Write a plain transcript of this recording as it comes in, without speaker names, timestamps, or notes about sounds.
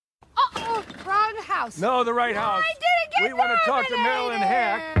house. No, the right house. I didn't get We want to talk to Marilyn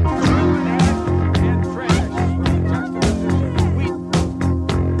Hack.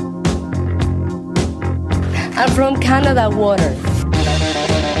 I'm from Canada Water.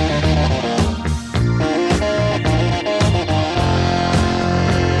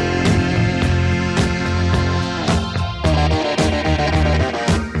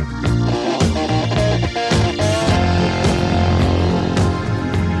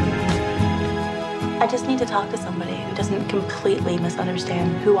 I just need to talk to somebody who doesn't completely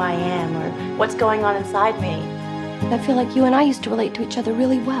misunderstand who I am or what's going on inside me. I feel like you and I used to relate to each other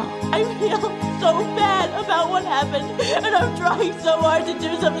really well. I feel so bad about what happened, and I'm trying so hard to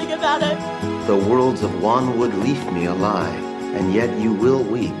do something about it. The worlds of one would leave me a lie, and yet you will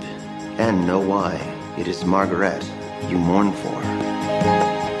weep, and know why. It is Margaret you mourn for.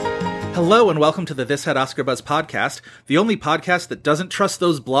 Hello and welcome to the This Had Oscar Buzz podcast, the only podcast that doesn't trust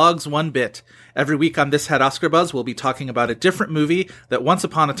those blogs one bit. Every week on This Had Oscar Buzz, we'll be talking about a different movie that once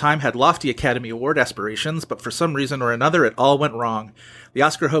upon a time had lofty Academy Award aspirations, but for some reason or another, it all went wrong. The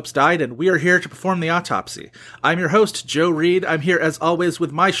Oscar hopes died, and we are here to perform the autopsy. I'm your host, Joe Reed. I'm here, as always,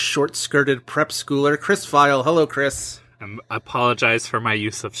 with my short-skirted prep schooler, Chris Vaill. Hello, Chris. I apologize for my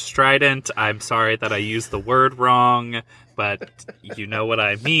use of strident. I'm sorry that I used the word wrong, but you know what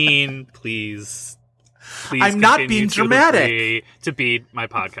I mean. Please I'm not being dramatic. To be my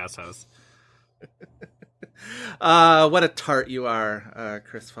podcast host. What a tart you are,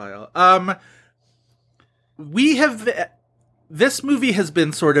 Chris Vaill. This movie has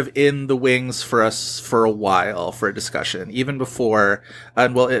been sort of in the wings for us for a while for a discussion, even before,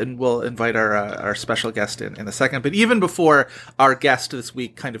 and we'll invite our special guest in a second, but even before our guest this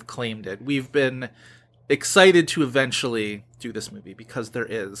week kind of claimed it, we've been excited to eventually do this movie because there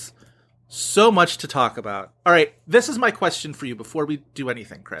is so much to talk about. All right, this is my question for you before we do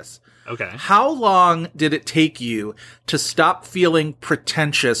anything, Chris. Okay. How long did it take you to stop feeling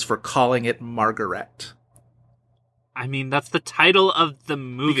pretentious for calling it Margaret? I mean, that's the title of the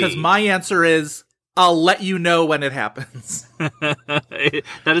movie. Because my answer is, I'll let you know when it happens. That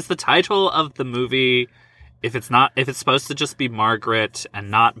is the title of the movie. If it's supposed to just be Margaret and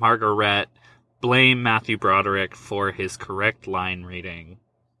not Margaret, blame Matthew Broderick for his correct line reading.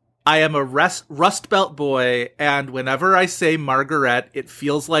 I am a Rust Belt boy, and whenever I say Margaret, it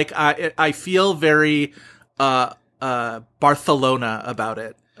feels like I feel very Barcelona about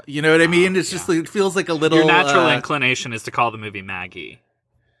it. You know what I mean? It's just it feels like a little... Your natural inclination is to call the movie Maggie.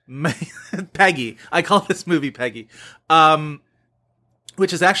 Peggy. I call this movie Peggy.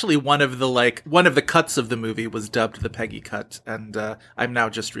 Which is actually one of the cuts of the movie was dubbed the Peggy cut, and I'm now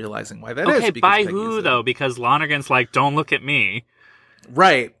just realizing why that is. Okay, by who, though? Because Lonergan's like, don't look at me.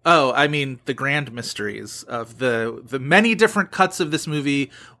 Right. Oh, I mean, the grand mysteries of the many different cuts of this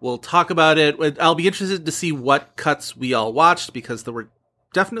movie. We'll talk about it. I'll be interested to see what cuts we all watched, because there were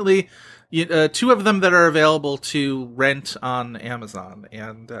definitely two of them that are available to rent on Amazon,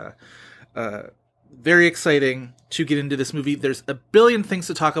 and very exciting to get into this movie. There's a billion things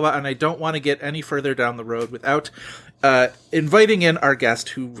to talk about, and I don't want to get any further down the road without inviting in our guest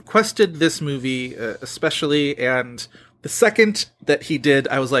who requested this movie especially, and the second that he did,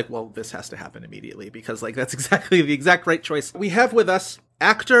 I was like, well, this has to happen immediately, because that's exactly the exact right choice. We have with us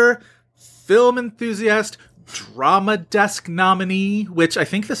actor, film enthusiast, Drama Desk nominee, which I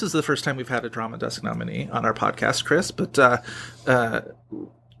think this is the first time we've had a Drama Desk nominee on our podcast, Chris, but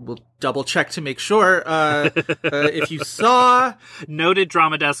we'll double check to make sure. If you saw... Noted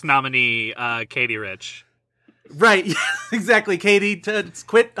Drama Desk nominee, Katie Rich. Right, exactly. Katie,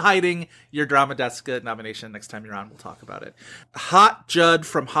 quit hiding your Drama Desk nomination. Next time you're on, we'll talk about it. Hot Judd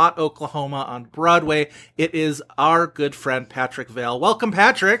from Hot Oklahoma on Broadway. It is our good friend, Patrick Vaill. Welcome,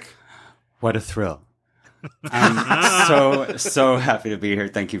 Patrick. What a thrill. I'm so happy to be here.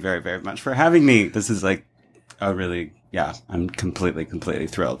 Thank you very, very much for having me. This is I'm completely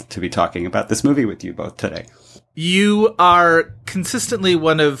thrilled to be talking about this movie with you both today. You are consistently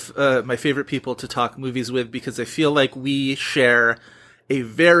one of my favorite people to talk movies with, because I feel like we share a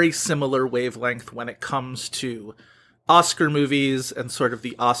very similar wavelength when it comes to Oscar movies and sort of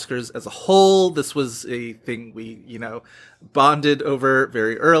the Oscars as a whole. This was a thing we, bonded over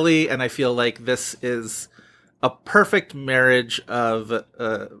very early, and I feel like this is a perfect marriage of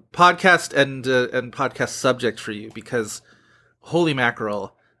podcast and podcast subject for you, because holy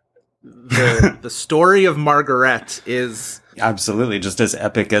mackerel, the story of Margaret is absolutely just as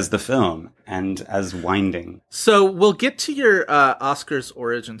epic as the film and as winding. So we'll get to your Oscars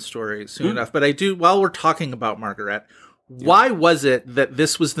origin story soon enough, but while we're talking about Margaret, why was it that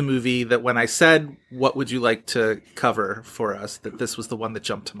this was the movie that when I said, what would you like to cover for us, that this was the one that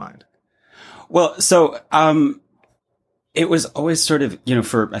jumped to mind? Well, so it was always sort of,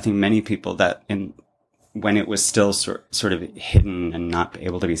 for I think many people that when it was still sort of hidden and not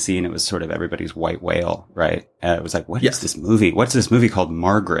able to be seen, it was sort of everybody's white whale, right? It was like, what is this movie? What's this movie called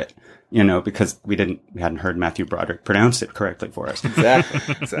Margaret? Because we hadn't heard Matthew Broderick pronounce it correctly for us.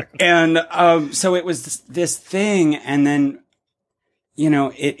 Exactly. And so it was this thing, and then,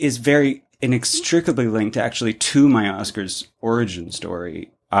 it is very inextricably linked actually to my Oscars origin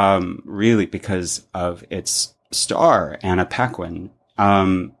story, really because of its star, Anna Paquin,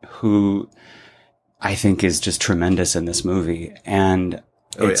 who I think is just tremendous in this movie. And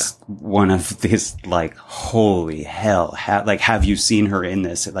it's one of these, like, holy hell. Have you seen her in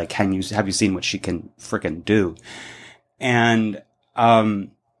this? Like, have you seen what she can frickin' do? And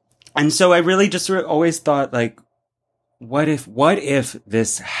so I really just sort of always thought, like, what if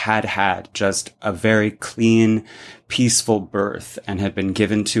this had just a very clean, peaceful birth and had been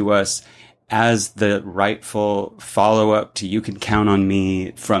given to us as the rightful follow-up to You Can Count on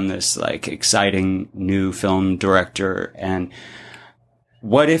Me from this, like, exciting new film director? And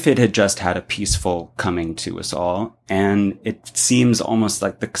what if it had just had a peaceful coming to us all? And it seems almost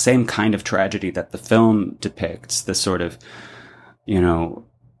like the same kind of tragedy that the film depicts, the sort of, if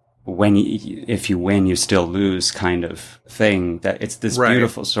you win, you still lose kind of thing, that it's this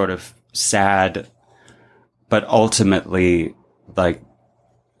beautiful sort of sad, but ultimately, like,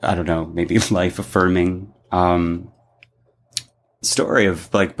 I don't know, maybe life-affirming story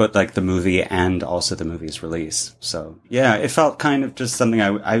of, like, but like the movie and also the movie's release. So yeah, it felt kind of just something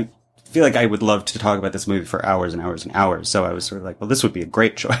I feel like I would love to talk about this movie for hours and hours and hours. So I was sort of like, well, this would be a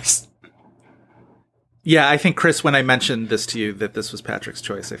great choice. Yeah, I think, Chris, when I mentioned this to you, that this was Patrick's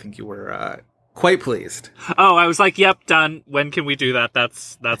choice, I think you were quite pleased. Oh, I was like, yep, done. When can we do that?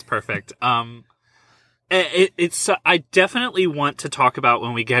 That's perfect. It's I definitely want to talk about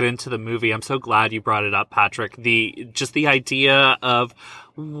when we get into the movie. I'm so glad you brought it up, Patrick. The idea of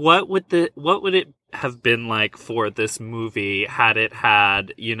what would it have been like for this movie had it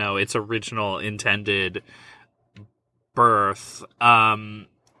had, its original intended birth.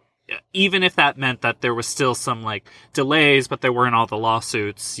 Even if that meant that there was still some, like, delays, but there weren't all the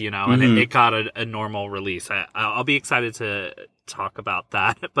lawsuits, and it got a normal release. I'll be excited to talk about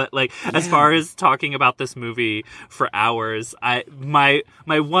that. But, like, as far as talking about this movie for hours, my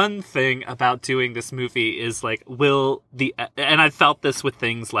one thing about doing this movie is, like, and I felt this with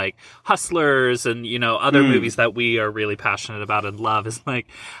things like Hustlers and, other movies that we are really passionate about and love, is, like,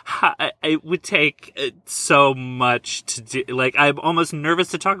 it would take so much to do. Like, I'm almost nervous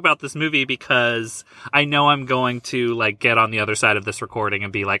to talk about this movie because I know I'm going to, like, get on the other side of this recording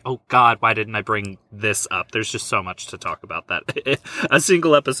and be like, oh God, why didn't I bring this up? There's just so much to talk about that a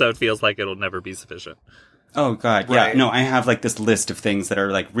single episode feels like it'll never be sufficient. Oh God, yeah. Right. No, I have, like, this list of things that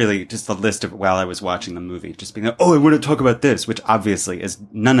are, like, really just a list of while I was watching the movie, just being like, oh, I want to talk about this, which obviously is,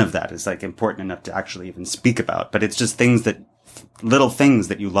 none of that is, like, important enough to actually even speak about, but it's just little things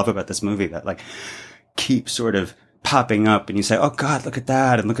that you love about this movie that, like, keep sort of popping up, and you say, oh God, look at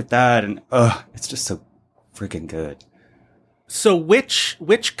that, and it's just so freaking good. So which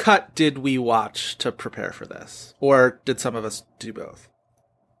cut did we watch to prepare for this? Or did some of us do both?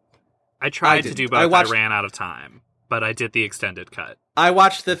 I tried to do both. I ran out of time, but I did the extended cut. I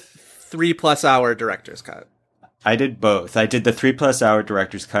watched the 3+ hour director's cut. I did both. I did the 3+ hour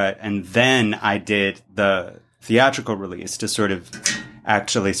director's cut, and then I did the theatrical release to sort of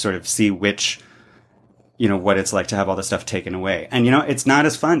actually sort of see which, what it's like to have all the stuff taken away. And, it's not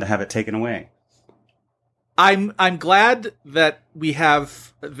as fun to have it taken away. I'm glad that we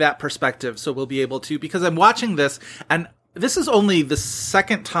have that perspective, so we'll be able to, because I'm watching this, and this is only the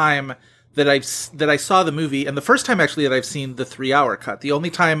second time that I saw the movie, and the first time actually that I've seen the 3-hour cut. The only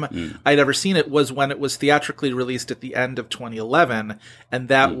time I'd ever seen it was when it was theatrically released at the end of 2011, and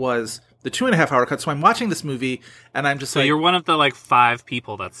that was the 2.5-hour cut. So I'm watching this movie, and I'm just so you're one of the, like, 5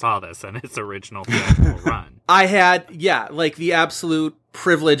 people that saw this in its original theatrical run. I had, like, the absolute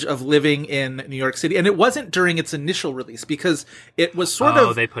privilege of living in New York City, and it wasn't during its initial release because it was sort of.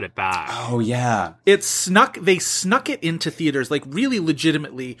 Oh, they put it back. Oh yeah, they snuck it into theaters, like, really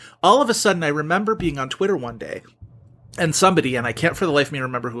legitimately. All of a sudden, I remember being on Twitter one day, and somebody, and I can't for the life of me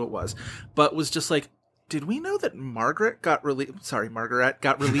remember who it was, but was just like, did we know that Margaret got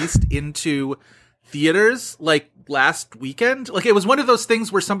released into theaters, like, last weekend? Like, it was one of those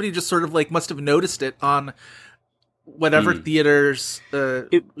things where somebody just sort of, like, must have noticed it on whatever theaters.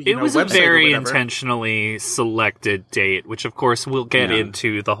 It was a very intentionally selected date, which of course we'll get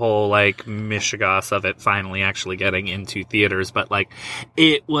into the whole like mishigas of it finally actually getting into theaters. But like,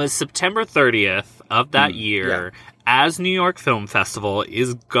 it was September 30th of that year as New York Film Festival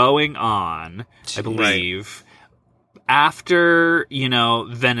is going on, I believe. After,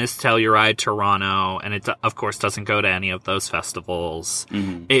 Venice, Telluride, Toronto, and it, of course, doesn't go to any of those festivals.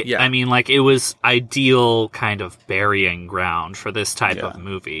 I mean, like, it was ideal kind of burying ground for this type of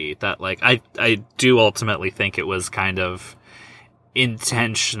movie that, like, I do ultimately think it was kind of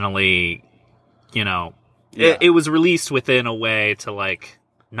intentionally, it was released within a way to, like,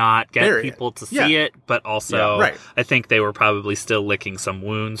 not get people to see it, but also I think they were probably still licking some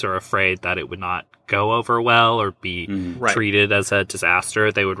wounds or afraid that it would not go over well or be treated as a disaster.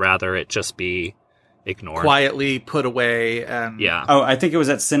 They would rather it just be ignored, quietly put away. And I think it was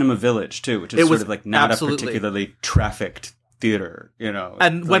at Cinema Village too, which is sort of like not a particularly trafficked theater,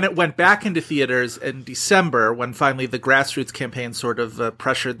 And when it went back into theaters in December, when finally the grassroots campaign sort of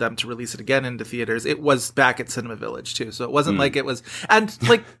pressured them to release it again into theaters, it was back at Cinema Village too. So it wasn't like it was, and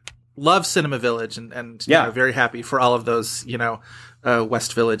like love Cinema Village and very happy for all of those,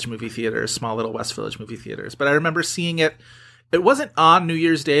 West Village movie theaters, small little West Village movie theaters. But I remember seeing it. It wasn't on New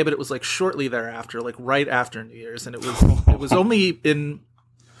Year's Day, but it was like shortly thereafter, like right after New Year's, and it was only in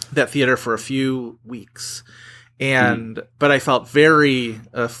that theater for a few weeks. But I felt very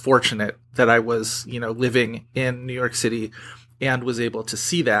fortunate that I was, living in New York City and was able to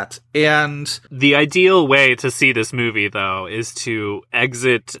see that. And the ideal way to see this movie, though, is to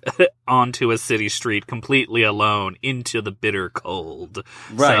exit onto a city street completely alone into the bitter cold.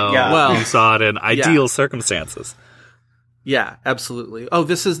 Right. So Well, you saw it in ideal circumstances. Yeah, absolutely. Oh,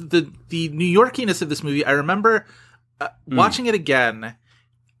 this is the New Yorkiness of this movie. I remember watching it again.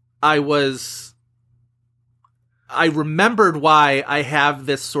 I remembered why I have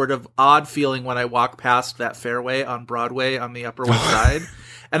this sort of odd feeling when I walk past that fairway on Broadway on the Upper West Side.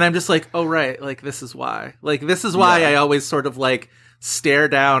 And I'm just like, oh, right. Like, this is why. Like, this is why I always sort of like stare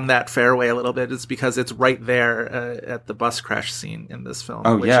down that fairway a little bit. It's because it's right there at the bus crash scene in this film.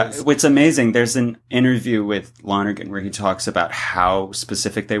 Oh, It's amazing. There's an interview with Lonergan where he talks about how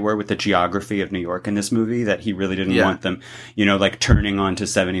specific they were with the geography of New York in this movie, that he really didn't want them, like turning onto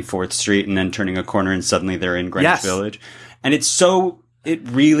 74th Street and then turning a corner and suddenly they're in Greenwich Village. And it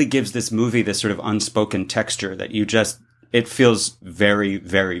really gives this movie this sort of unspoken texture that it feels very,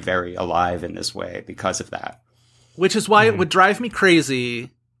 very, very alive in this way because of that. Which is why it would drive me crazy,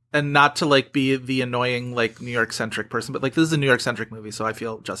 and not to like be the annoying like New York centric person, but like this is a New York centric movie, so I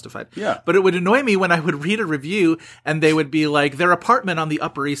feel justified. Yeah. But it would annoy me when I would read a review and they would be like, their apartment on the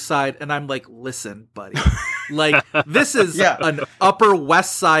Upper East Side, and I'm like, listen, buddy, like this is an Upper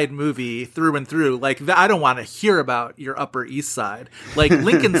West Side movie through and through. Like I don't want to hear about your Upper East Side. Like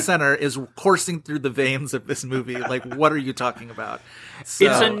Lincoln Center is coursing through the veins of this movie. Like what are you talking about? So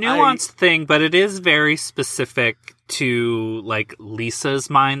it's a nuanced thing, but it is very specific to like Lisa's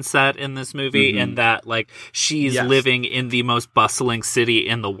mindset in this movie, in that like she's living in the most bustling city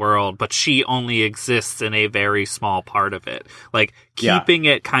in the world, but she only exists in a very small part of it. Like keeping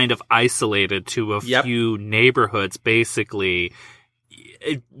it kind of isolated to a few neighborhoods, basically.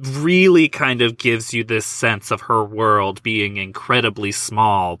 It really kind of gives you this sense of her world being incredibly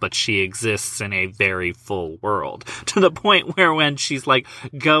small, but she exists in a very full world. To the point where when she's like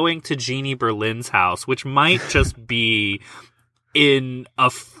going to Jeannie Berlin's house, which might just be in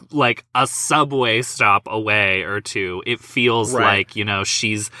a subway stop away or two, it feels like,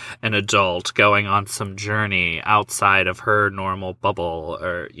 she's an adult going on some journey outside of her normal bubble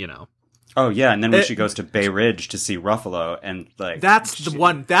or, Oh yeah, and then when she goes to Bay Ridge to see Ruffalo, and like that's the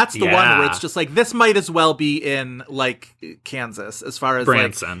one where it's just like this might as well be in like Kansas as far as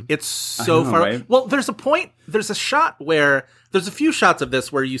Branson. Like it's so far. Right? Well, there's a shot where there's a few shots of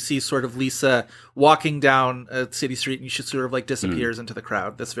this where you see sort of Lisa walking down a city street and she sort of like disappears into the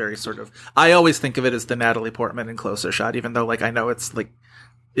crowd. This very sort of, I always think of it as the Natalie Portman and Closer shot, even though like I know it's like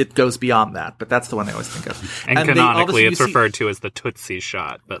it goes beyond that, but that's the one I always think of. And canonically, it's referred to as the Tootsie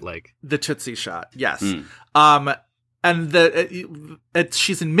shot, but like the Tootsie shot, yes. And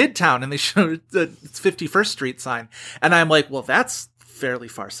she's in Midtown, and they show the 51st Street sign, and I'm like, well, that's fairly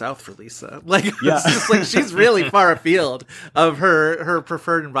far south for Lisa. Like, it's just like she's really far afield of her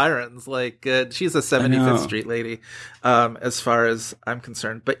preferred environs. Like, she's a 75th Street lady, as far as I'm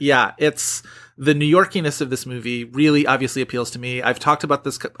concerned. But yeah, it's the New Yorkiness of this movie really obviously appeals to me. I've talked about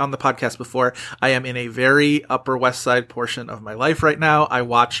this on the podcast before. I am in a very Upper West Side portion of my life right now. I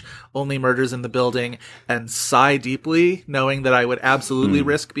watch Only Murders in the Building and sigh deeply, knowing that I would absolutely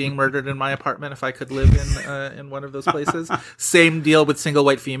risk being murdered in my apartment if I could live in one of those places. Same deal with Single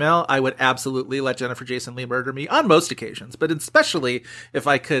White Female. I would absolutely let Jennifer Jason Leigh murder me on most occasions, but especially if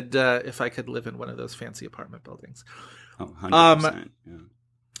I could live in one of those fancy apartment buildings. Oh, 100%. Yeah.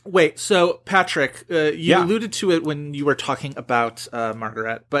 Wait, so Patrick, you alluded to it when you were talking about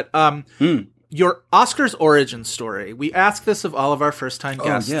Margaret, but your Oscars origin story. We ask this of all of our first time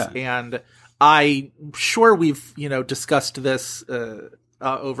guests, and I'm sure we've discussed this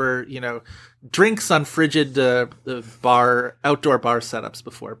over drinks on frigid outdoor bar setups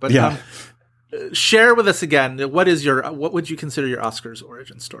before. But share with us again, what would you consider your Oscars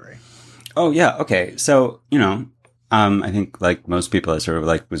origin story? Oh yeah, okay. So I think like most people, I sort of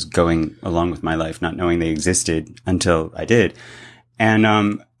like was going along with my life, not knowing they existed until I did. And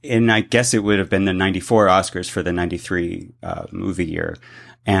I guess it would have been the 94 Oscars for the 93 movie year.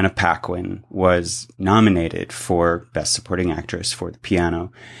 Anna Paquin was nominated for Best Supporting Actress for The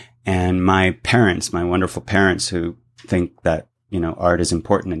Piano. And my parents, my wonderful parents who think that, art is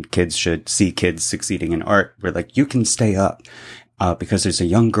important and kids should see kids succeeding in art, were like, you can stay up. Because there's a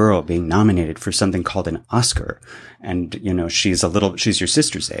young girl being nominated for something called an Oscar. And, she's your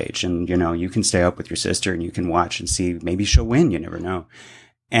sister's age. And, you can stay up with your sister and you can watch and see, maybe she'll win. You never know.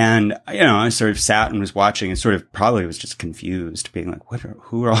 And, I sort of sat and was watching and sort of probably was just confused, being like,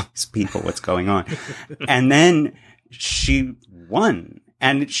 who are all these people? What's going on? And then she won.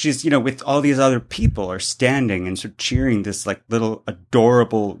 And she's, with all these other people are standing and sort of cheering this like little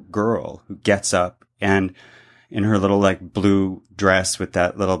adorable girl who gets up and in her little like blue dress with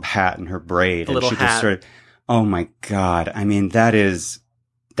that little hat and her braid. And she just sort of, oh my God. I mean, that's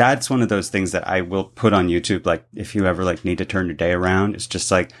one of those things that I will put on YouTube. Like if you ever like need to turn your day around, it's just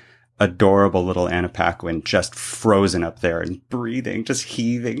like adorable little Anna Paquin just frozen up there and breathing, just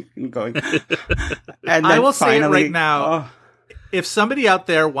heaving and going. And I will say it right now. If somebody out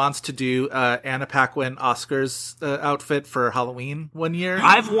there wants to do Anna Paquin Oscars outfit for Halloween one year,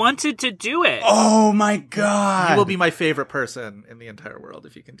 I've wanted to do it. Oh my God. You will be my favorite person in the entire world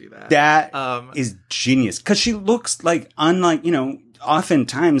if you can do that. That is genius. Because she looks like, unlike,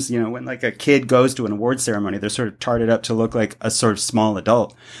 oftentimes, when like a kid goes to an award ceremony, they're sort of tarted up to look like a sort of small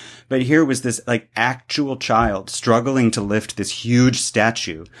adult. But here was this like actual child struggling to lift this huge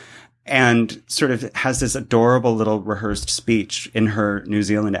statue. And sort of has this adorable little rehearsed speech in her New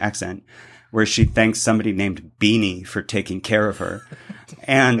Zealand accent where she thanks somebody named Beanie for taking care of her.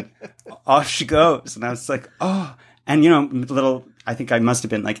 And off she goes. And I was like, oh. And, I think I must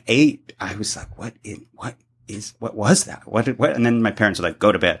have been like 8. I was like, what was that? What? And then my parents were like,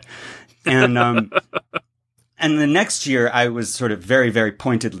 go to bed. And, and the next year, I was sort of very, very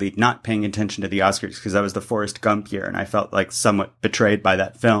pointedly not paying attention to the Oscars because that was the Forrest Gump year. And I felt like somewhat betrayed by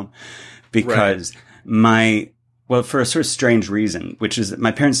that film because for a sort of strange reason, which is that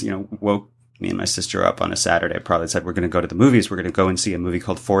my parents, woke me and my sister up on a Saturday, probably said, we're going to go to the movies. We're going to go and see a movie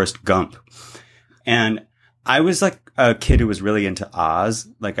called Forrest Gump. And I was like a kid who was really into Oz.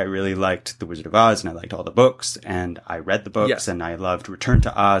 Like I really liked The Wizard of Oz and I liked all the books and I read the books and I loved Return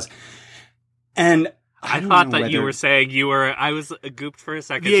to Oz. And I thought that you were saying I was gooped for a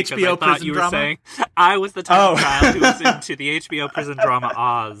second the because HBO I thought you were saying I was the type of child who was into the HBO prison drama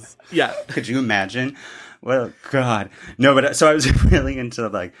Oz. Yeah. Could you imagine? Well, God. No, but so I was really into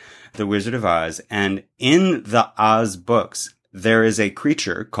like The Wizard of Oz. And in the Oz books, there is a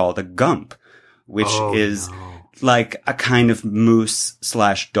creature called a Gump, which is like a kind of moose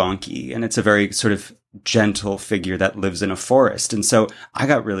 / donkey. And it's a very sort of gentle figure that lives in a forest. And so I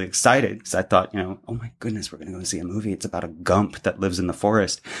got really excited because I thought, oh my goodness, we're going to go see a movie. It's about a Gump that lives in the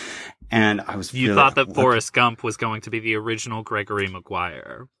forest. And I was You thought that Forrest Gump was going to be the original Gregory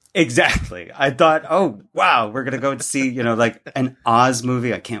Maguire. Exactly. I thought, oh, wow, we're going to go and see, like an Oz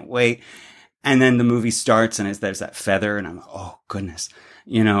movie. I can't wait. And then the movie starts and there's that feather and I'm like, oh goodness,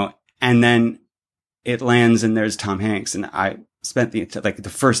 and then it lands and there's Tom Hanks and I spent the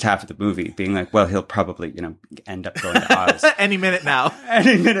first half of the movie being like, well, he'll probably, end up going to Oz. Any minute now.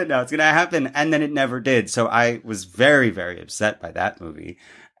 Any minute now. It's going to happen. And then it never did. So I was very, very upset by that movie.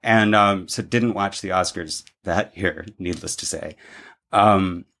 And so didn't watch the Oscars that year, needless to say.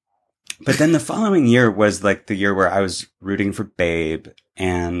 But then the following year was like the year where I was rooting for Babe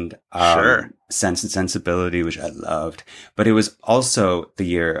and Sense and Sensibility, which I loved. But it was also the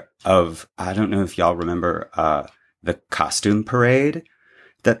year of, I don't know if y'all remember the costume parade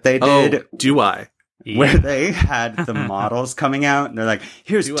that they did. Oh, do I? where they had the models coming out and they're like,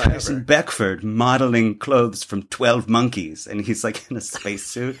 here's Do Tyson whatever. Beckford modeling clothes from 12 Monkeys. And he's like in a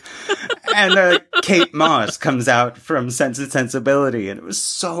spacesuit. And Kate Moss comes out from Sense and Sensibility. And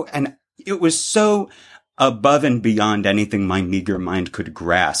it was so above and beyond anything my meager mind could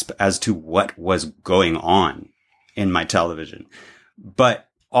grasp as to what was going on in my television. But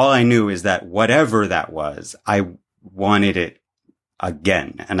all I knew is that whatever that was, I wanted it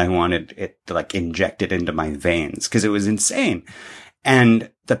again. And I wanted it like injected into my veins because it was insane. And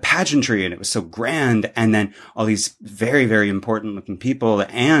the pageantry, and it was so grand. And then all these very, very important looking people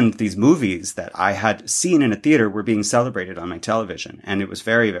and these movies that I had seen in a theater were being celebrated on my television. And it was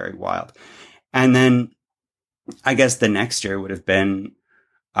very, very wild. And then I guess the next year would have been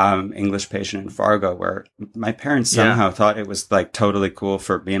English Patient and Fargo, where my parents somehow thought it was like totally cool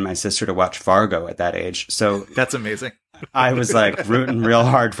for me and my sister to watch Fargo at that age. So That's amazing. I was like rooting real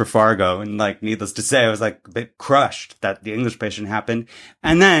hard for Fargo. And like, needless to say, I was like a bit crushed that the English Patient happened.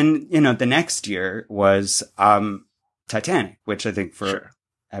 And then, the next year was Titanic, which I think for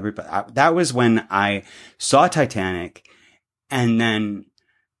everybody, that was when I saw Titanic. And then,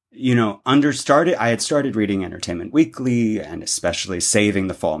 I had started reading Entertainment Weekly and especially saving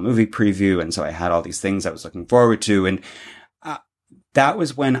the fall movie preview. And so I had all these things I was looking forward to. And that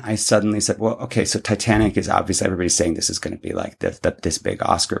was when I suddenly said, well, okay, so Titanic is obviously everybody's saying this is going to be like this big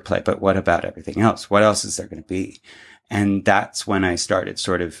Oscar play, but what about everything else? What else is there going to be? And that's when I started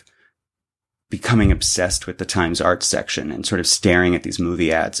sort of becoming obsessed with the Times Arts section and sort of staring at these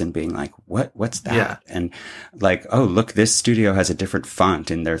movie ads and being like, what's that? Yeah. And like, oh, look, this studio has a different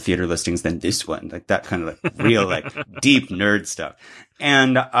font in their theater listings than this one. Like that kind of like real, like deep nerd stuff.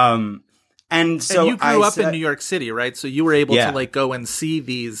 And so you grew up in New York City, right? So you were able to like go and see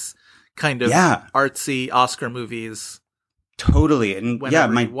these kind of artsy Oscar movies. Totally. And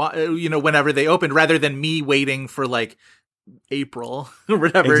whenever they opened, rather than me waiting for like April or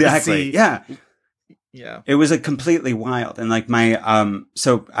whatever. Exactly. To see. Yeah. Yeah. It was completely wild. And like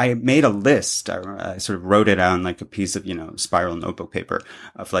so I made a list. I sort of wrote it on like a piece of, spiral notebook paper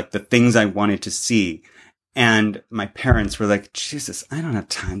of like the things I wanted to see. And my parents were like, Jesus, I don't have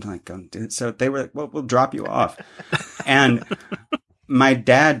time to like go and do it. So they were like, well, we'll drop you off. And my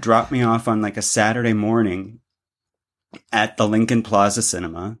dad dropped me off on like a Saturday morning at the Lincoln Plaza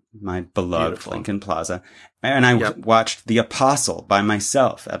Cinema, my beloved Beautiful. Lincoln Plaza. And I watched The Apostle by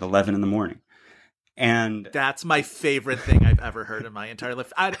myself at 11 in the morning. And that's my favorite thing I've ever heard in my entire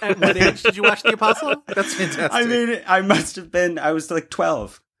life. At what age did you watch The Apostle? That's fantastic. I mean, I was like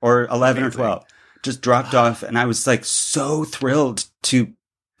 12 or 11 Amazing. or 12. Just dropped off, and I was like so thrilled to,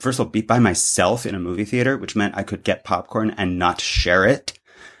 first of all, be by myself in a movie theater, which meant I could get popcorn and not share it.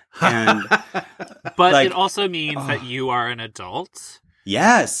 And but like, it also means that you are an adult.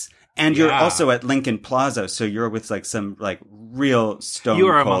 Yes. And you're also at Lincoln Plaza, so you're with like some like real stone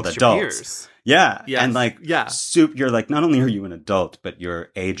cold adults. Your peers. Yeah. Yes. And like you're like, not only are you an adult, but you're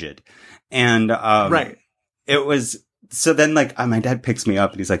aged. And right. It was so then like my dad picks me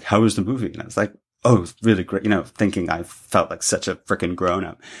up and he's like, how was the movie? And I was like, oh, it was really great, thinking I felt like such a freaking grown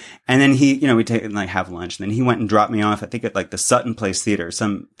up. And then he, we take and like have lunch. And then he went and dropped me off, I think at like the Sutton Place Theater,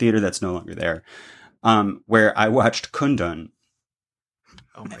 some theater that's no longer there, where I watched Kundun.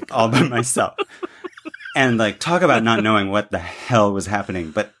 Oh my God. All by myself. And like, talk about not knowing what the hell was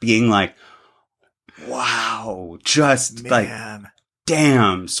happening, but being like, wow, just like,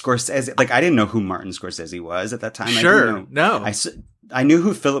 damn, Scorsese. Like, I didn't know who Martin Scorsese was at that time. Sure. I knew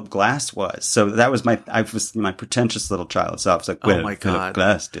who Philip Glass was. So that was my pretentious little child self. I was like, well, Philip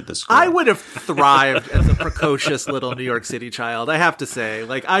Glass did the score. I would have thrived as a precocious little New York City child. I have to say,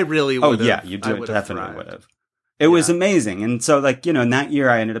 like, I really would have. Oh yeah, you definitely would have. It was amazing. And so like, in that year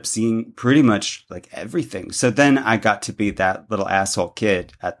I ended up seeing pretty much like everything. So then I got to be that little asshole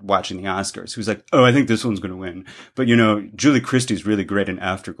kid at watching the Oscars who's like, oh, I think this one's going to win. But Julie Christie's really great in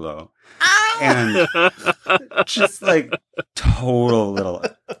Afterglow. And just like total little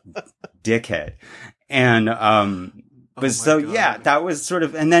dickhead. And, that was sort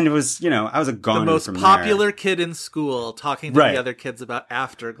of, and then it was, I was a goner. The most from popular kid in school talking to the other kids about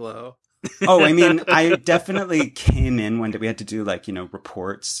Afterglow. Oh, I mean, I definitely came in when we had to do like,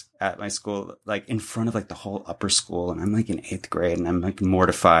 reports at my school, like in front of like the whole upper school. And I'm like in 8th grade and I'm like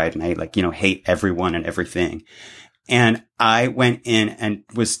mortified and I like, hate everyone and everything. And I went in and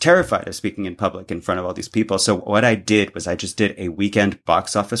was terrified of speaking in public in front of all these people. So what I did was I just did a weekend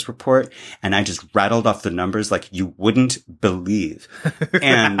box office report and I just rattled off the numbers like you wouldn't believe.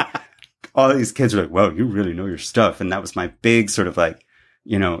 And all these kids were like, wow, you really know your stuff. And that was my big sort of like,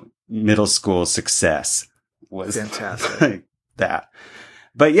 middle school success was fantastic. like that.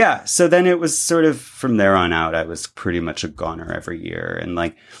 But yeah, so then it was sort of from there on out, I was pretty much a goner every year. And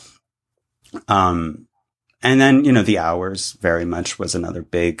like, and then, The Hours very much was another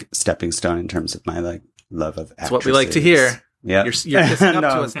big stepping stone in terms of my like love of actresses. That's what we like to hear. Yeah. You're kissing up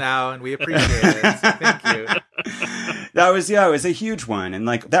to us now, and we appreciate it. So thank you. That was, it was a huge one. And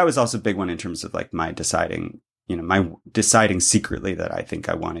like, that was also a big one in terms of like my deciding secretly that I think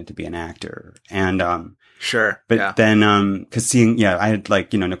I wanted to be an actor. And, sure. But then, cause seeing, I had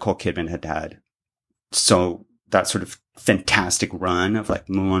like, Nicole Kidman had so that sort of fantastic run of like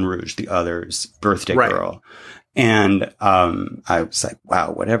Moulin Rouge, The Others, Birthday Girl. And, I was like,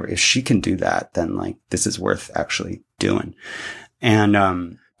 wow, whatever. If she can do that, then like, this is worth actually doing.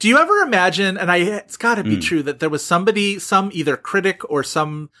 And, do you ever imagine, and it's gotta be true, that there was some either critic or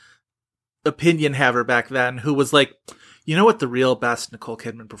some opinion haver back then who was like, you know what the real best Nicole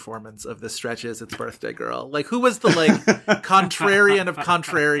Kidman performance of this stretch is? It's Birthday Girl. Like, who was the like contrarian of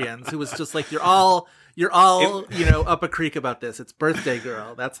contrarians who was just like, you're all up a creek about this. It's Birthday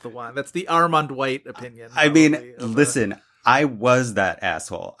Girl. That's the one. That's the Armand White opinion. I mean, listen, I was that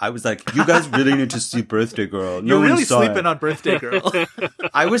asshole. I was like, you guys really need to see Birthday Girl. You're really sleeping on Birthday Girl.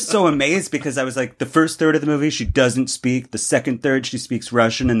 I was so amazed because I was like, the first third of the movie, she doesn't speak. The second third, she speaks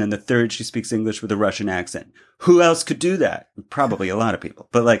Russian. And then the third, she speaks English with a Russian accent. Who else could do that? Probably a lot of people.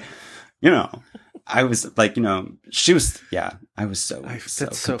 But like, I was like, she was, I was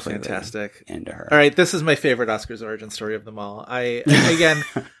that's so fantastic. Into her. All right. This is my favorite Oscars origin story of them all. Again,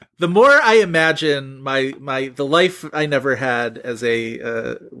 the more I imagine the life I never had as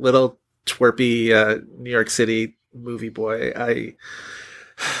a little twerpy New York City movie boy,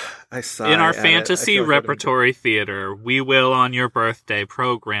 I saw in our fantasy repertory theater, we will on your birthday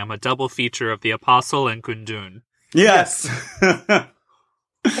program a double feature of The Apostle and Kundun. Yes.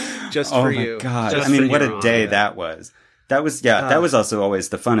 Just for you. Oh my God. I mean, what a day that was. That was, that was also always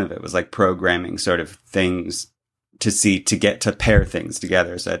the fun of it, was like programming sort of things to get to pair things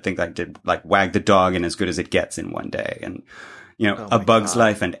together. So I think I did like Wag the Dog and As Good as It Gets in one day. And, A Bug's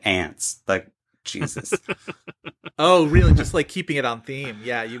Life and Ants. Like, Jesus. Oh, really? Just like keeping it on theme.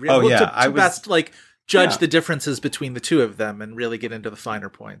 Yeah. You really, to best like judge the differences between the two of them and really get into the finer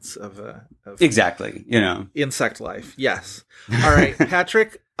points of exactly, insect life. Yes. All right,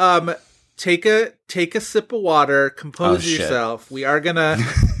 Patrick, take a sip of water, compose yourself. We are going to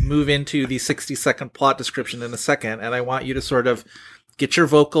move into the 60-second plot description in a second, and I want you to sort of get your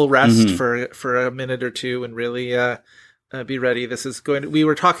vocal rest for a minute or two and really be ready. We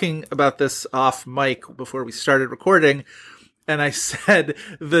were talking about this off mic before we started recording, and I said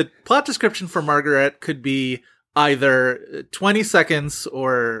the plot description for Margaret could be either 20 seconds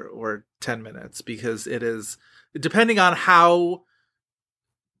or 10 minutes, because it is, depending on how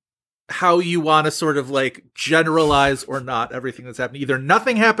you want to sort of like generalize or not everything that's happening. Either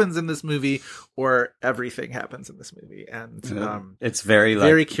nothing happens in this movie or everything happens in this movie. And it's very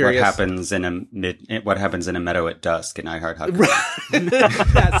curious. What happens in a meadow at dusk in I Heart Huck.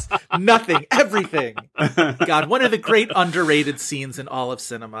 Yes, nothing, everything. God, one of the great underrated scenes in all of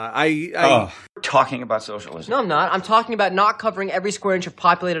cinema. Talking about socialism. No, I'm not. I'm talking about not covering every square inch of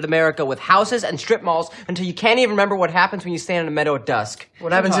populated America with houses and strip malls until you can't even remember what happens when you stand in a meadow at dusk.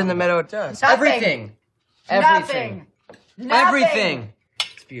 What happens in the meadow at dusk? Everything. Nothing. Everything.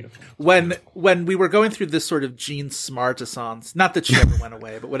 It's beautiful. When we were going through this sort of Jean Smart-assance, not that she ever went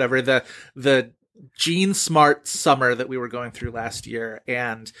away, but whatever, the Jean Smart summer that we were going through last year,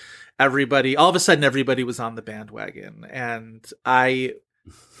 and all of a sudden everybody was on the bandwagon, and I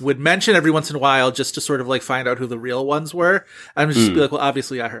would mention every once in a while just to sort of like find out who the real ones were. And just be like, well,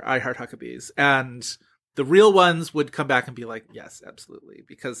 obviously I Heart Huckabees. And the real ones would come back and be like, yes, absolutely.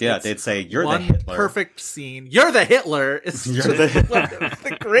 Because they'd say, you're one the Hitler. Perfect scene. You're the Hitler. It's one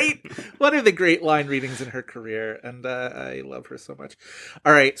of the great line readings in her career. And I love her so much.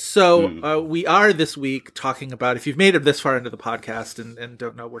 All right. So we are this week talking about, if you've made it this far into the podcast and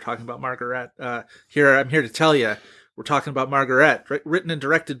don't know, we're talking about Margaret. I'm here to tell you. We're talking about Margaret, written and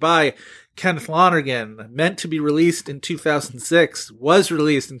directed by Kenneth Lonergan, meant to be released in 2006, was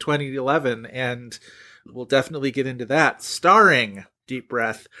released in 2011, and we'll definitely get into that. Starring, deep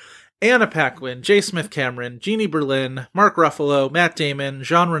breath, Anna Paquin, J. Smith Cameron, Jeannie Berlin, Mark Ruffalo, Matt Damon,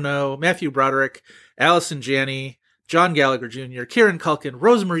 Jean Reno, Matthew Broderick, Allison Janney, John Gallagher Jr., Kieran Culkin,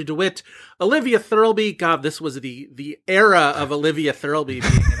 Rosemary DeWitt, Olivia Thirlby. God, this was the era of Olivia Thirlby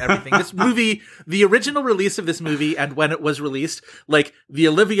being in everything. This movie, the original release of this movie and when it was released, like the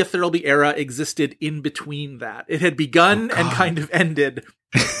Olivia Thirlby era existed in between that. It had begun and kind of ended.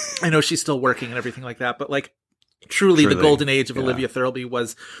 I know she's still working and everything like that, but like truly the golden age of Olivia Thirlby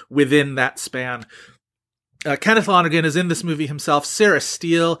was within that span. Kenneth Lonergan is in this movie himself. Sarah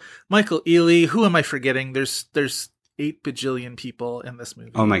Steele, Michael Ealy. Who am I forgetting? There's 8 bajillion people in this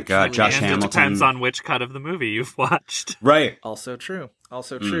movie. Oh my God, Josh Hamilton. It depends on which cut of the movie you've watched. Right. Also true.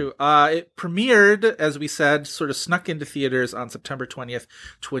 It premiered, as we said, sort of snuck into theaters on September 20th,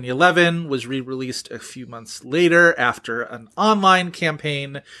 2011, was re-released a few months later after an online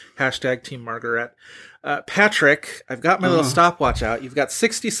campaign, #Team Margaret. Patrick, I've got my little stopwatch out. You've got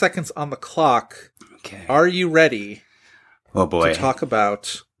 60 seconds on the clock. Okay. Are you ready? Oh boy. To talk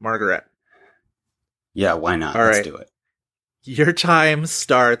about Margaret? Yeah, why not? All Let's right. do it. Your time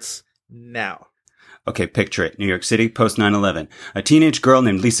starts now. Okay, picture it. New York City, post 9/11. A teenage girl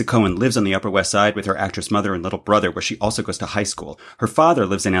named Lisa Cohen lives on the Upper West Side with her actress mother and little brother, where she also goes to high school. Her father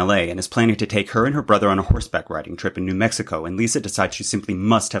lives in LA and is planning to take her and her brother on a horseback riding trip in New Mexico, and Lisa decides she simply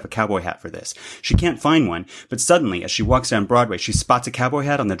must have a cowboy hat for this. She can't find one, but suddenly, as she walks down Broadway, she spots a cowboy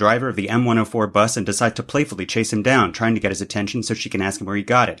hat on the driver of the M104 bus and decides to playfully chase him down, trying to get his attention so she can ask him where he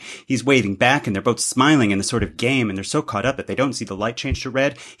got it. He's waving back, and they're both smiling in a sort of game, and they're so caught up that they don't see the light change to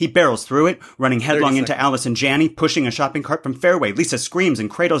red. He barrels through it, running headlong into Alice and Janny, pushing a shopping cart from Fairway. Lisa screams and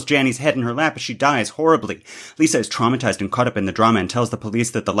cradles Janny's head in her lap as she dies horribly. Lisa is traumatized and caught up in the drama and tells the police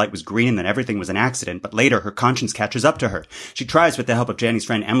that the light was green and that everything was an accident, but later her conscience catches up to her. She tries with the help of Janny's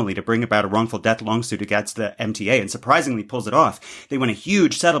friend Emily to bring about a wrongful death lawsuit against the MTA and surprisingly pulls it off. They win a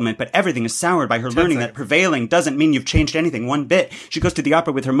huge settlement, but everything is soured by her learning that prevailing doesn't mean you've changed anything one bit. She goes to the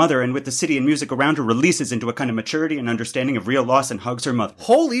opera with her mother, and with the city and music around her, releases into a kind of maturity and understanding of real loss and hugs her mother.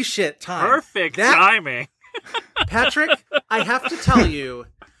 Holy shit, time. Perfect timing. Patrick, I have to tell you,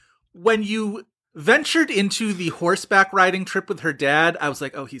 when you ventured into the horseback riding trip with her dad, I was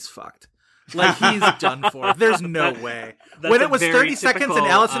like, oh, he's fucked. Like, he's done for. There's no way. When it was 30 seconds and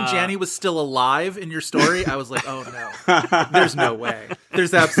Alice and Janny was still alive in your story, I was like, oh no. There's no way.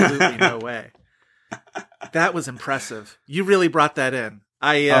 There's absolutely no way. That was impressive. You really brought that in.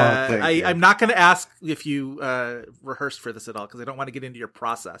 I'm not going to ask if you rehearsed for this at all, because I don't want to get into your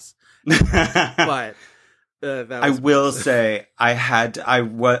process. But I will say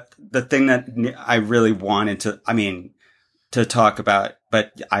the thing that I really wanted to talk about,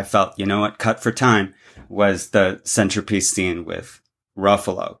 but I felt, you know what, cut for time, was the centerpiece scene with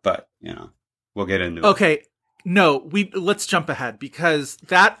Ruffalo. But, you know, we'll get into it. Okay. No, let's jump ahead, because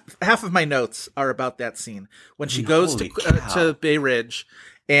that half of my notes are about that scene when she goes to Bay Ridge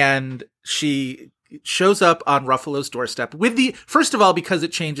and she shows up on Ruffalo's doorstep first of all, because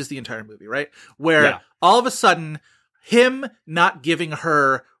it changes the entire movie, right? Where all of a sudden him not giving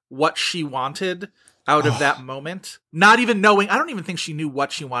her what she wanted out of that moment, not even knowing, I don't even think she knew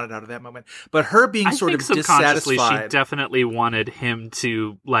what she wanted out of that moment, but her being sort of dissatisfied. She definitely wanted him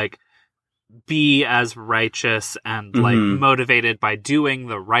to, like, be as righteous and like motivated by doing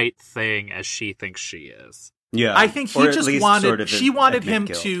the right thing as she thinks she is. Yeah, I think he just wanted him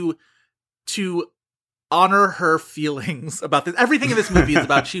to honor her feelings about this. Everything in this movie is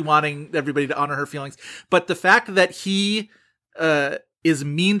about she wanting everybody to honor her feelings, but the fact that he is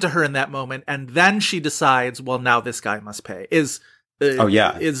mean to her in that moment, and then she decides, well, now this guy must pay, is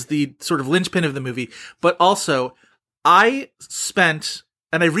the sort of linchpin of the movie. But also,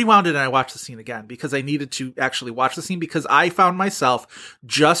 and I rewound it and I watched the scene again because I needed to actually watch the scene, because I found myself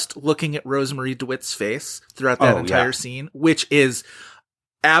just looking at Rosemarie DeWitt's face throughout that entire scene, which is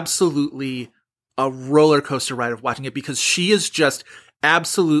absolutely a roller coaster ride of watching it, because she is just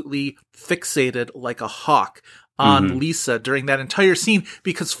absolutely fixated like a hawk on Lisa during that entire scene.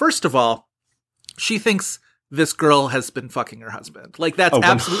 Because first of all, she thinks this girl has been fucking her husband. Like, that's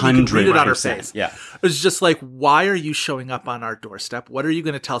absolutely rooted on her face. Yeah. It's just like, why are you showing up on our doorstep? What are you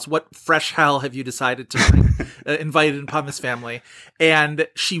going to tell us? What fresh hell have you decided to bring, invited upon this family? And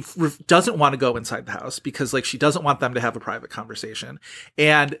she doesn't want to go inside the house because, like, she doesn't want them to have a private conversation.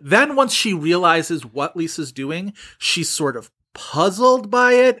 And then once she realizes what Lisa's doing, she's sort of puzzled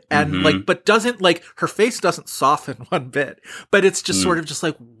by it, and like, but doesn't, like, her face doesn't soften one bit, but it's just sort of just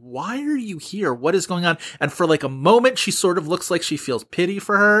like, why are you here? What is going on? And for like a moment, she sort of looks like she feels pity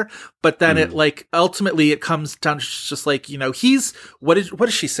for her, but then it, like, ultimately it comes down to just like, you know, what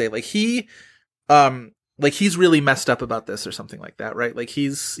does she say? Like, like, he's really messed up about this or something like that, right? Like,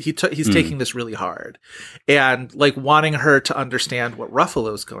 he's taking this really hard, and like wanting her to understand what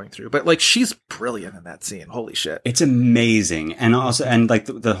Ruffalo's going through. But like, she's brilliant in that scene. Holy shit. It's amazing. And also, and like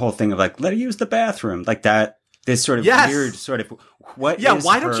the whole thing of like, let her use the bathroom, like that, this sort of weird sort of, why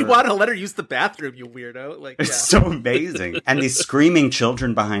don't you want to let her use the bathroom, you weirdo? Like, it's so amazing. And these screaming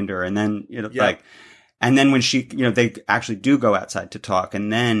children behind her. And then, you know, like, and then when she, you know, they actually do go outside to talk,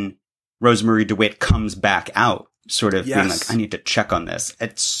 and then Rosemarie DeWitt comes back out, sort of being like, I need to check on this.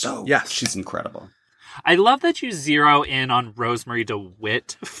 It's so, she's incredible. I love that you zero in on Rosemary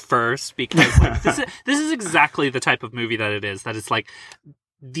DeWitt first, because like, this is exactly the type of movie that it is. That it's like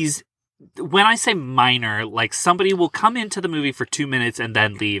these. When I say minor, like somebody will come into the movie for 2 minutes and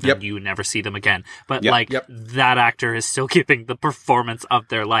then leave, and you never see them again. But that actor is still giving the performance of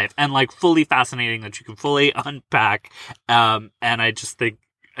their life, and like fully fascinating that you can fully unpack. And I just think,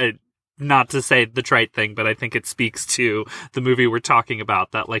 not to say the trite thing, but I think it speaks to the movie we're talking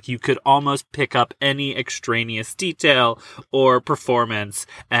about, that like you could almost pick up any extraneous detail or performance,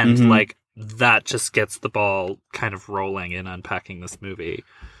 and like that just gets the ball kind of rolling in unpacking this movie.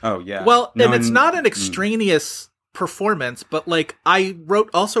 Oh yeah. Well, and it's not an extraneous performance, but like I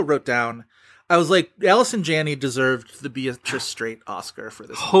also wrote down, I was like, Allison Janney deserved the Beatrice Straight Oscar for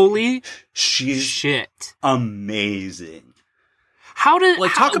this. Holy shit. Amazing. How did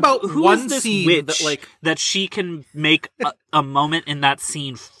talk about who one is this scene witch that she can make a moment in that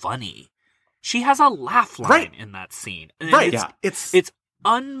scene funny? She has a laugh line in that scene. And it's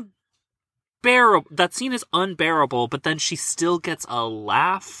unbearable. That scene is unbearable, but then she still gets a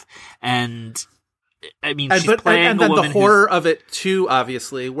laugh, and I mean, she's playing and then the horror of it too,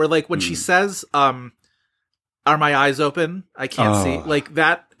 obviously, where like when she says, "Are my eyes open? I can't see." Like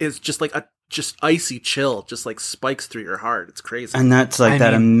that is just like a icy chill, just like spikes through your heart. It's crazy, and that's like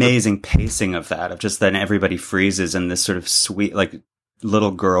amazing pacing of that, of just then everybody freezes in this sort of sweet, like little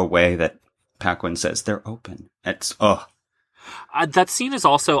girl way that Paquin says they're open. It's that scene is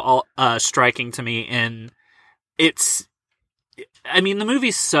also striking to me the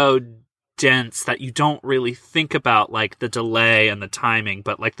movie's so dense that you don't really think about like the delay and the timing,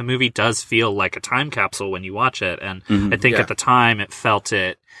 but like the movie does feel like a time capsule when you watch it. And I think at the time it felt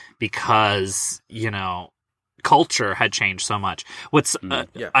it because, culture had changed so much.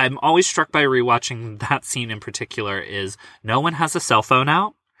 I'm always struck by rewatching that scene in particular is no one has a cell phone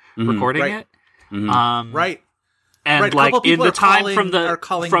out recording it. Right. And like in the time from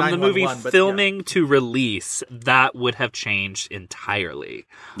the movie filming to release, that would have changed entirely.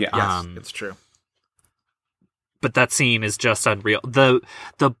 Yeah, yes, it's true. But that scene is just unreal. The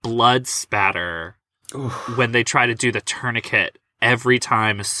blood spatter when they try to do the tourniquet every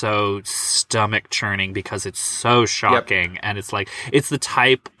time is so stomach churning because it's so shocking, and it's like it's the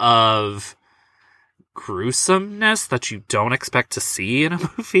type of gruesomeness that you don't expect to see in a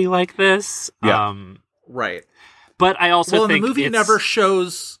movie like this. Right. But I also think the movie never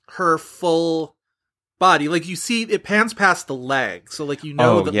shows her full body. Like you see, it pans past the leg, so like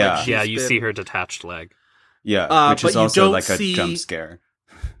that. You see her detached leg. Yeah, which is also like a jump scare.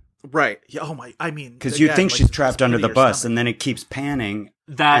 Right. Yeah. Oh my. I mean, because you think she's trapped under the bus, and then it keeps panning.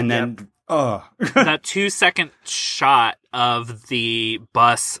 That 2-second shot of the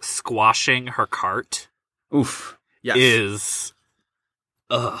bus squashing her cart. Oof. Yes. Is.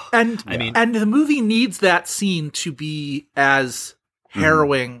 And the movie needs that scene to be as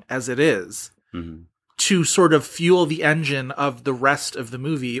harrowing as it is to sort of fuel the engine of the rest of the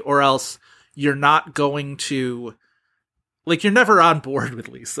movie, or else you're not going to, like, you're never on board with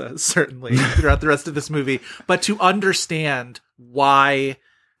Lisa, certainly, throughout the rest of this movie, but to understand why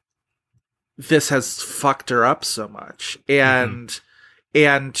this has fucked her up so much, and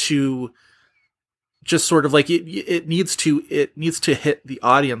to just sort of like it needs to hit the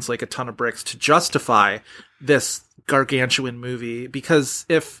audience like a ton of bricks to justify this gargantuan movie,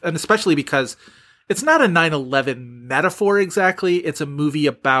 especially because it's not a 9/11 metaphor exactly. It's a movie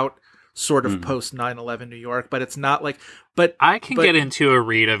about sort of post 9/11 New York, but it's not like. But I can get into a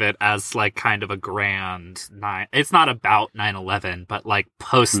read of it as like kind of a grand It's not about 9/11, but like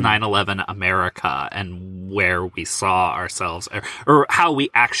post 9/11 America and where we saw ourselves, or how we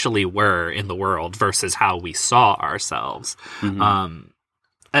actually were in the world versus how we saw ourselves.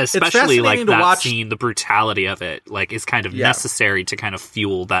 Especially like that scene, the brutality of it, like is kind of necessary to kind of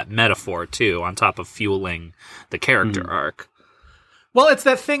fuel that metaphor too, on top of fueling the character arc. Well, it's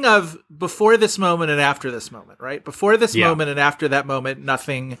that thing of before this moment and after this moment, right? Before this moment and after that moment,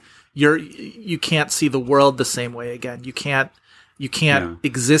 you can't see the world the same way again. You can't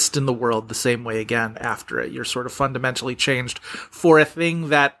exist in the world the same way again after it. You're sort of fundamentally changed for a thing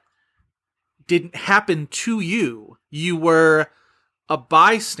that didn't happen to you. You were a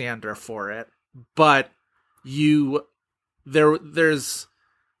bystander for it, but there's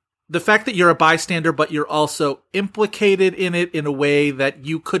the fact that you're a bystander, but you're also implicated in it in a way that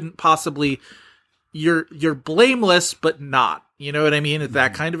you couldn't possibly. You're blameless, but not. You know what I mean? It's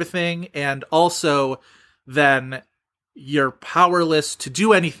that kind of a thing, and also then you're powerless to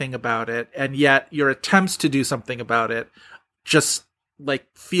do anything about it, and yet your attempts to do something about it just like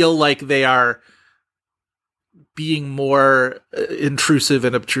feel like they are being more intrusive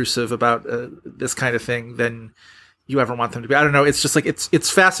and obtrusive about this kind of thing than you ever want them to be. I don't know. It's just like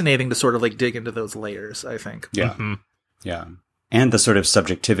it's fascinating to sort of like dig into those layers, I think. Yeah. Mm-hmm. Yeah. And the sort of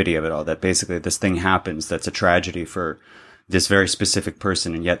subjectivity of it all, that basically this thing happens that's a tragedy for this very specific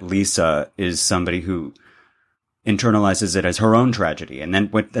person, and yet Lisa is somebody who internalizes it as her own tragedy. And then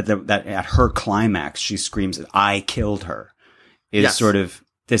that at her climax, she screams, "I killed her," is sort of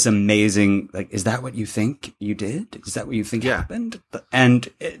this amazing, like, is that what you think you did? Is that what you think happened? And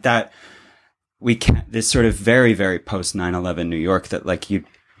that we can't, this sort of very, very post 9/11 New York, that like you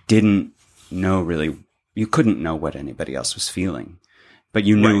didn't know really, you couldn't know what anybody else was feeling, but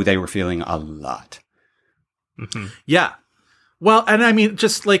you knew they were feeling a lot. Mm-hmm. Yeah. Well, and I mean,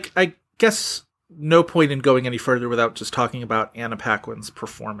 just like, I guess no point in going any further without just talking about Anna Paquin's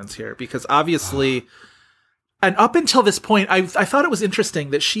performance here, because obviously, and up until this point, I thought it was interesting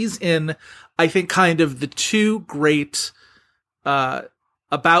that she's in, I think, kind of the two great, about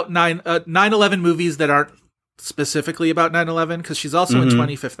 9/11 movies that aren't specifically about 9/11, because she's also in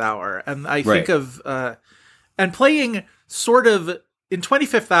 25th Hour. And I think of, and playing sort of, in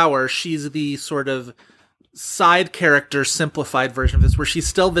 25th Hour, she's the sort of side character simplified version of this, where she's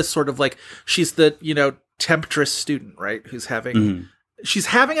still this sort of like, she's the, temptress student, right? Who's having, she's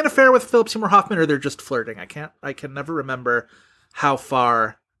having an affair with Philip Seymour Hoffman, or they're just flirting. I can never remember how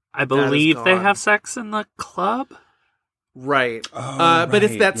far. I believe they have sex in the club. Right. But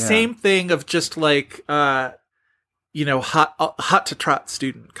it's that same thing of just like, hot to trot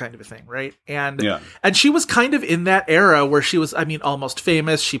student kind of a thing. Right. And she was kind of in that era where she was, I mean, almost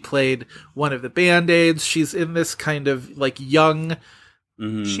famous. She played one of the Band-Aids. She's in this kind of like young.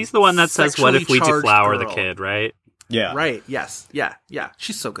 She's the one that says, "What if we deflower the kid?" Right. Yeah. Right. Yes. Yeah. Yeah.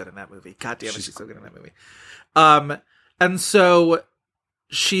 She's so good in that movie. God damn it. She's so good in that movie. And so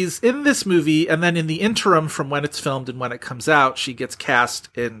she's in this movie, and then in the interim from when it's filmed and when it comes out, she gets cast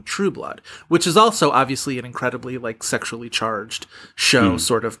in True Blood, which is also obviously an incredibly like sexually charged show,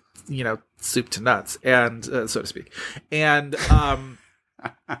 sort of, soup to nuts, and so to speak. And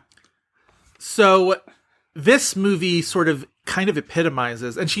so this movie sort of kind of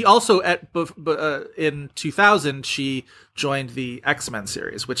epitomizes, and she also in 2000 she joined the X-Men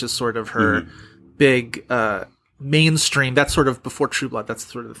series, which is sort of her big mainstream. That's sort of before True Blood. That's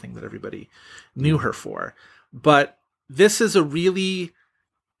sort of the thing that everybody knew her for. But this is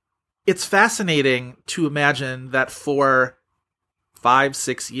it's fascinating to imagine that for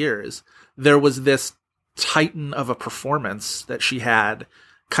 5-6 years, there was this titan of a performance that she had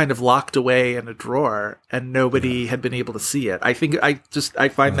kind of locked away in a drawer, and nobody had been able to see it. I think I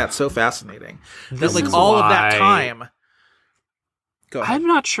find that so fascinating. That like all of that time. I'm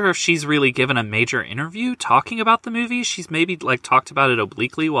not sure if she's really given a major interview talking about the movie. She's maybe like talked about it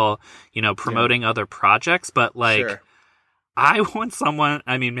obliquely while, promoting other projects. But like, I want someone,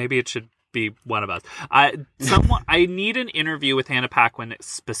 I mean, maybe it should be one of us. I need an interview with Anna Paquin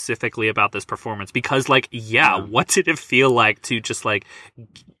specifically about this performance, because like, what did it feel like to just like,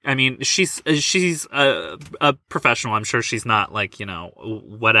 I mean, she's a professional. I'm sure she's not like,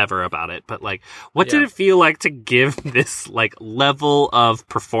 whatever about it, but like, what did it feel like to give this like level of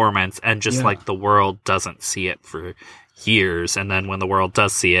performance, and just like the world doesn't see it for years, and then when the world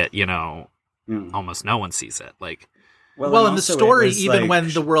does see it, almost no one sees it. Like, well, and the story, even like, when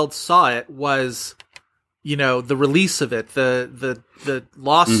the world saw it, was, the release of it, the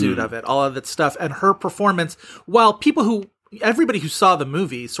lawsuit of it, all of that stuff, and her performance. While everybody who saw the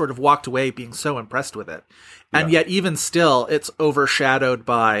movie sort of walked away being so impressed with it, and yet even still, it's overshadowed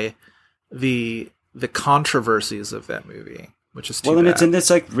by the controversies of that movie, which is too bad. And it's in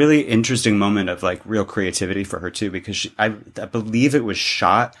this like really interesting moment of like real creativity for her too, because I believe it was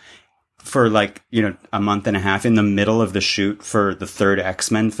shot for like, a month and a half in the middle of the shoot for the third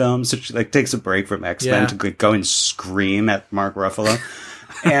X-Men film. So she like takes a break from X-Men to like, go and scream at Mark Ruffalo.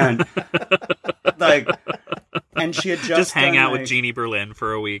 And like, and she had just hang out with Jeannie Berlin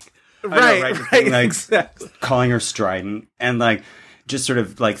for a week. Right, like, exactly. Calling her strident, and like, just sort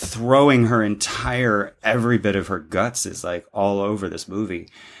of like throwing her every bit of her guts is like all over this movie.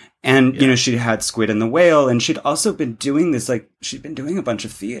 And, she'd had Squid and the Whale, and she'd also been doing this, like, she'd been doing a bunch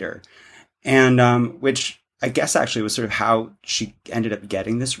of theater. And, which I guess actually was sort of how she ended up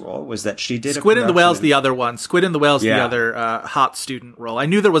getting this role, was that she did Squid and the Whale's the other one. Squid and the Whale's the other hot student role. I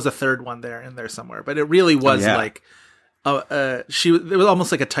knew there was a third one in there somewhere, but it really was like, it was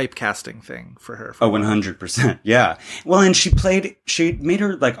almost like a typecasting thing for her. 100%. Yeah. Well, and she made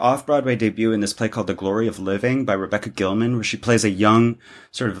her like off-Broadway debut in this play called The Glory of Living by Rebecca Gilman, where she plays a young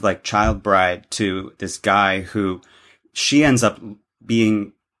sort of like child bride to this guy who she ends up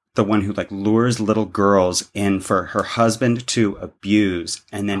being the one who like lures little girls in for her husband to abuse,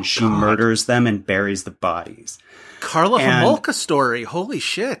 and then she murders them and buries the bodies. Karla Homolka story. Holy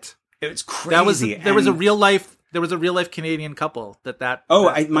shit. It was crazy. There was a real life Canadian couple that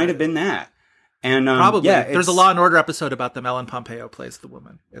it might have been that. And probably. yeah, there's a Law and Order episode about them. Ellen Pompeo plays the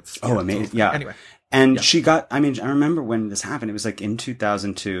woman. It's amazing. Yeah. Anyway. And she got, I mean, I remember when this happened, it was like in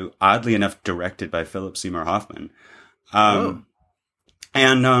 2002, oddly enough, directed by Philip Seymour Hoffman. And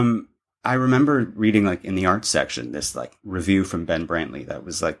I remember reading like in the arts section, this like review from Ben Brantley that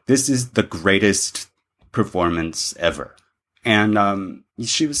was like, this is the greatest performance ever. And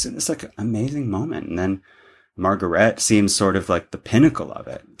she was in this like amazing moment. And then Margaret seems sort of like the pinnacle of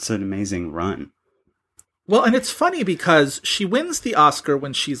it. It's an amazing run. Well, and it's funny because she wins the Oscar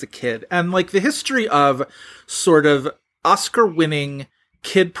when she's a kid. And like the history of sort of Oscar winning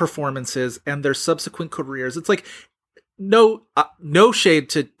kid performances and their subsequent careers, it's like no shade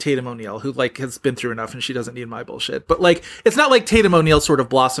to Tatum O'Neal, who like has been through enough and she doesn't need my bullshit. But like, it's not like Tatum O'Neal sort of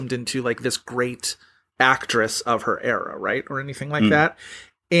blossomed into like this great actress of her era, right? Or anything like that.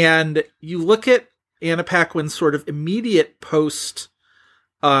 And you look at Anna Paquin's sort of immediate post,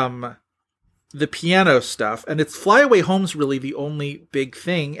 the piano stuff, and it's Fly Away Home's really the only big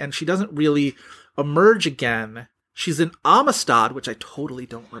thing, and she doesn't really emerge again. She's in Amistad, which I totally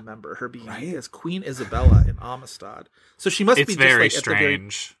don't remember her being as Queen Isabella in Amistad. So she must be very just like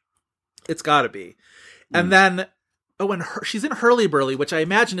strange. It's got to be. And then she's in Hurly Burly, which I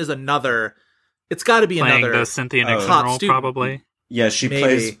imagine is another. It's got to be playing another the Cynthia Nixon role, probably. Yeah, she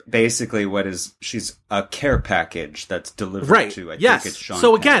plays basically she's a care package that's delivered to, I think it's Sean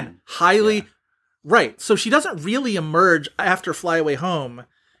So Penn. again, highly, right. So she doesn't really emerge after Fly Away Home.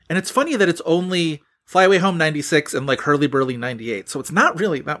 And it's funny that it's only Fly Away Home 96 and like Hurly Burly 98. So it's not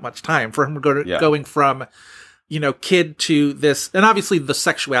really that much time for him going from, kid to this. And obviously the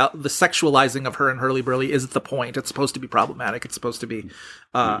sexualizing of her in Hurly Burly is the point. It's supposed to be problematic. It's supposed to be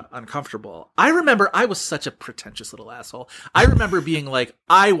uncomfortable. I remember I was such a pretentious little asshole. I remember being like,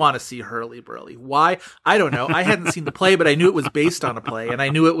 I want to see Hurly Burly. Why? I don't know. I hadn't seen the play, but I knew it was based on a play. And I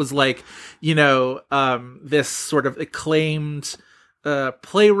knew it was like, this sort of acclaimed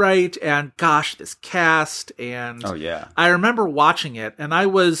playwright and gosh, this cast. And I remember watching it and I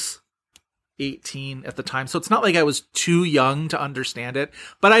was 18 at the time. So it's not like I was too young to understand it,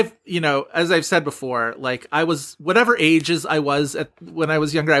 but as I've said before, like I was whatever ages I was when I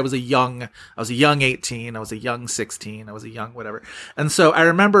was younger, I was a young 18, I was a young 16, I was a young whatever. And so I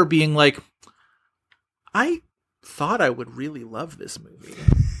remember being like, I thought I would really love this movie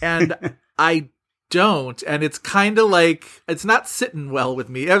and I don't. And it's kind of like, it's not sitting well with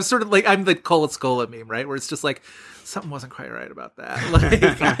me. I was sort of like, I'm the Cola Scola meme, right? Where it's just like, something wasn't quite right about that. Like,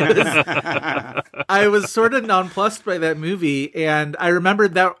 I was sort of nonplussed by that movie. And I remember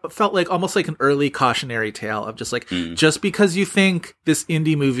that felt like almost like an early cautionary tale of just like, just because you think this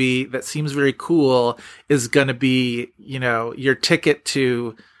indie movie that seems very cool is going to be, your ticket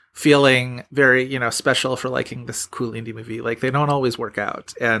to feeling very, special for liking this cool indie movie. Like they don't always work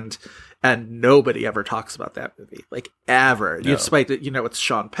out. And nobody ever talks about that movie, like ever. No. Despite that, it's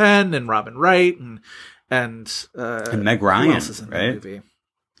Sean Penn and Robin Wright and Meg Ryan, who else is in right? the movie?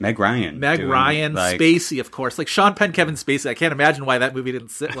 Meg Ryan, Spacey, of course. Like Sean Penn, Kevin Spacey. I can't imagine why that movie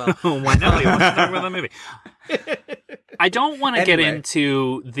didn't sit well. Why not? What's wrong with that movie? I don't want to get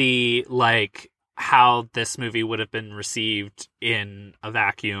into the how this movie would have been received in a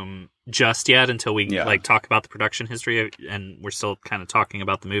vacuum just yet until we talk about the production history, and we're still kind of talking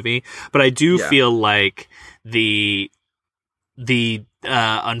about the movie. But I do feel like the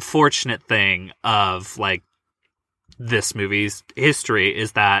unfortunate thing of this movie's history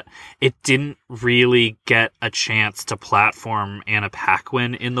is that it didn't really get a chance to platform Anna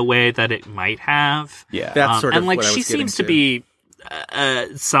Paquin in the way that it might have. Yeah, that's sort of what I was she seems to be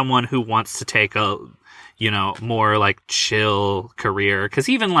someone who wants to take a more chill career, because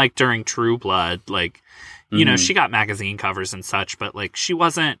even during True Blood, she got magazine covers and such, but she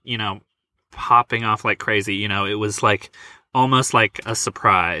wasn't popping off like crazy. It was almost like a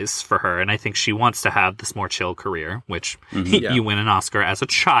surprise for her, and I think she wants to have this more chill career, which you win an Oscar as a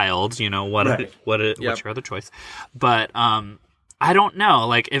child. What's your other choice? But I don't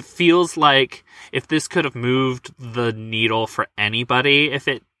know. It feels like if this could have moved the needle for anybody, if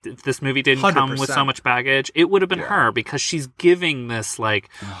this movie didn't 100%. Come with so much baggage, it would have been her, because she's giving this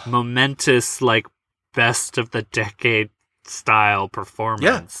momentous best of the decade style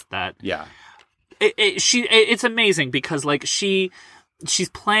performance it's amazing, because she's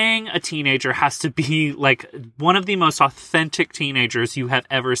playing a teenager, has to be one of the most authentic teenagers you have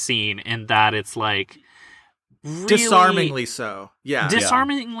ever seen, in that it's really disarmingly so. Yeah.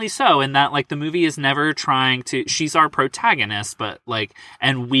 Disarmingly so, in that, like, the movie is never trying to... She's our protagonist, but, like...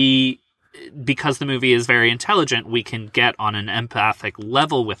 And we... Because the movie is very intelligent, we can get on an empathic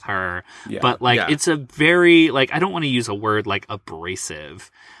level with her. Yeah. But, like, it's a very... Like, I don't want to use a word like abrasive,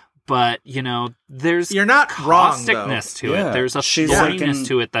 but, you know, there's... You're not wrong, though. Causticness to it. There's a thorniness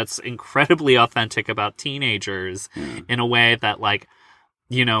to it that's incredibly authentic about teenagers in a way that, like,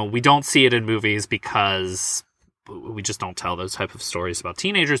 you know, we don't see it in movies because... we just don't tell those type of stories about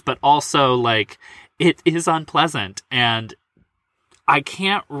teenagers, but also, like, it is unpleasant, and I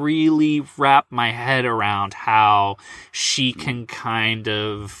can't really wrap my head around how she can kind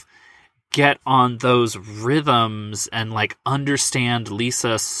of get on those rhythms and, like, understand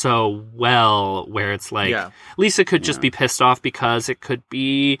Lisa so well, where it's like, Lisa could just be pissed off because it could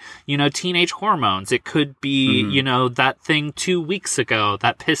be, you know, teenage hormones. It could be, you know, that thing 2 weeks ago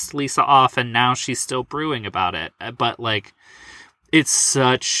that pissed Lisa off and now she's still brewing about it. But, like, it's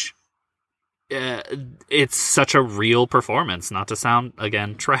such a real performance, not to sound,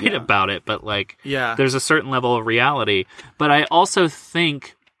 again, trite about it, but, like, there's a certain level of reality. But I also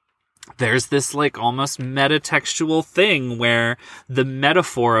think there's this, like, almost metatextual thing where the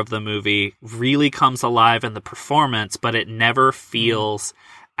metaphor of the movie really comes alive in the performance, but it never feels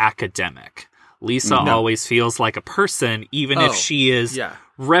academic. Lisa always feels like a person, even if she is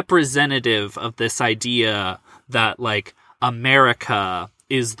representative of this idea that, like, America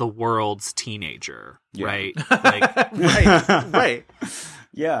is the world's teenager, right? Like, right.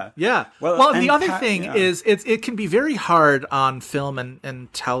 Yeah. Well, the other thing is it can be very hard on film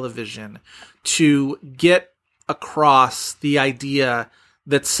and television to get across the idea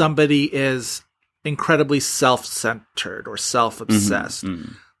that somebody is incredibly self-centered or self-obsessed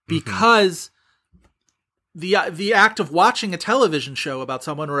because the act of watching a television show about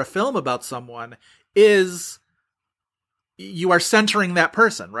someone or a film about someone is... you are centering that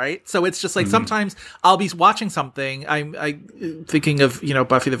person, right? So it's just like sometimes I'll be watching something. I'm thinking of, you know,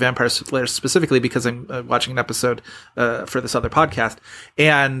 Buffy the Vampire Slayer specifically because I'm watching an episode for this other podcast,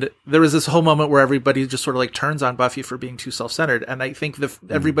 and there was this whole moment where everybody just sort of like turns on Buffy for being too self-centered, and I think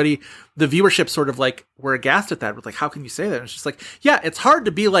everybody, the viewership, sort of like were aghast at that. With like, how can you say that? And it's just like, yeah, it's hard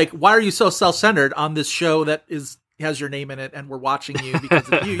to be like, why are you so self-centered on this show that has your name in it and we're watching you because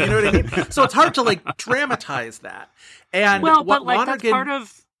of you know what I mean? So it's hard to like dramatize that. And but like that's part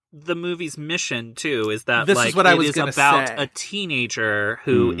of the movie's mission too, is that this is what I was about say. A teenager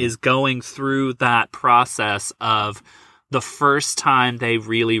who is going through that process of the first time they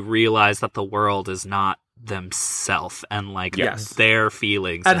really realize that the world is not themselves and like their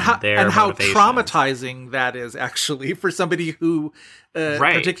feelings and how traumatizing that is actually for somebody who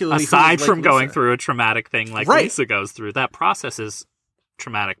particularly aside like from Lisa. Going through a traumatic thing like Lisa goes through, that process is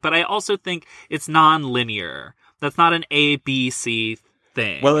traumatic. But I also think it's non-linear. That's not an A-B-C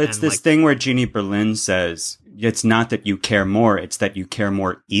thing. Well, it's this thing where Jeannie Berlin says it's not that you care more, it's that you care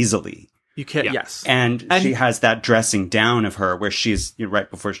more easily. You can, yes. And she has that dressing down of her where she's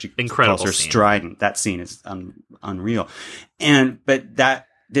right before she calls her strident. That scene is unreal. But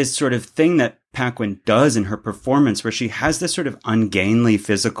this sort of thing that Paquin does in her performance where she has this sort of ungainly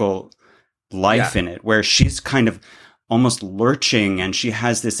physical life in it, where she's kind of almost lurching and she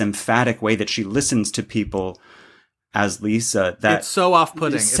has this emphatic way that she listens to people as Lisa. That it's so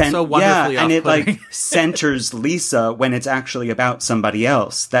off-putting. It's so wonderfully off-putting. And it like centers Lisa when it's actually about somebody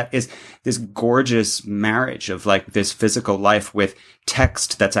else. That is this gorgeous marriage of like this physical life with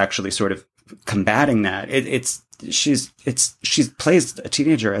text that's actually sort of combating that. She plays a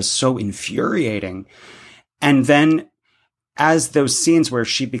teenager as so infuriating. And then as those scenes where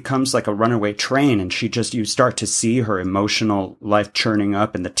she becomes like a runaway train and you start to see her emotional life churning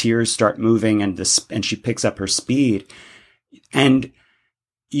up and the tears start moving and she picks up her speed, and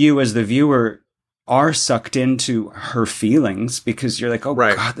you as the viewer are sucked into her feelings because you're like, oh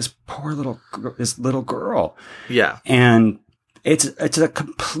God, this poor little girl. Yeah. And it's a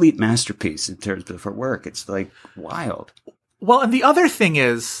complete masterpiece in terms of her work. It's like wild. Well, and the other thing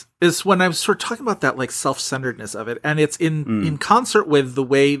is when I was sort of talking about that like self-centeredness of it, and it's in concert with the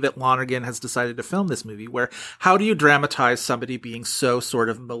way that Lonergan has decided to film this movie, where how do you dramatize somebody being so sort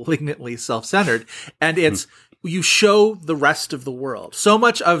of malignantly self-centered? And it's you show the rest of the world. So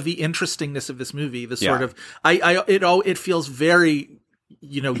much of the interestingness of this movie, the sort of it feels very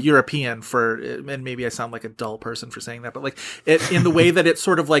European and maybe I sound like a dull person for saying that, but like it in the way that it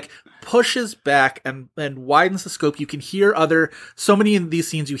sort of like pushes back and widens the scope. You can hear so many in these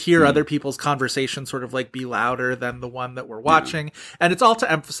scenes, you hear other people's conversations sort of like be louder than the one that we're watching. And it's all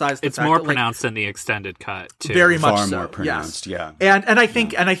to emphasize the it's fact more that, pronounced in the extended cut too. Very much Far so. more pronounced, yes. yeah. And I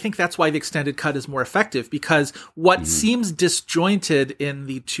think that's why the extended cut is more effective, because what seems disjointed in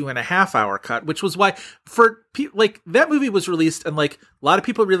the 2.5 hour cut, which was why like that movie was released and like a lot of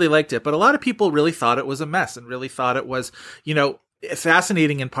people really liked it, but a lot of people really thought it was a mess and really thought it was,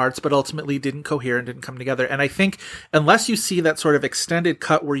 fascinating in parts, but ultimately didn't cohere and didn't come together. And I think unless you see that sort of extended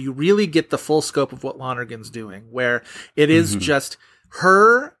cut where you really get the full scope of what Lonergan's doing, where it is just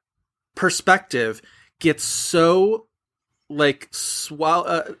her perspective gets so like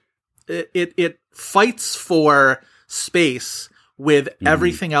it fights for space with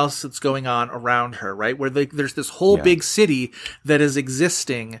everything else that's going on around her, right? Where there's this whole big city that is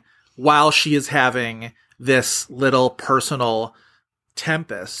existing while she is having this little personal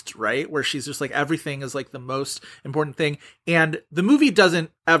tempest, right? Where she's just like, everything is like the most important thing. And the movie doesn't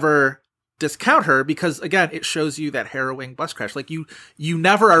ever discount her because, again, it shows you that harrowing bus crash. Like you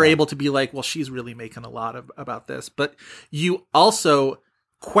never are able to be like, well, she's really making a lot about this. But you also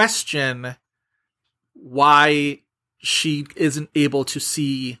question why she isn't able to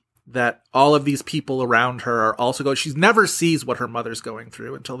see that all of these people around her are also going. She never sees what her mother's going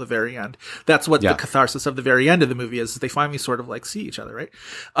through until the very end. That's what the catharsis of the very end of the movie is they finally sort of like see each other,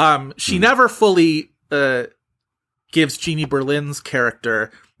 right? She never fully gives Jeannie Berlin's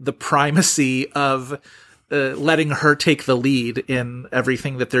character the primacy of letting her take the lead in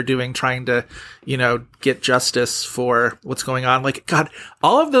everything that they're doing, trying to, get justice for what's going on. Like, God,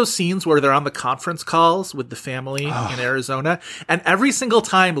 all of those scenes where they're on the conference calls with the family in Arizona, and every single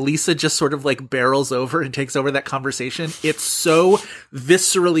time Lisa just sort of like barrels over and takes over that conversation, it's so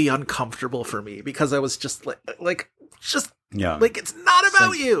viscerally uncomfortable for me because I was just like it's not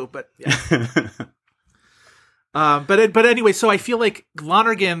about you, but yeah. But anyway, so I feel like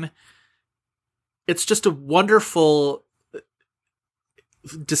Lonergan, it's just a wonderful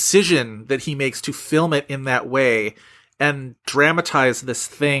decision that he makes to film it in that way and dramatize this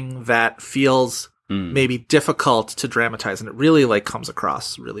thing that feels maybe difficult to dramatize. And it really like comes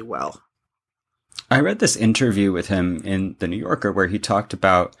across really well. I read this interview with him in The New Yorker where he talked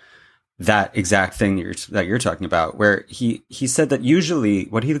about that exact thing that you're talking about, where he said that usually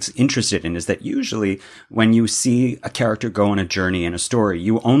what he was interested in is that usually when you see a character go on a journey in a story,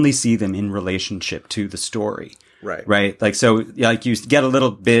 you only see them in relationship to the story. Right. Right. Like, so like you get a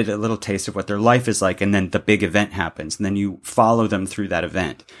little taste of what their life is like, and then the big event happens, and then you follow them through that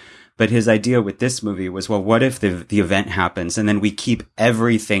event. But his idea with this movie was, well, what if the event happens and then we keep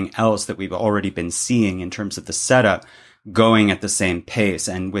everything else that we've already been seeing in terms of the setup going at the same pace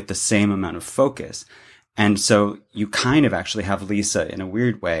and with the same amount of focus. And so you kind of actually have Lisa in a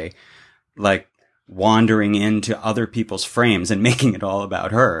weird way, like wandering into other people's frames and making it all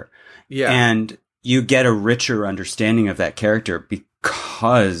about her. Yeah. And you get a richer understanding of that character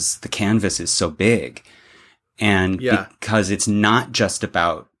because the canvas is so big. And because it's not just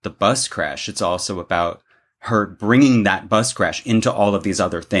about the bus crash, it's also about her bringing that bus crash into all of these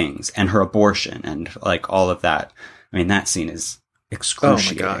other things and her abortion and like all of that. I mean, that scene is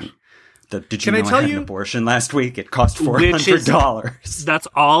excruciating. Oh my God. Did you know I had an abortion last week? It cost $400. That's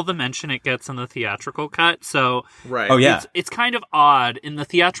all the mention it gets in the theatrical cut. So right. Oh yeah, it's kind of odd in the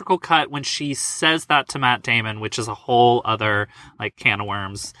theatrical cut when she says that to Matt Damon, which is a whole other like can of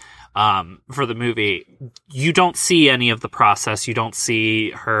worms for the movie. You don't see any of the process. You don't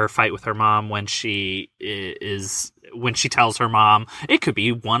see her fight with her mom when she tells her mom it could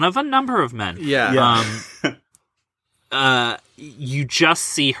be one of a number of men. Yeah. You just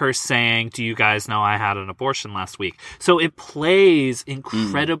see her saying, "Do you guys know I had an abortion last week?" So it plays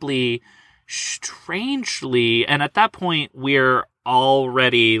incredibly strangely, and at that point we're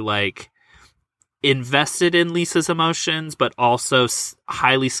already like invested in Lisa's emotions, but also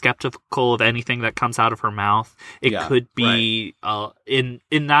highly skeptical of anything that comes out of her mouth. It could be in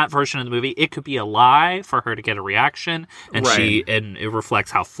that version of the movie, it could be a lie for her to get a reaction, and and it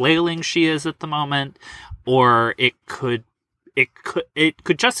reflects how flailing she is at the moment, or it could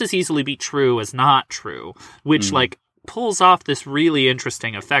just as easily be true as not true, which like pulls off this really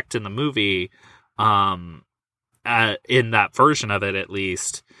interesting effect in the movie, in that version of it at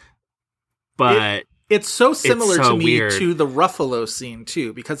least. But it's so similar it's so to me weird. to the Ruffalo scene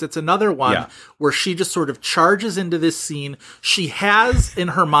too, because it's another one where she just sort of charges into this scene. She has in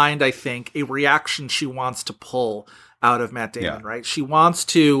her mind, I think, a reaction she wants to pull out of Matt Damon, right? She wants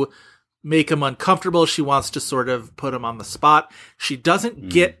to make him uncomfortable. She wants to sort of put him on the spot. She doesn't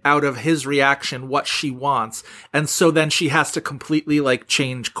get out of his reaction what she wants. And so then she has to completely like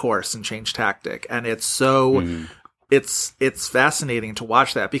change course and change tactic. And it's so, it's fascinating to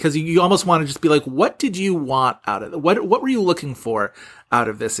watch that because you almost want to just be like, what did you want out of it? What were you looking for out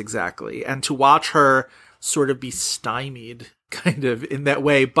of this exactly? And to watch her sort of be stymied kind of in that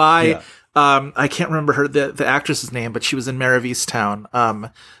way by, I can't remember the actress's name, but she was in Mare of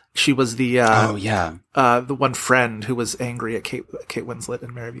Easttown. She was the the one friend who was angry at Kate Winslet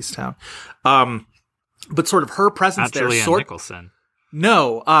in Mare of Easttown. But sort of her presence there, Julianne Nicholson.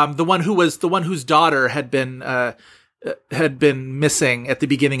 No, the one whose daughter had been missing at the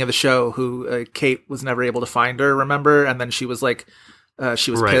beginning of the show, who Kate was never able to find her. Remember, and then she was like,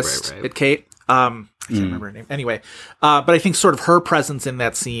 she was pissed at Kate. I can't remember her name. Anyway, but I think sort of her presence in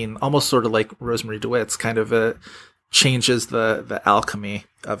that scene, almost sort of like Rosemary DeWitt's, kind of changes the alchemy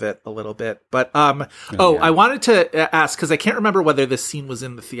of it a little bit. But I wanted to ask, because I can't remember whether this scene was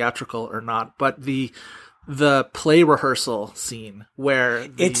in the theatrical or not, but the play rehearsal scene where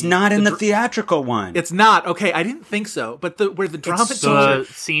it's not in the theatrical one. It's not. Okay, I didn't think so. But where the drama teacher, the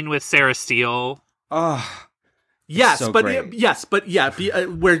scene with Sarah Steele. Oh. Yes, so but great.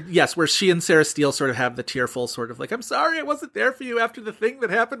 where she and Sarah Steele sort of have the tearful sort of like, I'm sorry I wasn't there for you after the thing that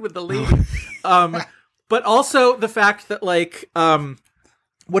happened with the lady. But also the fact that like,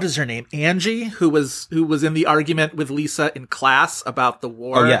 what is her name? Angie, who was in the argument with Lisa in class about the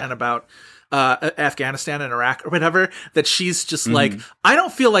war and about Afghanistan and Iraq or whatever, that she's just like, I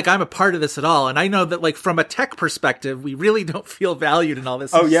don't feel like I'm a part of this at all. And I know that like from a tech perspective, we really don't feel valued in all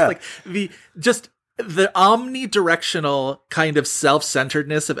this. Oh, it's yeah. Just like the omnidirectional kind of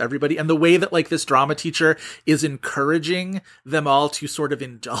self-centeredness of everybody, and the way that like this drama teacher is encouraging them all to sort of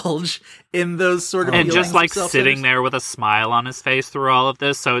indulge in those sort of and just like self-centered. sitting there with a smile on his face through all of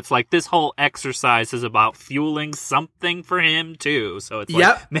this. So it's like this whole exercise is about fueling something for him too. So it's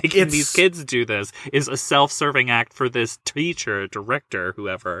like making these kids do this is a self-serving act for this teacher, director,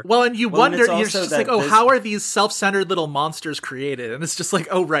 whoever. Well, and you wonder, and you're just like, how are these self-centered little monsters created? And it's just like,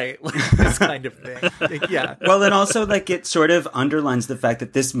 oh, right, like this kind of thing. Like, yeah. Well, and also like it sort of underlines the fact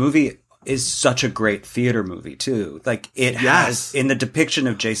that this movie is such a great theater movie too. Like it has in the depiction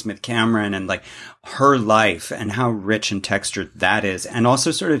of J. Smith Cameron and like her life and how rich and textured that is. And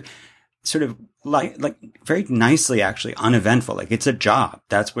also sort of like very nicely, actually uneventful. Like it's a job.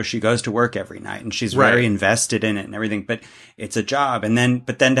 That's where she goes to work every night and she's very invested in it and everything, but it's a job. And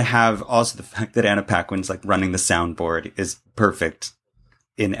but then to have also the fact that Anna Paquin's like running the soundboard is perfect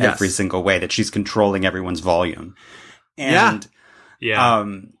in every single way, that she's controlling everyone's volume. And,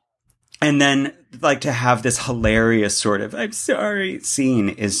 and then like to have this hilarious sort of, I'm sorry scene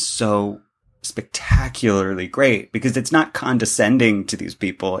is so spectacularly great because it's not condescending to these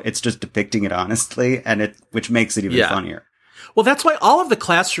people. It's just depicting it honestly, and which makes it even funnier. Well, that's why all of the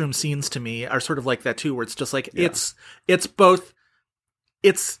classroom scenes to me are sort of like that too, where it's just like, it's both,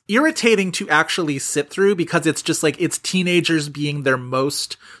 it's irritating to actually sit through because it's just like, it's teenagers being their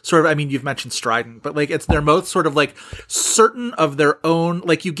most sort of, I mean, you've mentioned strident, but like, it's their most sort of like certain of their own,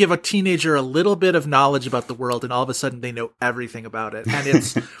 like you give a teenager a little bit of knowledge about the world and all of a sudden they know everything about it. And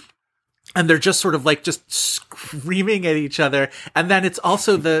it's, and they're just sort of like just screaming at each other. And then it's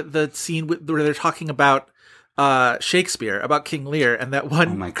also the scene where they're talking about Shakespeare, about King Lear, and that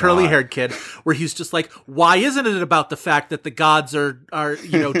one curly-haired kid where he's just like, why isn't it about the fact that the gods are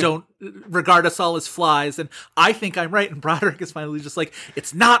don't regard us all as flies? And I think I'm right. And Broderick is finally just like,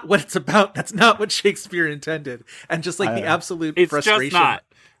 it's not what it's about. That's not what Shakespeare intended. And just like the absolute frustration. Just not.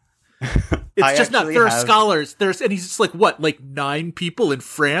 It's just not. There are scholars. And he's just like, what, like 9 people in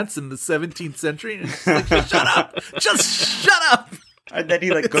France in the 17th century? And it's like, shut up. Just shut up. And then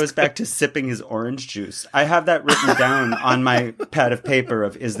he like goes back to sipping his orange juice. I have that written down on my pad of paper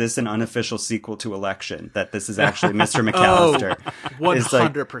of, is this an unofficial sequel to Election? That this is actually Mr. McAllister.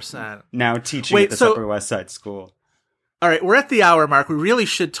 100%. Like now teaching at this Upper West Side school. All right, we're at the hour mark. We really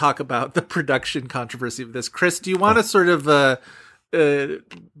should talk about the production controversy of this. Chris, do you want to sort of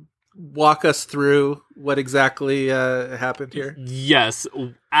walk us through what exactly happened here? Yes.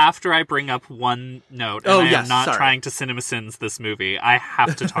 After I bring up one note, and I am not trying to CinemaSins this movie, I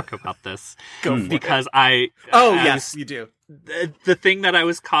have to talk about this. Because yes, you do. The thing that I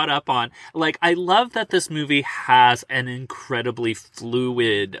was caught up on, like, I love that this movie has an incredibly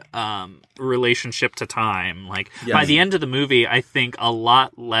fluid relationship to time. Like, by the end of the movie, I think a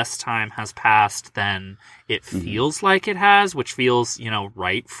lot less time has passed than it feels like it has, which feels,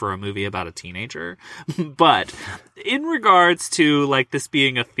 right for a movie about a teenager. But in regards to like this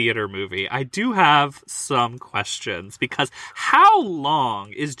being a theater movie, I do have some questions, because how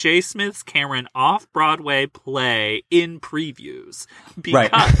long is J. Smith's Cameron off-Broadway play in previews?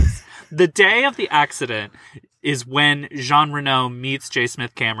 Because the day of the accident is when Jean Reno meets J.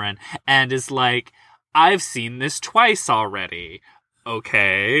 Smith Cameron and is like, I've seen this twice already.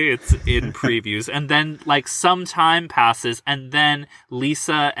 Okay, it's in previews. And then, like, some time passes, and then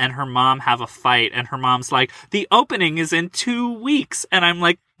Lisa and her mom have a fight, and her mom's like, the opening is in 2 weeks. And I'm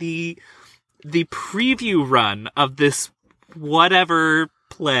like, the preview run of this whatever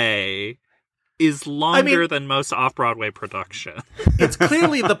play is longer than most off-Broadway production. It's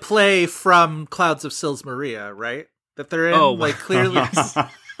clearly the play from Clouds of Sils Maria, right? That they're in, clearly...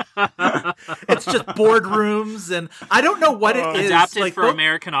 It's just boardrooms, and I don't know what it is. Adapted for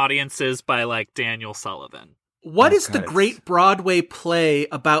American audiences by, like, Daniel Sullivan. What is the great Broadway play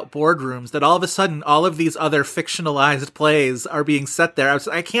about boardrooms that all of a sudden all of these other fictionalized plays are being set there?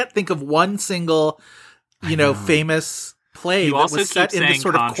 I can't think of one single, famous play that was set in this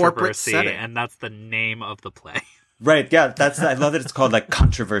sort of corporate setting. And that's the name of the play. Right, yeah, I love that it's called, like,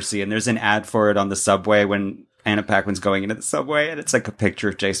 Controversy, and there's an ad for it on the subway when Anna Paquin's going into the subway, and it's like a picture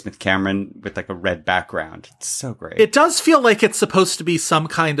of J. Smith Cameron with like a red background. It's so great. It does feel like it's supposed to be some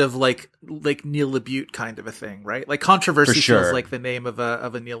kind of like Neil LaBute kind of a thing, right? Like Controversy feels like the name of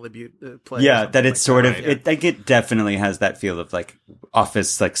a Neil LaBute play. Yeah, that it's like sort of it definitely has that feel of like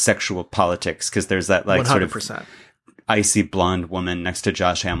Office, like sexual politics, because there's that like 100%. Sort of icy blonde woman next to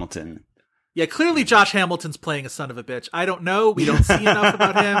Josh Hamilton. Yeah, clearly Josh Hamilton's playing a son of a bitch. I don't know. We don't see enough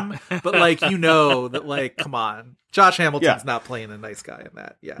about him. But, like, that, like, come on. Josh Hamilton's not playing a nice guy in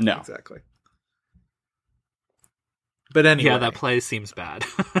that. Yeah, no. Exactly. But anyway. Yeah, that play seems bad.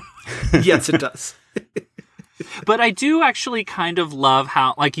 Yes, it does. But I do actually kind of love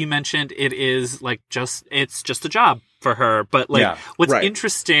how, like you mentioned, it is, like, it's just a job for her. But, like, what's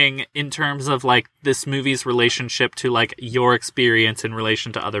interesting in terms of, like, this movie's relationship to, like, your experience in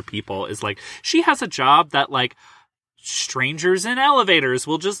relation to other people is, like, she has a job that, like, strangers in elevators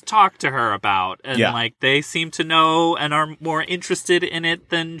will just talk to her about. And, like, they seem to know and are more interested in it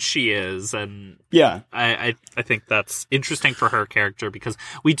than she is. And I think that's interesting for her character, because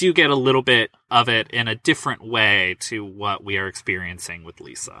we do get a little bit of it in a different way to what we are experiencing with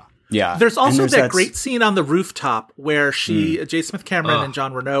Lisa. Yeah. There's also that great scene on the rooftop where J. Smith Cameron and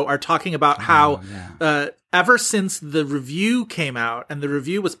John Reno are talking about how ever since the review came out, and the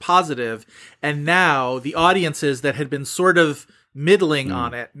review was positive, and now the audiences that had been sort of middling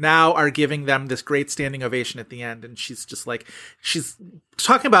on it now are giving them this great standing ovation at the end. And she's just like, she's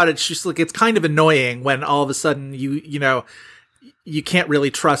talking about it. She's like, it's kind of annoying when all of a sudden you can't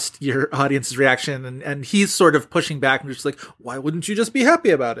really trust your audience's reaction. And he's sort of pushing back and just like, why wouldn't you just be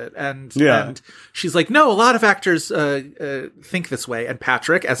happy about it? And she's like, no, a lot of actors think this way. And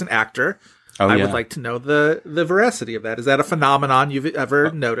Patrick, as an actor, I would like to know the veracity of that. Is that a phenomenon you've ever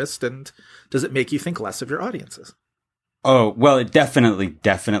noticed? And does it make you think less of your audiences? Oh, well, it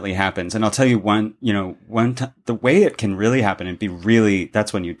definitely happens. And I'll tell you the way it can really happen and be really,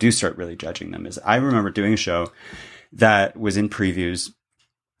 that's when you do start really judging them, is I remember doing a show that was in previews,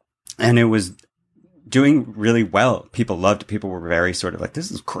 and it was doing really well. People loved it. People were very sort of like, this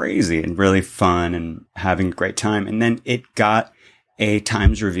is crazy and really fun and having a great time. And then it got a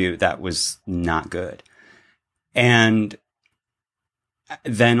Times review that was not good. And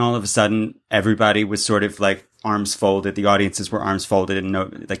then all of a sudden, everybody was sort of like arms folded. The audiences were arms folded,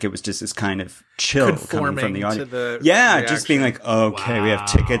 and like it was just this kind of chill coming from the audience. Just being like, okay, we have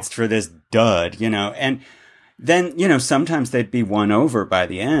tickets for this dud, and then, sometimes they'd be won over by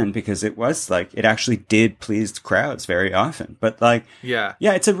the end, because it was like, it actually did please the crowds very often. But like,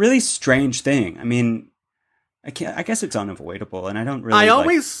 it's a really strange thing. I mean, I guess it's unavoidable, and I don't really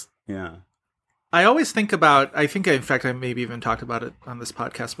I always think about, I think, in fact, I maybe even talked about it on this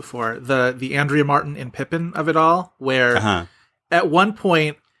podcast before, the Andrea Martin and Pippin of it all, where at one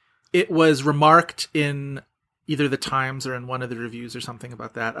point it was remarked in either the Times or in one of the reviews or something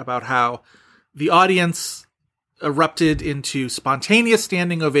about that, about how the audience erupted into spontaneous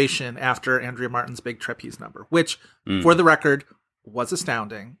standing ovation after Andrea Martin's big trapeze number, which, for the record, was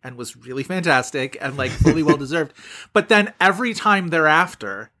astounding and was really fantastic and like fully well deserved. But then every time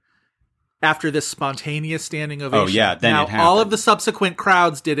thereafter, after this spontaneous standing ovation, then now all of the subsequent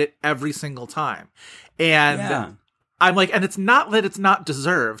crowds did it every single time. And I'm like, and it's not that it's not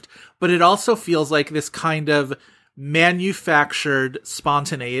deserved, but it also feels like this kind of manufactured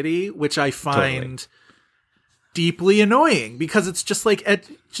spontaneity, which I find deeply annoying, because it's just like,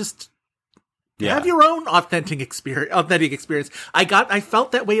 Have your own authentic experience. I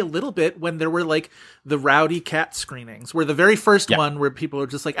felt that way a little bit when there were like the Rowdy Cat screenings, where the very first one where people were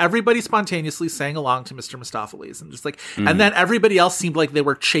just like, everybody spontaneously sang along to Mr. Mistopheles and just like, and then everybody else seemed like they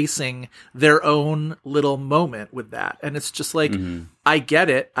were chasing their own little moment with that. And it's just like, I get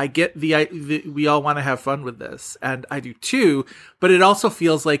it. I get we all want to have fun with this, and I do too, but it also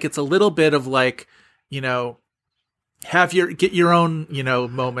feels like it's a little bit of like, you know, get your own, you know,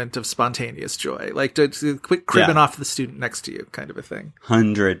 moment of spontaneous joy, like to quit cribbing off the student next to you, kind of a thing.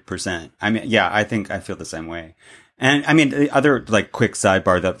 100%. I mean, yeah, I think I feel the same way. And I mean, the other like quick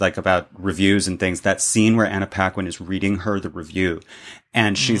sidebar that like about reviews and things, that scene where Anna Paquin is reading her the review,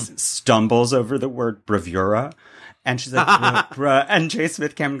 and she stumbles over the word bravura, and she's like, bruh, and J.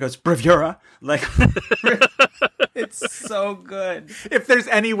 Smith Cameron goes, bravura, like. It's so good. If there's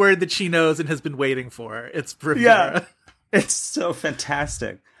any word that she knows and has been waiting for, it's bravura. Yeah, it's so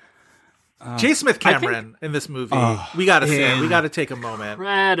fantastic. J. Smith Cameron in this movie, we gotta say, we gotta take a moment.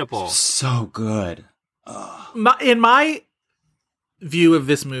 Incredible. So good. In my view of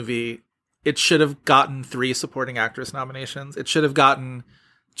this movie, it should have gotten 3 supporting actress nominations. It should have gotten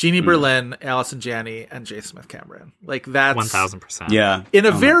Jeannie Berlin, Allison Janney, and J. Smith Cameron. Like, that's 1000%. Yeah. In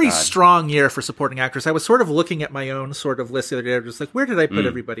a very strong year for supporting actress. I was sort of looking at my own sort of list the other day. I was just like, where did I put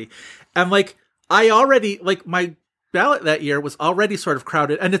everybody? And like, I already, like, my ballot that year was already sort of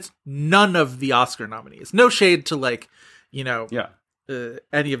crowded, and it's none of the Oscar nominees. No shade to, like, you know,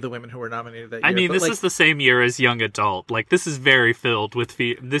 any of the women who were nominated that year. I mean, this like, is the same year as Young Adult. Like, this is very filled with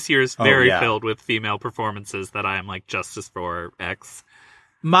this year is very filled with female performances that I am like, justice for X.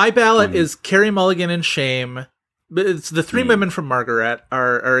 My ballot is Carey Mulligan in Shame. But it's the 3 women from Margaret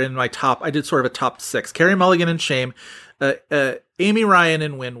are in my top. I did sort of a top 6. Carey Mulligan in Shame. Amy Ryan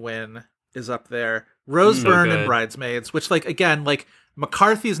in Win-Win is up there. Rose Byrne in Bridesmaids, which, like, again, like,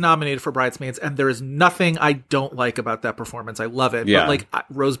 McCarthy's nominated for Bridesmaids, and there is nothing I don't like about that performance. I love it. But, like,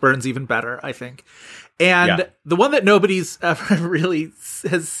 Rose Byrne's even better, I think. And the one that nobody's ever really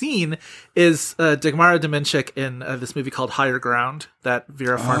has seen is Dagmara Dominchik in this movie called Higher Ground that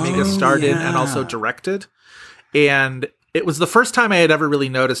Vera Farmiga starred in and also directed. And it was the first time I had ever really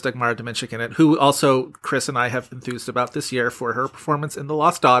noticed Dagmara Dominchik in it, who also Chris and I have enthused about this year for her performance in The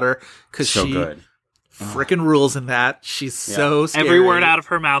Lost Daughter, because she frickin' rules in that. She's so scary. Every word out of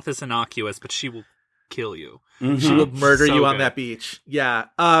her mouth is innocuous, but she will kill you. She will murder you on that beach. Yeah.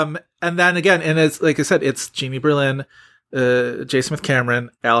 And then again, and it's like I said, it's Jeannie Berlin, J. Smith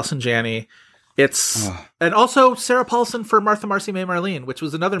Cameron, Allison Janney. It's and also Sarah Paulson for Martha Marcy May Marlene, which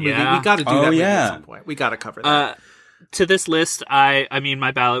was another movie. We got to do that movie at some point. We got to cover that. To this list, I mean,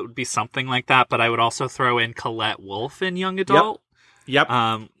 my ballot would be something like that, but I would also throw in Colette Wolfe in Young Adult.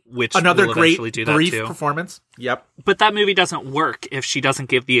 Yep. Which another will great do that brief too. Performance. Yep. But that movie doesn't work if she doesn't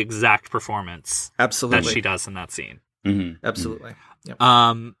give the exact performance that she does in that scene. Absolutely. Yep.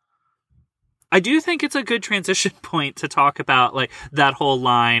 I do think it's a good transition point to talk about like that whole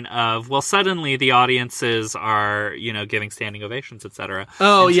line of, well, suddenly the audiences are, you know, giving standing ovations, etc.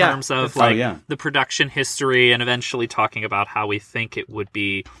 In terms of the production history, and eventually talking about how we think it would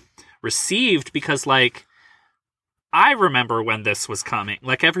be received, because like, I remember when this was coming,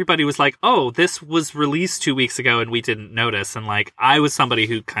 like everybody was like, oh, this was released 2 weeks ago and we didn't notice. And like, I was somebody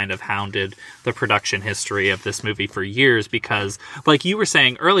who kind of hounded the production history of this movie for years, because like you were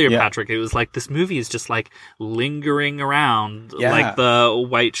saying earlier, Patrick, it was like, this movie is just like lingering around like the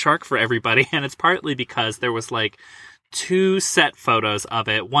white shark for everybody. And it's partly because there was like 2 set photos of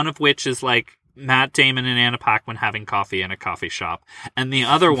it, one of which is like Matt Damon and Anna Paquin having coffee in a coffee shop. And the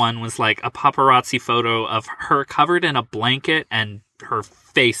other one was like a paparazzi photo of her covered in a blanket and her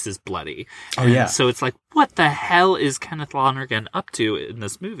face is bloody. So it's like, what the hell is Kenneth Lonergan up to in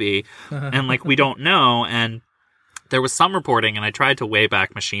this movie? And like, we don't know. And there was some reporting, and I tried to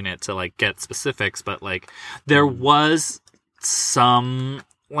Wayback Machine it to like get specifics, but like there was some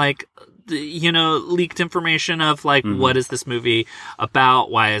like, you know, leaked information of like, what is this movie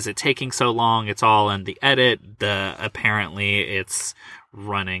about? Why is it taking so long? It's all in the edit. Apparently it's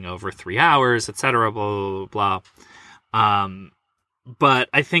running over 3 hours, etc. Blah, blah, blah. But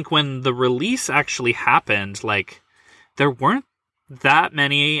I think when the release actually happened, like there weren't that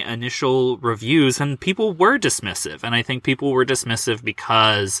many initial reviews, and people were dismissive. And I think people were dismissive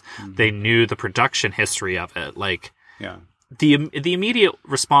because they knew the production history of it. Like, the immediate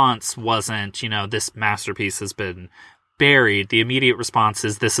response wasn't, you know, this masterpiece has been buried. The immediate response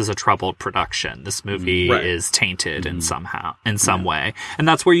is, this is a troubled production. This movie is tainted in some way. And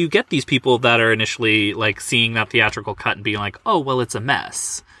that's where you get these people that are initially like seeing that theatrical cut and being like, oh, well, it's a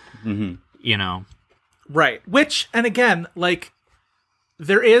mess. You know? Right. Which, and again, like,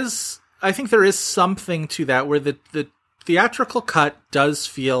 there is I think there is something to that where the theatrical cut does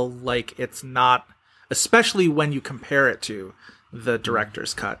feel like it's not, especially when you compare it to the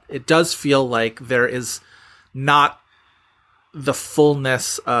director's cut. It does feel like there is not the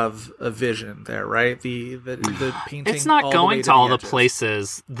fullness of a vision there, right? The painting. It's not all going the to all the edges.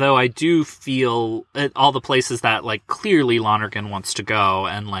 places, though. I do feel all the places that like clearly Lonergan wants to go,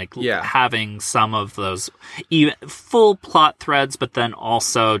 and like having some of those even full plot threads, but then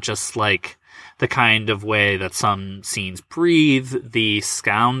also just like the kind of way that some scenes breathe. The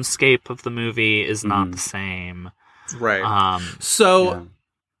soundscape of the movie is not the same, right?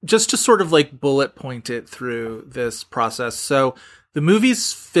 Just to sort of like bullet point it through this process. So the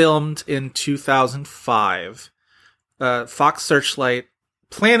movie's filmed in 2005. Fox Searchlight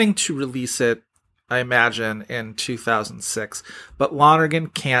planning to release it, I imagine, in 2006. But Lonergan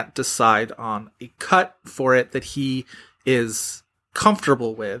can't decide on a cut for it that he is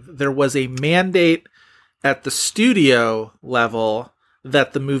comfortable with. There was a mandate at the studio level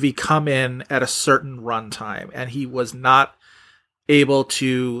that the movie come in at a certain runtime, and he was not able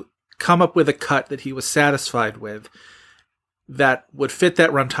to come up with a cut that he was satisfied with that would fit that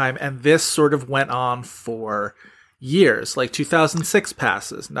runtime. And this sort of went on for years. Like 2006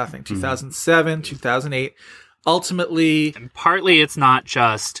 passes, nothing. 2007, 2008. Ultimately, and partly it's not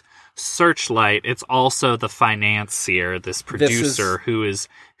just Searchlight, it's also the financier, this producer who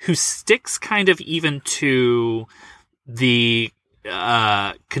sticks kind of even to the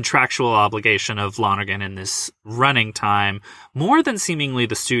contractual obligation of Lonergan in this running time more than seemingly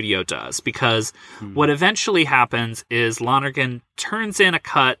the studio does, because what eventually happens is Lonergan turns in a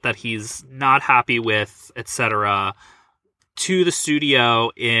cut that he's not happy with, etc., to the studio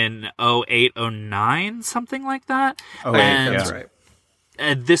in 08, 09, something like that. That's right.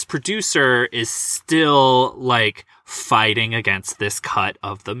 And this producer is still like fighting against this cut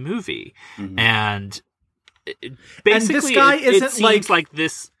of the movie. And basically, it seems like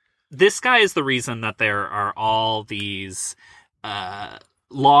this guy is the reason that there are all these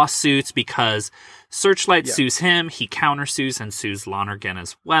lawsuits, because Searchlight sues him, he countersues and sues Lonergan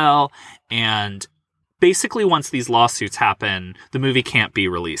as well, and basically once these lawsuits happen, the movie can't be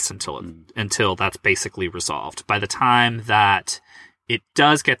released until that's basically resolved. By the time that it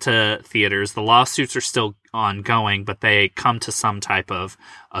does get to theaters, the lawsuits are still ongoing, but they come to some type of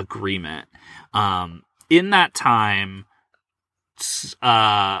agreement. In that time,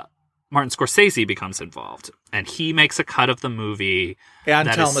 Martin Scorsese becomes involved, and he makes a cut of the movie and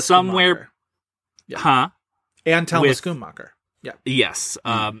that Thelma is somewhere, and Thelma Schoonmaker. Yeah. Yes.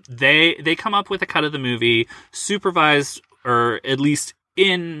 They come up with a cut of the movie, supervised or at least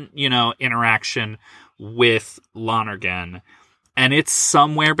in interaction with Lonergan, and it's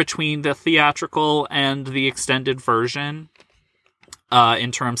somewhere between the theatrical and the extended version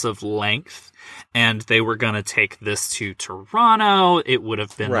in terms of length. And they were going to take this to Toronto. It would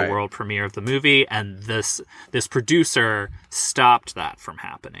have been the world premiere of the movie, and this producer stopped that from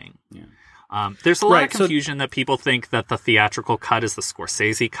happening. Yeah. There's a lot of confusion that people think that the theatrical cut is the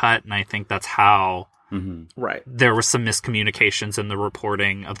Scorsese cut, and I think that's how there were some miscommunications in the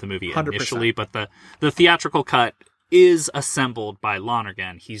reporting of the movie 100%. Initially. But the theatrical cut is assembled by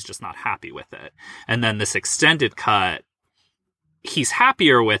Lonergan. He's just not happy with it. And then this extended cut, he's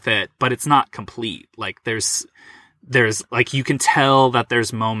happier with it, but it's not complete. Like there's like, you can tell that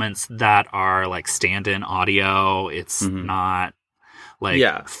there's moments that are like stand-in audio. It's not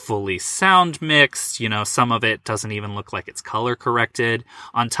like fully sound mixed. Some of it doesn't even look like it's color corrected,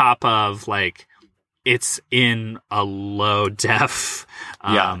 on top of like it's in a low def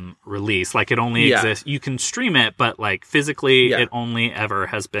release. Like it only exists. You can stream it, but like physically it only ever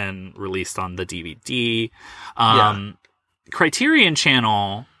has been released on the DVD. Criterion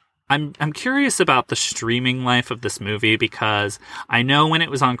Channel, I'm curious about the streaming life of this movie, because I know when it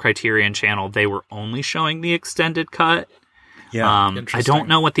was on Criterion Channel, they were only showing the extended cut. I don't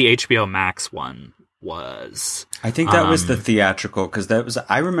know what the HBO Max one was. I think that was the theatrical, because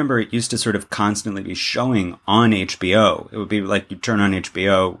I remember it used to sort of constantly be showing on HBO. It would be like you turn on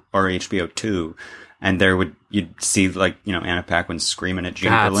HBO or HBO 2, and you'd see like, Anna Paquin screaming at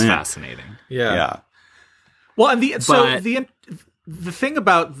Jean Berlin. That's fascinating. Yeah. Well, and the thing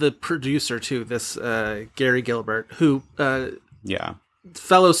about the producer too, this Gary Gilbert, who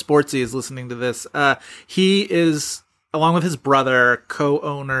fellow sportsy is listening to this. He is, along with his brother,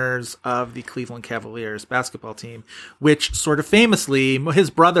 co-owners of the Cleveland Cavaliers basketball team, which sort of famously, his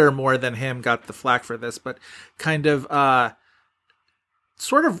brother more than him got the flack for this, but kind of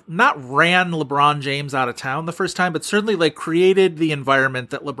sort of not ran LeBron James out of town the first time, but certainly like created the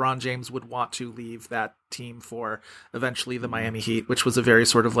environment that LeBron James would want to leave that team for eventually the Miami Heat, which was a very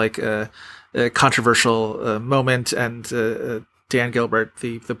sort of like a controversial moment. And Dan Gilbert,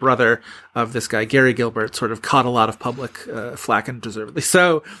 the brother of this guy, Gary Gilbert, sort of caught a lot of public flack, and deservedly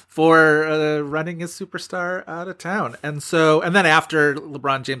so, for running his superstar out of town. And then after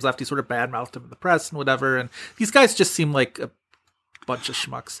LeBron James left, he sort of badmouthed him in the press and whatever. And these guys just seem like a bunch of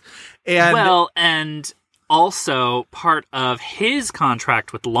schmucks. And also part of his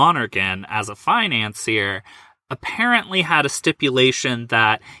contract with Lonergan as a financier apparently had a stipulation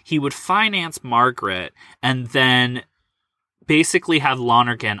that he would finance Margaret and then basically have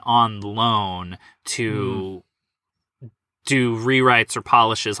Lonergan on loan to do rewrites or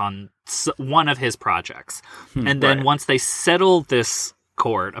polishes on one of his projects. And then once they settled this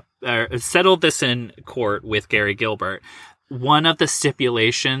in court with Gary Gilbert, one of the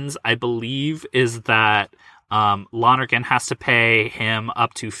stipulations, I believe, is that Lonergan has to pay him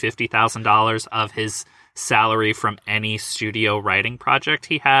up to $50,000 of his salary from any studio writing project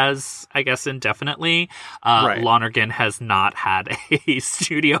he has, I guess, indefinitely. Lonergan has not had a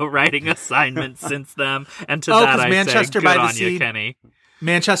studio writing assignment since then. And to that, I Manchester say, by good the on Sea, you, Kenny.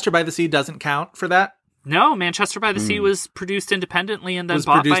 Manchester by the Sea doesn't count for that? No, Manchester by the Sea was produced independently and then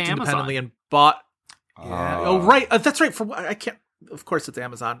bought by Amazon. And bought. Yeah. Oh, right. That's right. I can't. Of course, it's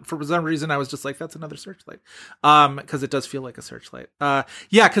Amazon. For some reason, I was just like, "That's another Searchlight," because it does feel like a Searchlight.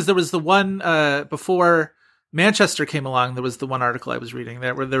 Because there was the one before Manchester came along. There was the one article I was reading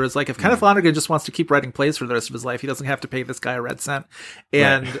there where there was like, if Kenneth Lonergan just wants to keep writing plays for the rest of his life, he doesn't have to pay this guy a red cent.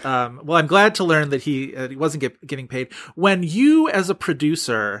 And well, I'm glad to learn that he wasn't getting paid. When you, as a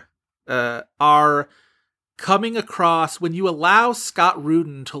producer, are coming across, when you allow Scott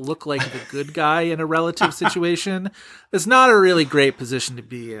Rudin to look like the good guy in a relative situation, it's not a really great position to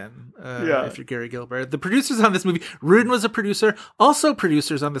be in if you're Gary Gilbert. The producers on this movie, Rudin was a producer. Also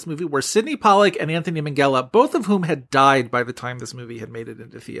producers on this movie were Sidney Pollack and Anthony Minghella, both of whom had died by the time this movie had made it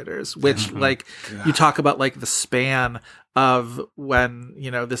into theaters, which you talk about like the span of when,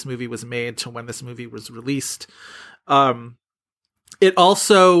 this movie was made to when this movie was released. It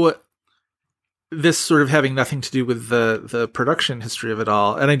also... This sort of having nothing to do with the production history of it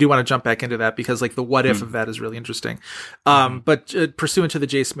all. And I do want to jump back into that because like the what if of that is really interesting. But pursuant to the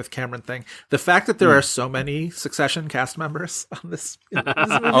J. Smith Cameron thing, the fact that there are so many Succession cast members on this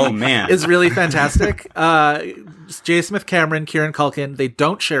movie is really fantastic. J. Smith Cameron, Kieran Culkin, they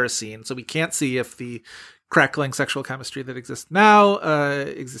don't share a scene. So we can't see if the crackling sexual chemistry that exists now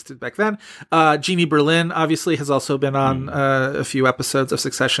existed back then. Jeannie Berlin obviously has also been on a few episodes of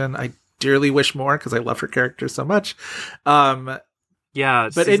Succession. I dearly wish more because I love her character so much. But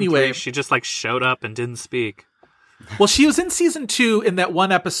anyway, she just like showed up and didn't speak. Well, she was in season 2 in that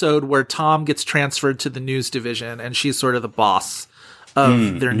one episode where Tom gets transferred to the news division and she's sort of the boss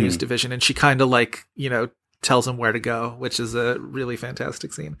of their news division. And she kind of like, tells him where to go, which is a really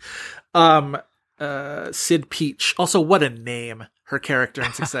fantastic scene. Sid Peach. Also, what a name. Her character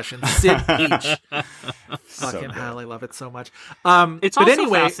in Succession, Sid Peach. Fucking hell, I love it so much. It's also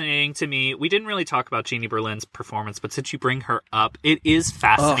fascinating to me. We didn't really talk about Jeannie Berlin's performance, but since you bring her up, it is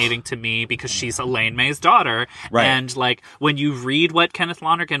fascinating to me because she's Elaine May's daughter. Right. And like when you read what Kenneth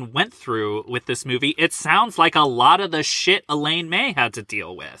Lonergan went through with this movie, it sounds like a lot of the shit Elaine May had to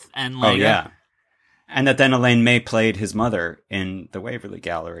deal with. And like, and that then Elaine May played his mother in the Waverly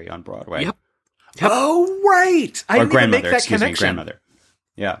Gallery on Broadway. Yep. Oh, right. I didn't even make that connection. Grandmother.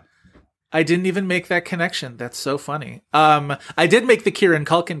 Yeah. I didn't even make that connection. That's so funny. I did make the Kieran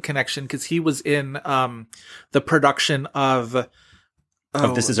Culkin connection because he was in the production of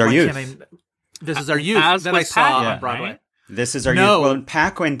This Is Our Youth. This Is Our Youth that I saw on Broadway. Right? This Is Our Youth. Well,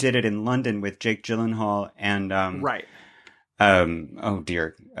 Paquin did it in London with Jake Gyllenhaal and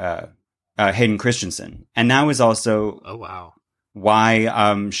Hayden Christensen. And that was also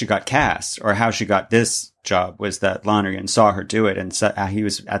why she got cast, or how she got this job, was that Lonergan saw her do it, and he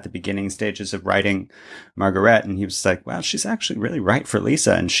was at the beginning stages of writing Margaret, and he was like, well, she's actually really right for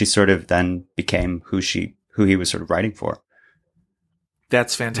Lisa, and she sort of then became who he was sort of writing for.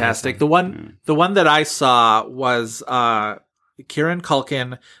 That's fantastic. The one that I saw was Kieran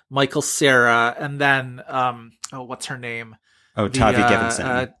Culkin, Michael Cera, and then what's her name? Tavi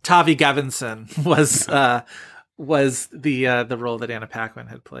Gevinson. Tavi Gevinson was the role that Anna Paquin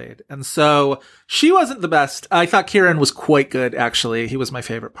had played. And so she wasn't the best. I thought Kieran was quite good, actually. He was my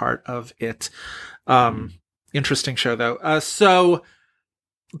favorite part of it. Interesting show, though. So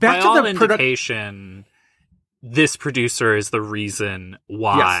back by to all the indication, this producer is the reason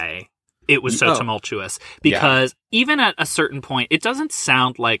why it was so tumultuous. Because even at a certain point, it doesn't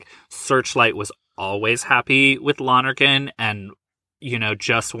sound like Searchlight was always happy with Lonergan and,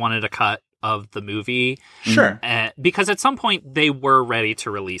 just wanted a cut of the movie. Sure. Because at some point they were ready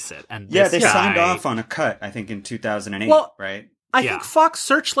to release it. And they signed off on a cut, I think, in 2008, right? I think Fox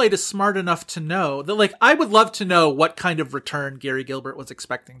Searchlight is smart enough to know that, I would love to know what kind of return Gary Gilbert was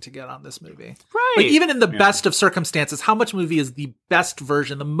expecting to get on this movie. Right. Even in the best of circumstances, how much movie is the best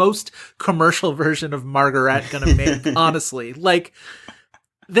version, the most commercial version of Margaret gonna make, honestly?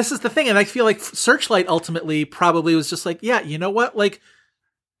 This is the thing, and I feel like Searchlight ultimately probably was just you know what?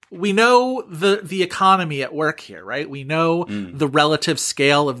 We know the economy at work here, right? We know the relative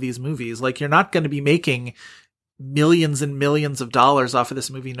scale of these movies. You're not going to be making millions and millions of dollars off of this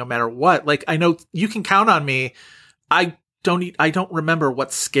movie no matter what. I know You Can Count on Me. I don't remember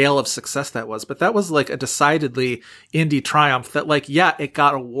what scale of success that was, but that was a decidedly indie triumph that it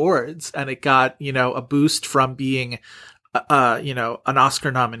got awards and it got, a boost from being an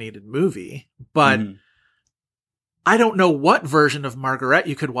Oscar nominated movie. But I don't know what version of Margaret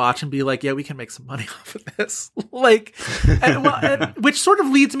you could watch and be we can make some money off of this. Which sort of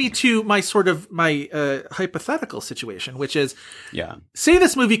leads me to my hypothetical situation, which is, say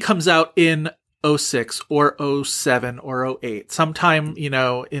this movie comes out in 06 or 07 or 08, sometime,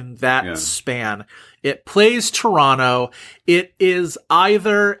 in that span. It plays Toronto. It is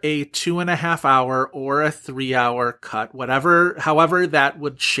either a 2.5 hour or a 3 hour cut, however that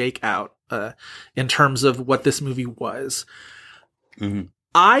would shake out. In terms of what this movie was.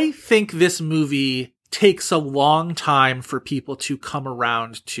 I think this movie takes a long time for people to come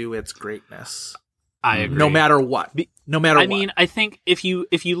around to its greatness. I agree. No matter what. I mean, I think if you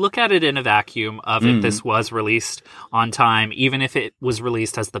look at it in a vacuum of if this was released on time, even if it was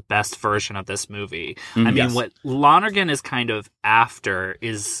released as the best version of this movie, I mean, what Lonergan is kind of after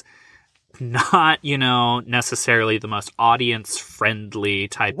is not, necessarily the most audience friendly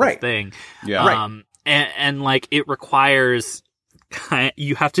type of thing. Yeah. And it requires,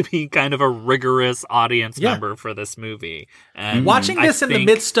 you have to be kind of a rigorous audience member for this movie. And watching this in the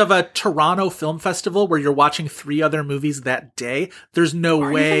midst of a Toronto Film Festival where you're watching 3 other movies that day, there's no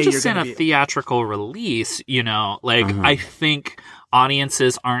way even just you're going to be a theatrical release, I think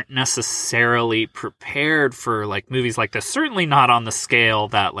audiences aren't necessarily prepared for movies like this. Certainly not on the scale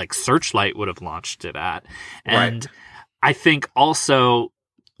that Searchlight would have launched it at. And I think also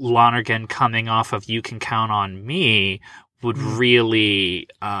Lonergan coming off of You Can Count on Me would really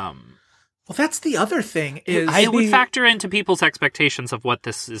well, that's the other thing is it would factor into people's expectations of what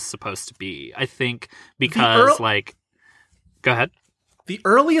this is supposed to be. I think because go ahead. The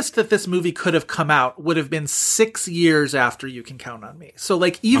earliest that this movie could have come out would have been 6 years after You Can Count on Me. So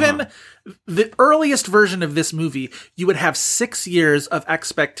even the earliest version of this movie, you would have 6 years of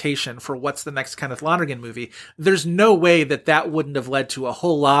expectation for what's the next Kenneth Lonergan movie. There's no way that wouldn't have led to a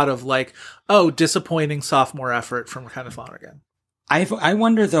whole lot of disappointing sophomore effort from Kenneth Lonergan. I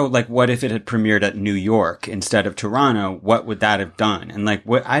wonder though, what if it had premiered at New York instead of Toronto? What would that have done? And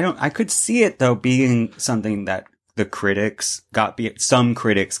I could see it though being something that some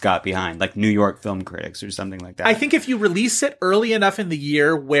critics got behind, New York film critics or something like that. I think if you release it early enough in the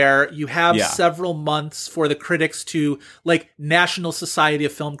year where you have several months for the critics to, National Society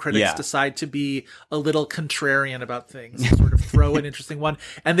of Film Critics decide to be a little contrarian about things, and sort of throw an interesting one.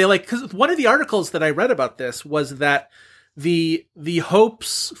 And they because one of the articles that I read about this was that the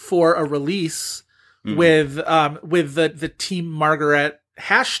hopes for a release with the Team Margaret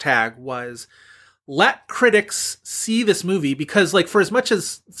hashtag was, let critics see this movie, because for as much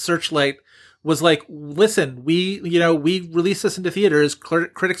as Searchlight was listen, we released this into theaters,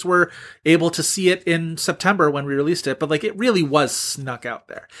 critics were able to see it in September when we released it, but it really was snuck out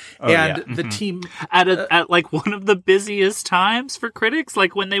there. The team at one of the busiest times for critics,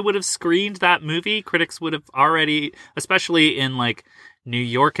 when they would have screened that movie, critics would have already, especially in New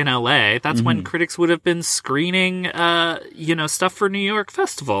York and LA, that's when critics would have been screening, stuff for New York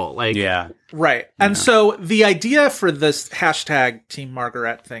Festival. Right. And so the idea for this hashtag Team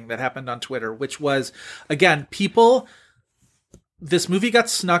Margaret thing that happened on Twitter, which was, again, this movie got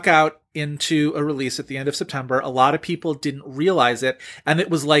snuck out into a release at the end of September. A lot of people didn't realize it. And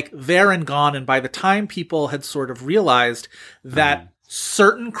it was there and gone. And by the time people had sort of realized that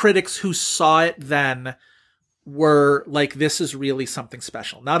certain critics who saw it then were this is really something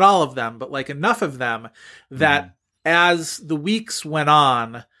special. Not all of them, but enough of them that as the weeks went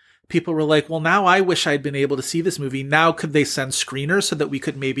on, people were like, well, now I wish I'd been able to see this movie. Now could they send screeners so that we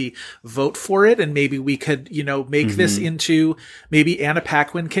could maybe vote for it? And maybe we could, make this into, maybe Anna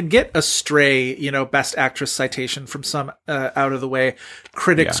Paquin can get a stray, best actress citation from some out of the way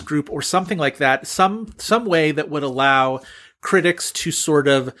critics group or something like that. Some way that would allow critics to sort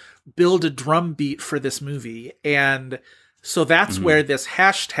of build a drumbeat for this movie. And so that's where this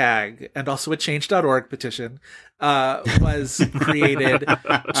hashtag and also a change.org petition was created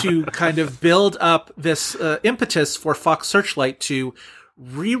to kind of build up this impetus for Fox Searchlight to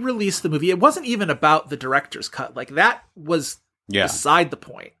re-release the movie. It wasn't even about the director's cut. Like, that was beside the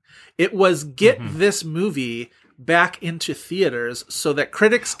point. It was get this movie back into theaters so that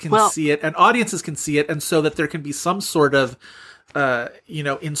critics can see it and audiences can see it, and so that there can be some sort of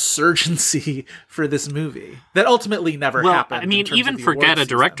insurgency for this movie that ultimately never happened. I mean, even forget a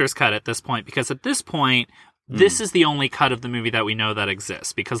director's cut at this point, because at this point, this is the only cut of the movie that we know that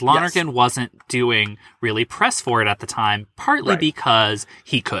exists, because Lonergan wasn't doing really press for it at the time, partly because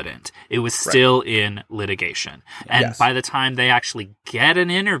he couldn't. It was still in litigation. And by the time they actually get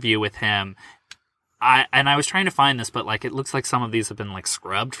an interview with him, I was trying to find this, but it looks like some of these have been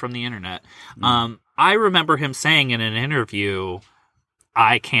scrubbed from the internet. I remember him saying in an interview,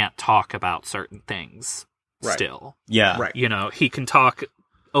 I can't talk about certain things still. Yeah. Right. He can talk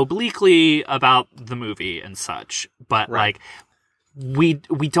obliquely about the movie and such, but we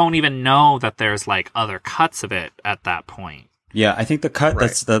don't even know that there's other cuts of it at that point. Yeah, I think the cut,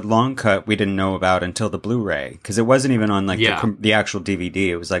 that's the long cut, we didn't know about until the Blu-ray, because it wasn't even on the actual DVD.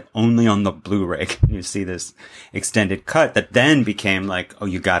 It was only on the Blu-ray can you see this extended cut that then became oh,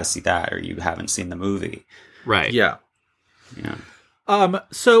 you got to see that, or you haven't seen the movie. Right. Yeah. Yeah.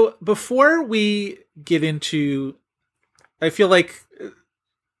 So before we get into, I feel like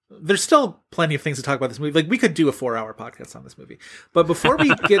there's still plenty of things to talk about this movie. We could do a 4-hour podcast on this movie. But before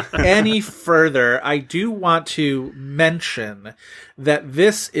we get any further, I do want to mention that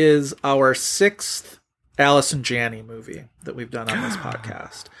this is our 6th Allison Janney movie that we've done on this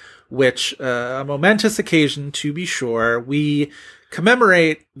podcast, which a momentous occasion to be sure. We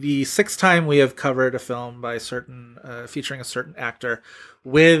commemorate the 6th time we have covered a film by featuring a certain actor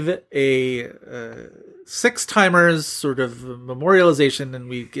with a 6-timers sort of memorialization,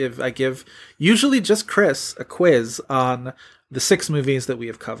 and I give usually just Chris a quiz on the 6 movies that we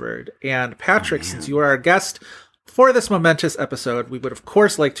have covered. And Patrick, since you are our guest for this momentous episode, we would of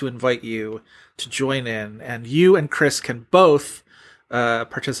course like to invite you to join in, and you and Chris can both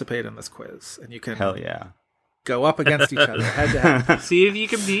participate in this quiz, and you can go up against each other head to head. See if you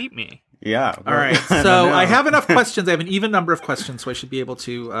can beat me. Yeah. All right. So I have enough questions. I have an even number of questions, so I should be able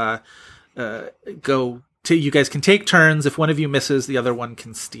to go to. You guys can take turns. If one of you misses, the other one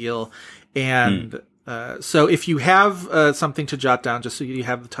can steal. And so if you have something to jot down, just so you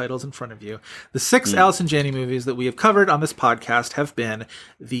have the titles in front of you, the 6 Allison Janney movies that we have covered on this podcast have been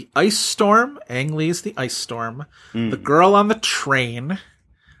The Ice Storm, Ang Lee's The Ice Storm, The Girl on the Train,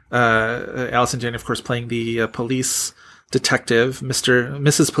 Allison Janney, of course, playing the police detective,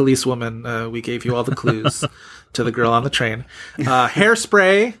 Mrs. Policewoman. We gave you all the clues to The Girl on the Train.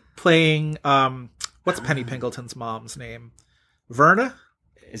 Hairspray, playing what's Penny Pingleton's mom's name? Verna?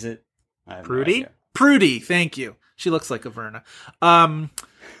 Is it Prudy? Prudy, thank you. She looks like a Verna.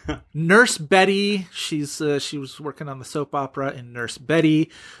 Nurse Betty, she was working on the soap opera in Nurse Betty.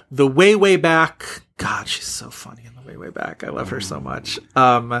 The Way Way Back. God, she's so funny in The Way Way Back. I love her so much.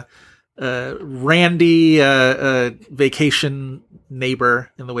 Randy, vacation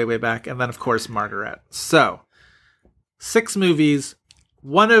neighbor in The Way Way Back, and then of course Margaret. So 6 movies.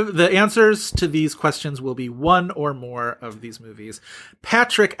 One of the answers to these questions will be one or more of these movies.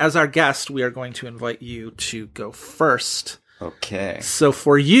 Patrick, as our guest, we are going to invite you to go first. Okay. So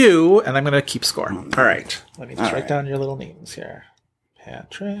for you, and I'm going to keep score. All right. Let me just write down your little names here.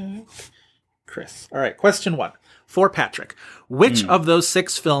 Patrick, Chris. All right. Question 1 for Patrick. Which of those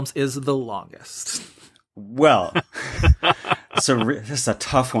 6 films is the longest? Well, so this is a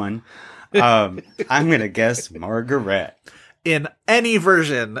tough one. I'm going to guess Margaret. In any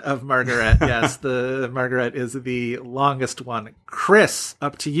version of Margaret, yes, the Margaret is the longest one. Chris,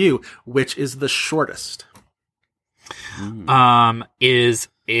 up to you. Which is the shortest? Is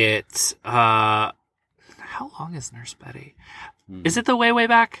it how long is Nurse Betty? Is it The Way Way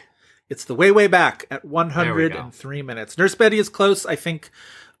Back? It's The Way Way Back at 103 minutes. Nurse Betty is close. I think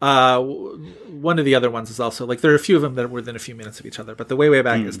one of the other ones is also there are a few of them that are within a few minutes of each other, but The Way Way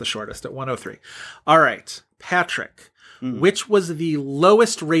Back is the shortest at 103. All right, Patrick. Which was the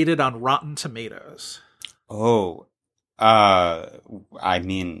lowest rated on Rotten Tomatoes? I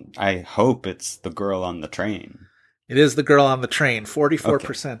mean, I hope it's The Girl on the Train. It is The Girl on the Train,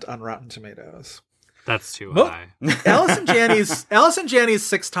 44% on Rotten Tomatoes. That's too high. Allison Janney's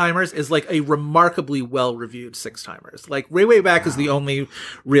Six Timers is like a remarkably well-reviewed Six Timers. Like Way Back is the only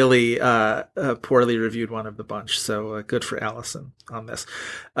really poorly reviewed one of the bunch. So good for Allison on this.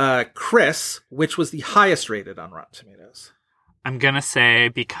 Chris, which was the highest rated on Rotten Tomatoes? I'm gonna say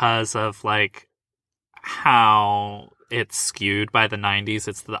because of like how it's skewed by the 90s,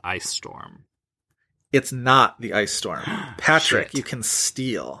 it's The Ice Storm. It's not The Ice Storm. Patrick, Shit. you can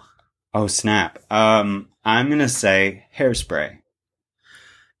steal. Oh, snap. I'm going to say Hairspray.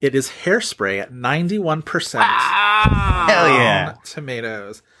 It is Hairspray at 91%. Wow. Hell yeah. On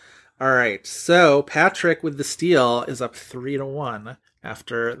Tomatoes. All right. So Patrick with the steal is up 3-1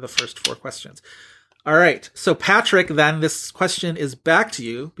 after the first 4 questions. All right. So Patrick, then this question is back to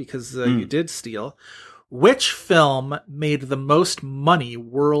you because you did steal. Which film made the most money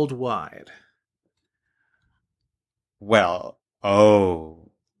worldwide? Well,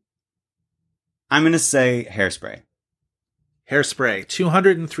 I'm going to say Hairspray. Hairspray,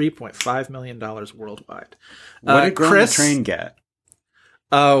 $203.5 million worldwide. What did Girl on the Chris, Train get?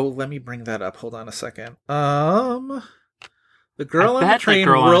 Oh, let me bring that up. Hold on a second. The Girl on the Train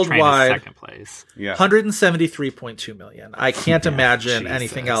Girl worldwide, on the Train is second place. Yeah. 173.2 million. I can't imagine Jesus.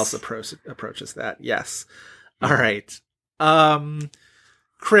 anything else approaches that. Yes. All right.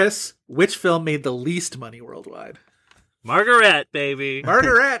 Chris, which film made the least money worldwide? Margaret, baby.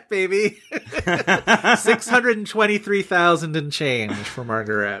 Margaret, baby. 623,000 and change for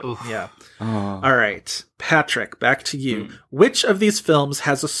Margaret. Oof. Yeah. Oh. All right. Patrick, back to you. Which of these films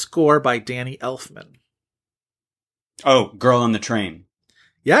has a score by Danny Elfman? Oh, Girl on the Train.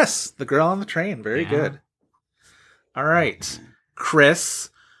 Yes, The Girl on the Train. Very good. All right.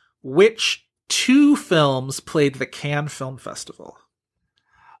 Chris, which 2 films played the Cannes Film Festival?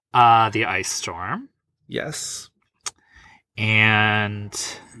 The Ice Storm. Yes. And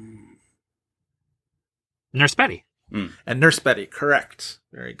Nurse Betty. And Nurse Betty, correct.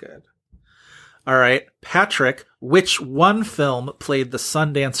 Very good. All right. Patrick, which 1 film played the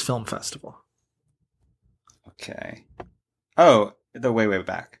Sundance Film Festival? Okay. Oh, The Way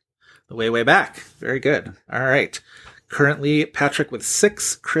Back. The Way Back. Very good. All right. Currently, Patrick with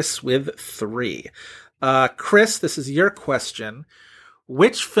 6, Chris with 3. Chris, this is your question.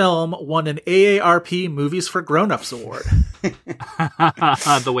 Which film won an AARP Movies for Grown-Ups Award?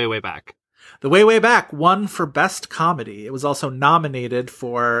 The Way Back. The Way Back won for Best Comedy. It was also nominated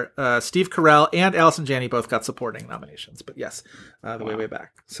for Steve Carell and Allison Janney both got supporting nominations. But yes, The Way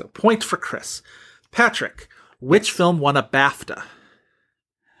Back. So point for Chris. Patrick, which film won a BAFTA?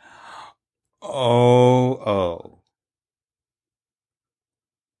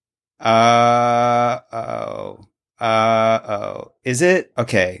 Is it?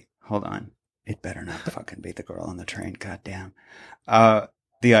 Okay, hold on. It better not fucking be The Girl on the Train. Goddamn. The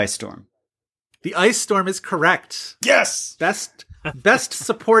Ice Storm. The Ice Storm is correct. Yes! Best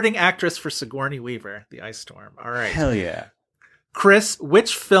supporting actress for Sigourney Weaver. The Ice Storm. All right. Hell yeah. Chris,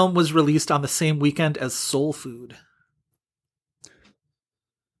 which film was released on the same weekend as Soul Food?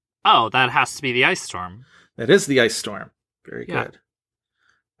 Oh, that has to be The Ice Storm. That is The Ice Storm. Very good.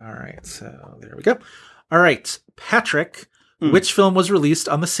 All right, so there we go. All right, Patrick, which film was released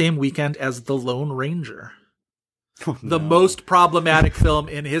on the same weekend as The Lone Ranger? Oh, the most problematic film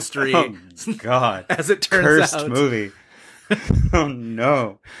in history. Oh, God. As it turns Cursed out. movie. Oh,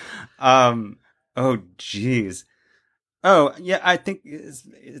 no. Oh, jeez. Oh, yeah, I think,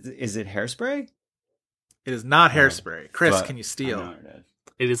 is it Hairspray? It is not Hairspray. Chris, But can you steal? I know it is.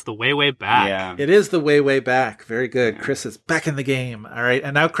 It is The Way Back. Yeah. It is The Way Back. Very good. Chris is back in the game. All right.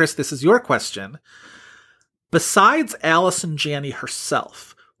 And now, Chris, this is your question. Besides Allison Janney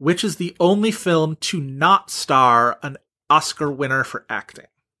herself, which is the only film to not star an Oscar winner for acting?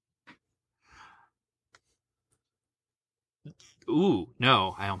 Ooh,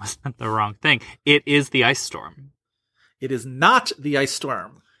 no, I almost said the wrong thing. It is The Ice Storm. It is not The Ice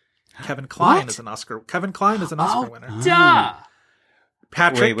Storm. Kevin Kline is an Oscar winner. Duh!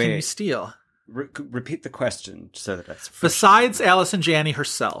 Patrick, Wait. can you steal? Repeat the question so that that's... Besides Allison Janney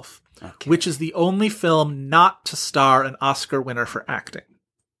herself, Okay. which is the only film not to star an Oscar winner for acting?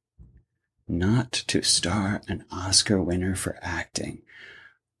 Not to star an Oscar winner for acting.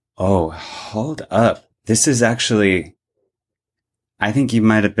 Oh, hold up. This is actually... I think you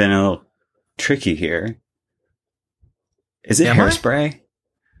might have been a little tricky here. Is it Hairspray?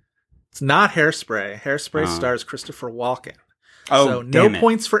 It's not Hairspray. Hairspray stars Christopher Walken. Oh, so no damn it.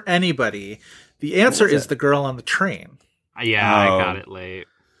 points for anybody. The answer is The Girl on the Train. Yeah, I got it late.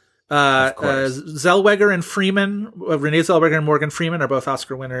 Zellweger and Freeman, Renee Zellweger and Morgan Freeman are both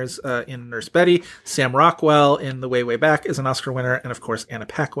Oscar winners in Nurse Betty. Sam Rockwell in The Way, Way Back is an Oscar winner. And, of course, Anna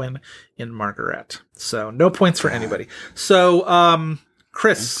Paquin in Margaret. So no points for anybody. So,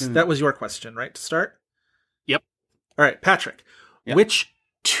 Chris, that was your question, right, to start? Yep. All right, Patrick. Yep. Which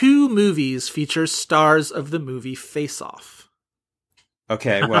 2 movies feature stars of the movie Face Off?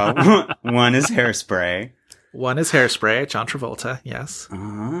 Okay, well, one is Hairspray. One is Hairspray, John Travolta, yes.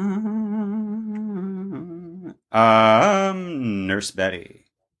 Nurse Betty.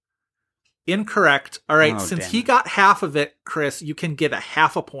 Incorrect. All right, since he got half of it, Chris, you can get a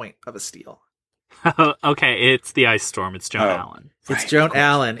half a point of a steal. Okay, it's The Ice Storm. It's Joan Allen. It's Joan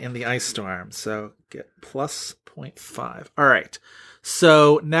Allen in The Ice Storm, so get plus 0.5. All right,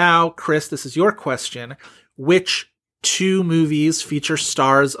 so now, Chris, this is your question. Which 2 movies feature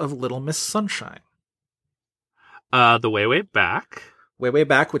stars of Little Miss Sunshine? The Way, Way Back. Way, Way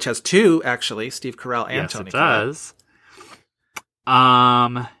Back, which has 2, actually, Steve Carell and yes, Tony it Collette. does.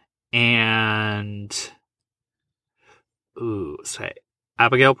 And say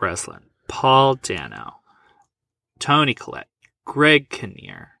Abigail Breslin, Paul Dano, Tony Collette, Greg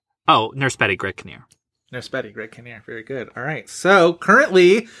Kinnear. Oh, Nurse Betty, Greg Kinnear. Nurse Betty, Greg Kinnear. Very good. All right. So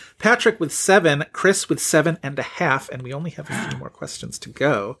currently, Patrick with 7, Chris with 7.5, and we only have a few more questions to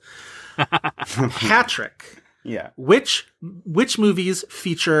go. Patrick. Yeah. Which movies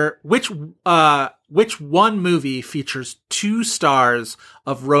feature which one movie features 2 stars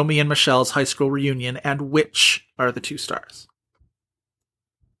of Romy and Michelle's high school reunion, and which are the 2 stars?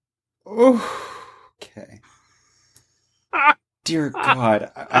 Oh, okay. Dear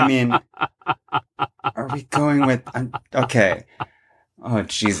God. I mean, are we going with okay. Oh,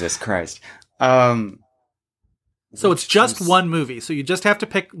 Jesus Christ. So it's just one movie. So you just have to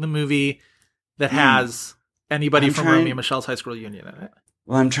pick the movie that has anybody from Romeo and Michelle's high school reunion in it.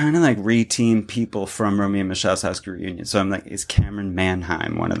 Well, I'm trying to re-team people from Romeo and Michelle's high school reunion. So I'm like, is Cameron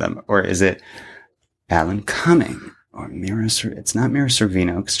Manheim one of them? Or is it Alan Cumming? Or Mira it's not Mira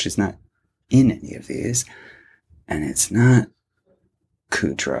Sorvino because she's not in any of these. And it's not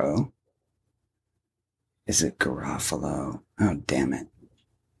Kudrow. Is it Garofalo? Oh, damn it.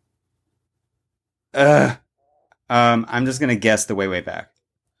 I'm just going to guess The Way, Way Back.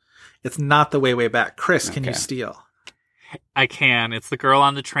 It's not The Way, Way Back. Chris, can you steal? I can. It's The Girl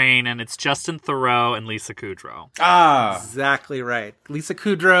on the Train, and it's Justin Theroux and Lisa Kudrow. Ah! Exactly right. Lisa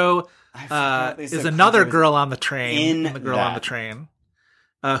Kudrow is another girl on the train. In The Girl on the Train.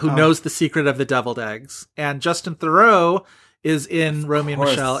 Who knows the secret of the deviled eggs. And Justin Theroux is in Romeo and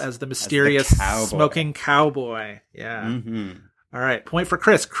Michelle as the mysterious smoking cowboy. Yeah. Mm-hmm. All right. Point for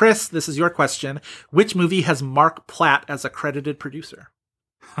Chris. Chris, this is your question. Which movie has Mark Platt as a credited producer?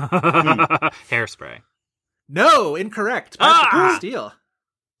 Hairspray. No, incorrect. Patrick steal.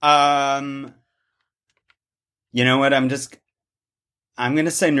 You know what? I'm going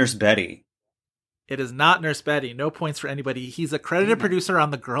to say Nurse Betty. It is not Nurse Betty. No points for anybody. He's a credited producer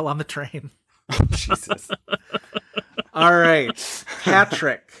on The Girl on the Train. Oh, Jesus. All right.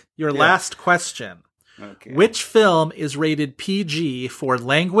 Patrick, your last question. Okay. Which film is rated PG for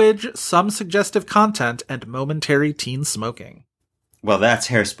language, some suggestive content, and momentary teen smoking? Well, that's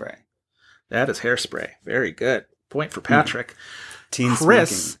Hairspray. That is Hairspray. Very good. Point for Patrick. Teen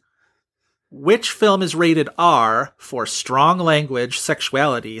Chris, smoking. which film is rated R for strong language,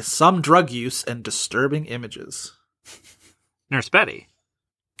 sexuality, some drug use, and disturbing images? Nurse Betty.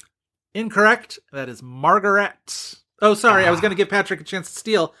 Incorrect. That is Margaret. Oh, sorry. I was going to give Patrick a chance to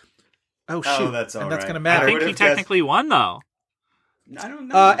steal. Oh, shoot. Oh, that's all and that's right. going to matter. I think he technically won, though. I don't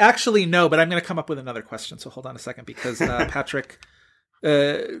know. Actually, no, but I'm going to come up with another question. So hold on a second, because Patrick,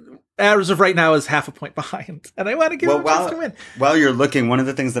 as of right now, is half a point behind, and I want to give him a chance to win. While you're looking, one of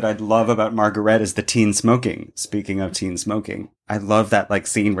the things that I love about Margaret is the teen smoking. Speaking of teen smoking, I love that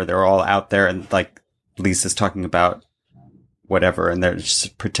scene where they're all out there and Lisa's talking about whatever, and they're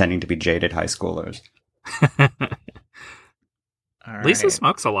just pretending to be jaded high schoolers. All Lisa right.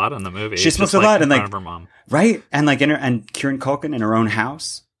 smokes a lot in the movie. She smokes a lot, in and front of her mom. Right, and and Kieran Culkin in her own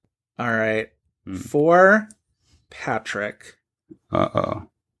house. All right. For Patrick. Uh-oh.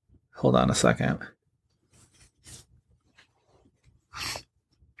 Hold on a second.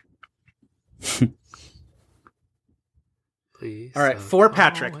 Please. All right. For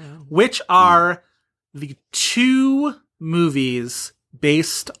Patrick, which are the 2 movies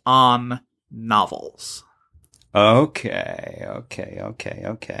based on novels? Okay.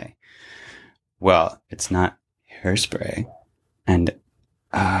 Well, it's not Hairspray, and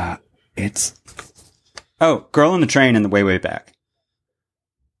it's Girl on the Train and The Way, Way Back.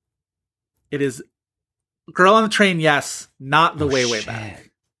 It is Girl on the Train, yes, not The Way, Way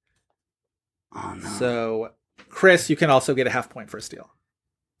Back. Oh, no. So, Chris, you can also get a half point for a steal.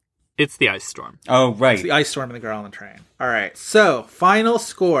 It's the ice storm. Oh, right. It's the ice storm and the girl on the train. All right. So, final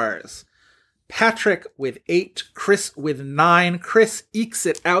scores. Patrick with 8, Chris with 9. Chris ekes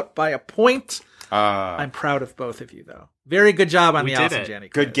it out by a point. I'm proud of both of you, though. Very good job on the Allison Janney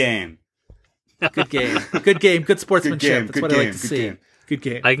quiz. Good game. Good game. Good game. Good sportsmanship. That's Good what I like game. to Good see. game. Good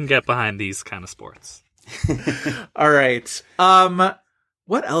game. I can get behind these kind of sports. All right.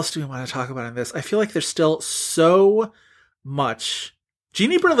 What else do we want to talk about in this? I feel like there's still so much.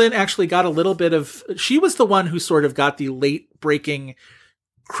 Jeannie Berlin actually got a little bit of... She was the one who sort of got the late-breaking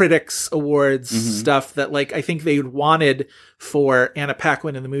Critics Awards stuff that, like, I think they wanted for Anna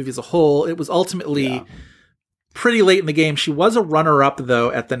Paquin in the movie as a whole. It was ultimately pretty late in the game. She was a runner-up,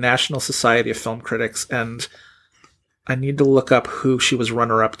 though, at the National Society of Film Critics, and I need to look up who she was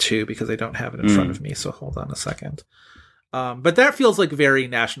runner-up to because I don't have it in front of me, so hold on a second. But that feels like very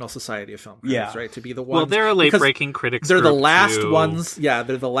National Society of Film Critics, right? To be the ones. Well, they're a late-breaking critics They're the group, last too. ones. Yeah,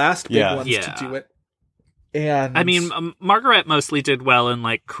 they're the last big ones to do it. And I mean, Margaret mostly did well in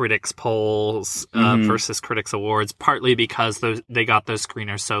like critics polls versus critics awards, partly because they got those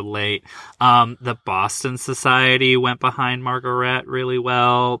screeners so late. The Boston Society went behind Margaret really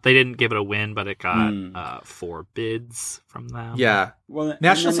well. They didn't give it a win, but it got 4 bids from them. Yeah. Well,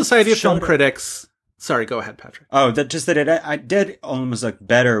 National Society of Film Critics. Sorry, go ahead, Patrick. Oh, I did almost look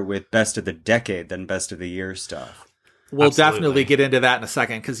better with Best of the Decade than Best of the Year stuff. We'll Absolutely. definitely get into that in a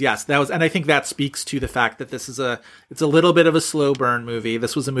second because yes, that was, and I think that speaks to the fact that this is it's a little bit of a slow burn movie.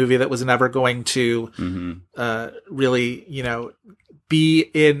 This was a movie that was never going to really,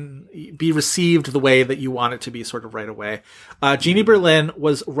 be received the way that you want it to be sort of right away. Jeannie Berlin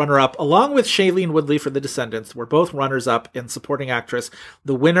was runner-up along with Shailene Woodley for The Descendants. Were both runners-up in supporting actress.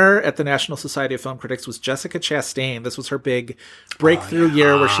 The winner at the National Society of Film Critics was Jessica Chastain. This was her big breakthrough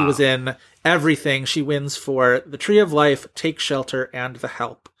year where she was in everything. She wins for The Tree of Life, Take Shelter, and The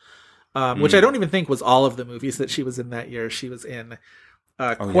Help, which I don't even think was all of the movies that she was in that year. She was in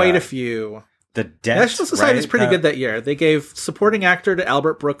quite a few. The Debt, National Society is pretty right? good that year. They gave supporting actor to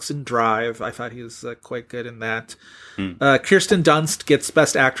Albert Brooks in Drive. I thought he was quite good in that. Kirsten Dunst gets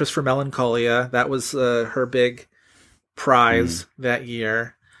Best Actress for Melancholia. That was her big prize that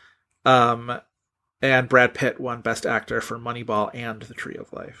year. And Brad Pitt won Best Actor for Moneyball and The Tree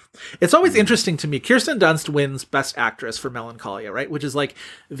of Life. It's always interesting to me. Kirsten Dunst wins Best Actress for Melancholia, right? Which is like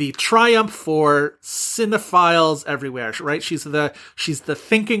the triumph for cinephiles everywhere, right? She's the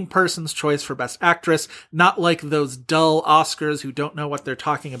thinking person's choice for Best Actress, not like those dull Oscars who don't know what they're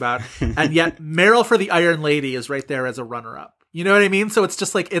talking about. And yet Meryl for the Iron Lady is right there as a runner-up. You know what I mean? So it's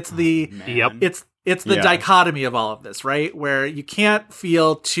just like, it's the, it's the dichotomy of all of this, right? Where you can't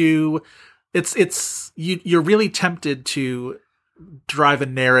feel too... You're really tempted to drive a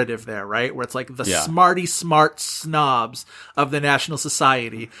narrative there, right? Where it's like the smarty smart snobs of the National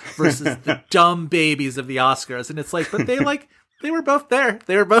Society versus the dumb babies of the Oscars. And it's like, but they were both there.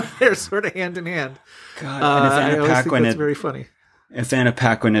 They were both there sort of hand in hand. God, and if Anna Paquin that's very funny. If Anna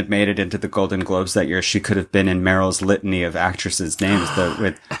Paquin had made it into the Golden Globes that year, she could have been in Meryl's litany of actresses' names.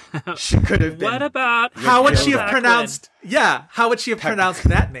 She could have been. What about how would she have pronounced? Yeah, how would she have pronounced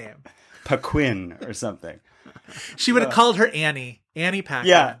that name? Paquin or something. She would have called her Annie Paquin.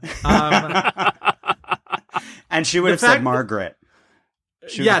 Yeah. And she would have said Margaret.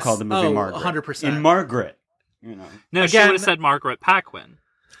 She would have called the movie Margaret. 100%. In Margaret. No, she would have said Margaret Paquin.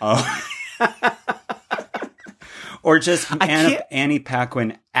 Oh. Or just Annie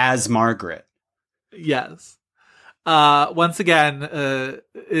Paquin as Margaret. Yes. Once again,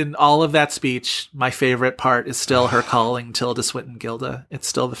 in all of that speech, my favorite part is still her calling Tilda Swinton Gilda. It's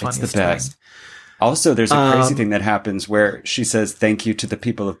still the funniest It's the best. thing. Also, there's a crazy thing that happens where she says, "Thank you to the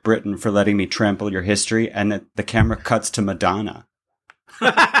people of Britain for letting me trample your history," and the camera cuts to Madonna.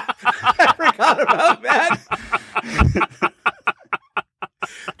 I forgot about that.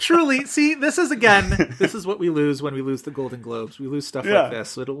 Truly, see, this is what we lose when we lose the Golden Globes. We lose stuff like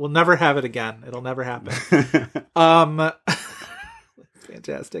this. We'll never have it again. It'll never happen.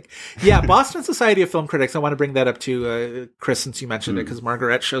 Fantastic. Yeah, Boston Society of Film Critics. I want to bring that up to Chris, since you mentioned it, because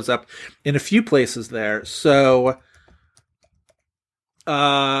Margaret shows up in a few places there. So,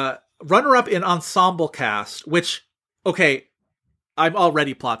 runner-up in ensemble cast, which, okay, I'm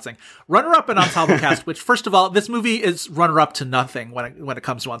already plotting. Runner-up in ensemble cast, which, first of all, this movie is runner-up to nothing when it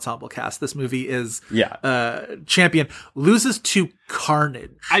comes to ensemble cast. This movie is champion. Loses to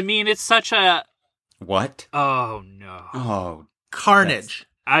Carnage. I mean, it's such a... What? Oh, no. Oh, Carnage.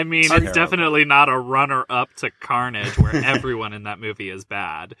 I mean, terrible. It's definitely not a runner-up to Carnage, where everyone in that movie is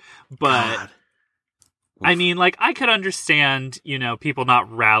bad. But I mean, like, I could understand, people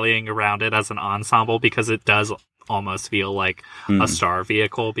not rallying around it as an ensemble because it does almost feel like a star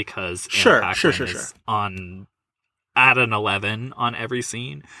vehicle because Sure. is at an 11 on every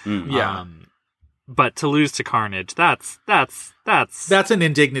scene. Yeah. But to lose to Carnage, that's an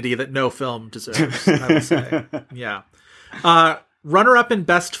indignity that no film deserves, I would say. Yeah. Runner-up in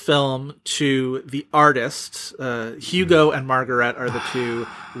Best Film to The Artist. Hugo and Margaret are the two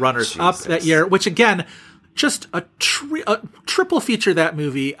runners-up that year, which, again, just a triple feature that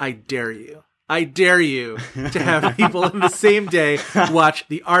movie. I dare you. I dare you to have people in the same day watch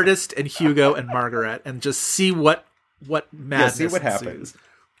The Artist and Hugo and Margaret and just see what madness see what ensues. happens.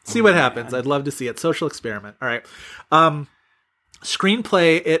 See what happens. I'd love to see it. Social experiment. All right.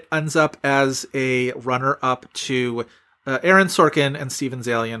 Screenplay, it ends up as a runner-up to Aaron Sorkin and Steven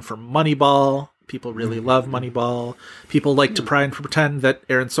Zaillian for Moneyball. People really love Moneyball. People like to try and pretend that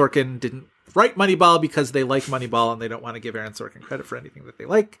Aaron Sorkin didn't write Moneyball because they like Moneyball and they don't want to give Aaron Sorkin credit for anything that they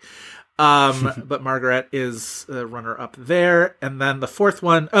like. But Margaret is a runner-up there. And then the fourth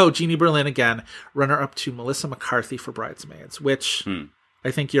one, Jeannie Berlin again, runner-up to Melissa McCarthy for Bridesmaids, which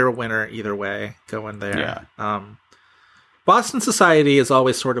I think you're a winner either way going there. Yeah. Boston Society is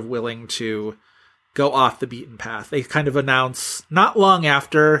always sort of willing to go off the beaten path. They kind of announce not long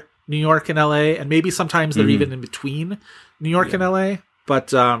after New York and LA, and maybe sometimes they're even in between New York and LA, but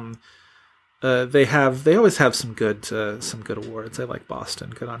they always have some good awards. I like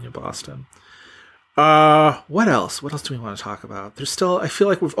Boston. Good on you, Boston. What else? What else do we want to talk about? There's still, I feel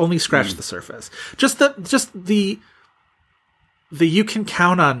like we've only scratched the surface. Just the you can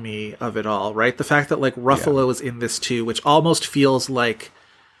count on me of it all, right? The fact that like Ruffalo is in this too, which almost feels like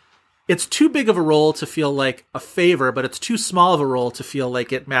it's too big of a role to feel like a favor, but it's too small of a role to feel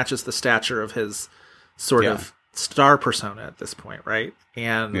like it matches the stature of his sort of star persona at this point, right?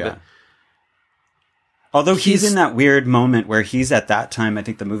 And although he's in that weird moment where he's at that time, I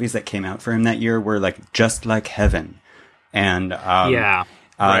think the movies that came out for him that year were like Just Like Heaven and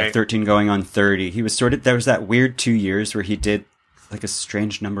 13 going on 30. He was there was that weird 2 years where he did like a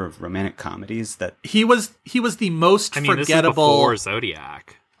strange number of romantic comedies that he was the most forgettable. This is before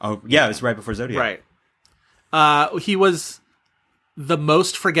Zodiac. Oh yeah, it was right before Zodiac. Right. He was the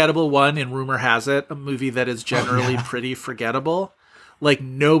most forgettable one in Rumor Has It, a movie that is generally pretty forgettable. Like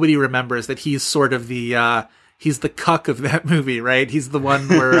nobody remembers that he's sort of he's the cuck of that movie, right? He's the one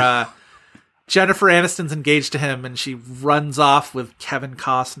where Jennifer Aniston's engaged to him and she runs off with Kevin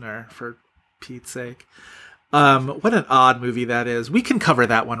Costner, for Pete's sake. What an odd movie that is. We can cover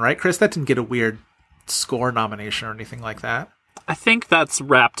that one, right, Chris? That didn't get a weird score nomination or anything like that. I think that's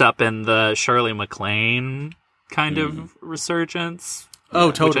wrapped up in the Shirley MacLaine kind of resurgence.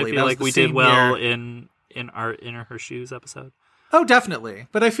 Oh, totally. Which I feel like we did well in our In Her Shoes episode. Oh, definitely.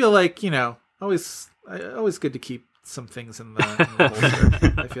 But I feel like, always good to keep some things in the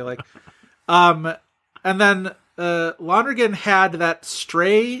holster, I feel like. And then Lonergan had that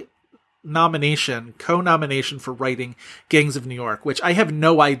Stray co-nomination for writing Gangs of New York, which I have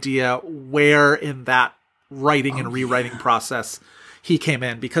no idea where in that writing and rewriting process he came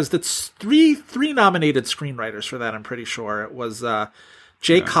in, because that's three nominated screenwriters for that. I'm pretty sure it was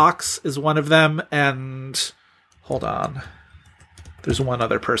Jay Cox is one of them, and hold on, there's one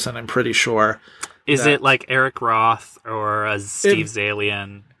other person I'm pretty sure. Is it like Eric Roth or Steve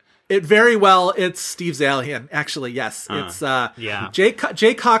Zaillian? It's Steve Zaillian, actually. Yes, it's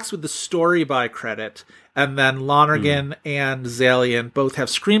Jay Cox with the story by credit, and then Lonergan and Zaillian both have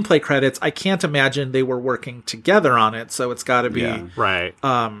screenplay credits. I can't imagine they were working together on it, so it's got to be right.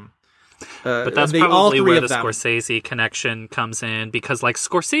 But that's all probably three where of the them. Scorsese connection comes in, because like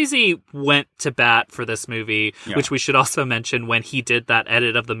Scorsese went to bat for this movie, which we should also mention when he did that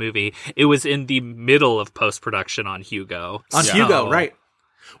edit of the movie. It was in the middle of post-production on Hugo. Hugo, right.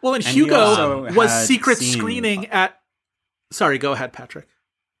 Well, and Hugo was secret screening at... Sorry, go ahead, Patrick.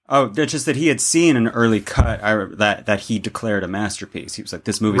 Oh, it's just that he had seen an early cut that he declared a masterpiece. He was like,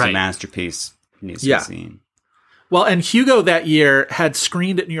 this movie's a masterpiece. It needs to be seen. Well, and Hugo that year had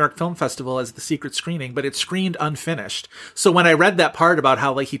screened at New York Film Festival as the secret screening, but it screened unfinished. So when I read that part about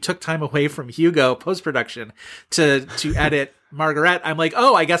how like he took time away from Hugo post-production to edit Margaret, I'm like,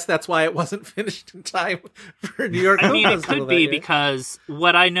 oh, I guess that's why it wasn't finished in time for New York Film Festival. It could be because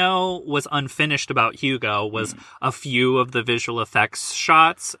what I know was unfinished about Hugo was a few of the visual effects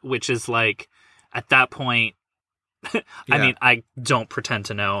shots, which is like, at that point, I mean, I don't pretend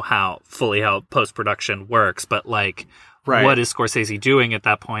to know how post-production works, but like Right. what is Scorsese doing at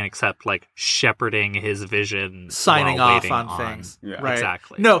that point except like shepherding his vision, signing while off waiting on things. Yeah. Right.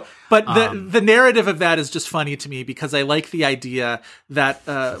 Exactly. No, but the narrative of that is just funny to me because I like the idea that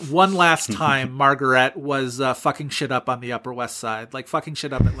one last time Margaret was fucking shit up on the Upper West Side, like fucking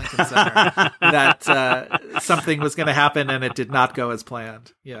shit up at Lincoln Center, that something was going to happen and it did not go as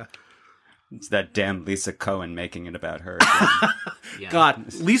planned. Yeah. It's that damn Lisa Cohen making it about her. Yeah.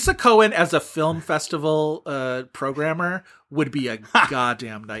 God, Lisa Cohen as a film festival programmer would be a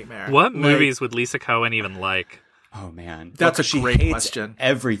goddamn nightmare. What Like, movies would Lisa Cohen even like? Oh man, That's a she great hates question.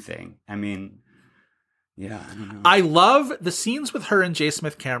 Everything. I mean, yeah, I don't know. I love the scenes with her and J.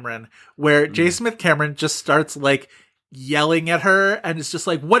 Smith Cameron, where J. Smith Cameron just starts like yelling at her and it's just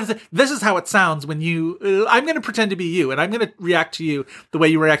like, what is it? This is how it sounds when you, I'm going to pretend to be you and I'm going to react to you the way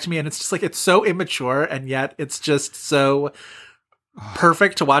you react to me. And it's just like, it's so immature and yet it's just so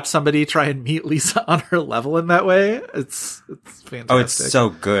perfect to watch somebody try and meet Lisa on her level in that way. It's fantastic. Oh, it's so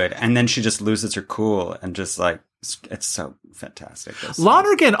good. And then she just loses her cool and just like, it's so fantastic.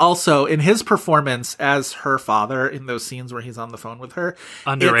 Lonergan also, in his performance as her father in those scenes where he's on the phone with her.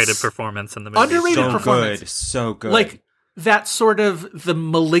 Underrated performance in the movie. Underrated so performance. good. So good. Like that sort of the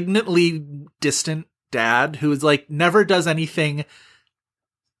malignantly distant dad who is like never does anything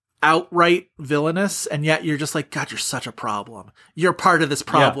outright villainous, and yet you're just like, God, you're such a problem. You're part of this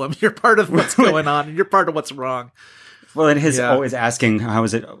problem. Yeah. You're part of what's going on, and you're part of what's wrong. Well, and his always asking, how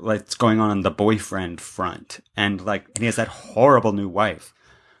is it like it's going on the boyfriend front? And he has that horrible new wife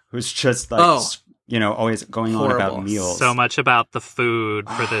who's just like, always going on about meals. So much about the food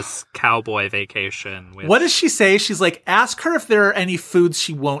for this cowboy vacation. What does she say? She's like, ask her if there are any foods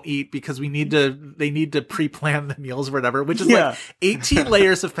she won't eat because they need to pre-plan the meals or whatever, which is like 18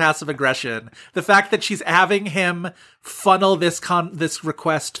 layers of passive aggression. The fact that she's having him funnel this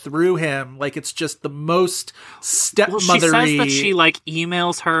request through him, like it's just the most stepmothery. Well, she says that she like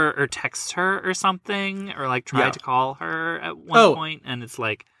emails her or texts her or something, or like tried to call her at one point, and it's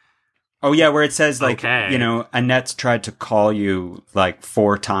like, oh yeah, where it says like, okay. Annette's tried to call you like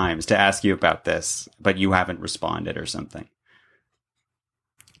 4 times to ask you about this, but you haven't responded or something.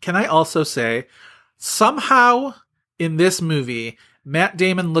 Can I also say, somehow in this movie, Matt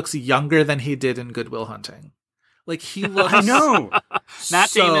Damon looks younger than he did in Good Will Hunting. Like he looks. I know. Matt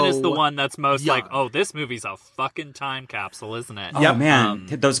so Damon is the one that's most young. like, oh, this movie's a fucking time capsule, isn't it? Oh man,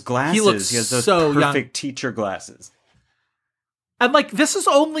 those glasses. He looks has those so perfect young. teacher glasses. And like this is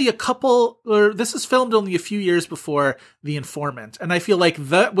filmed only a few years before The Informant, and I feel like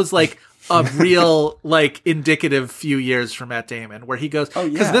that was like a real like indicative few years for Matt Damon, where he goes,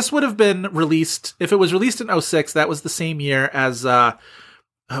 because this would have been released if it was released in 2006. That was the same year as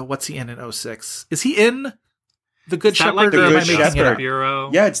what's he in 2006? Is he in The Good Shepherd? Like or am I Good making it up?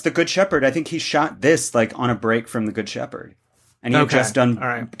 Bureau? Yeah, it's The Good Shepherd. I think he shot this like on a break from The Good Shepherd, and he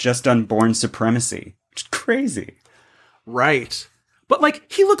had just done Born Supremacy, which is crazy. Right. But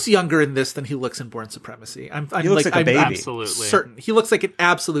like he looks younger in this than he looks in Born Supremacy. He looks like a baby. Absolutely certain. He looks like an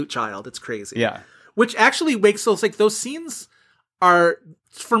absolute child. It's crazy. Yeah. Which actually makes those like those scenes are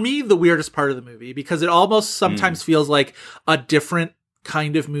for me the weirdest part of the movie because it almost sometimes feels like a different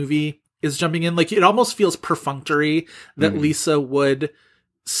kind of movie is jumping in. Like it almost feels perfunctory that Lisa would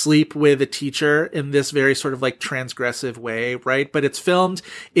sleep with a teacher in this very sort of like transgressive way, right? But it's filmed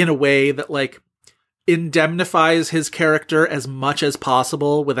in a way that like indemnifies his character as much as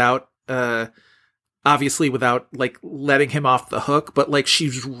possible without obviously without like letting him off the hook, but like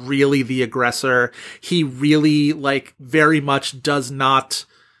she's really the aggressor. He really very much does not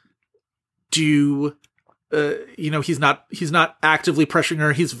do he's not actively pressuring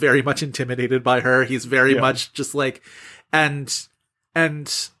her. He's very much intimidated by her. He's very much just like and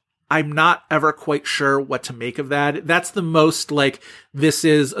I'm not ever quite sure what to make of that. That's the most like, this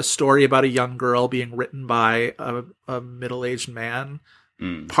is a story about a young girl being written by a middle-aged man.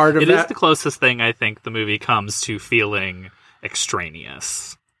 Part of it that. is the closest thing I think the movie comes to feeling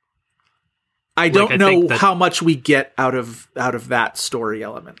extraneous. I don't know how much we get out of that story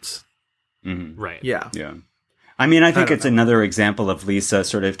element. Right. Yeah. Yeah. I mean, I think it's another example of Lisa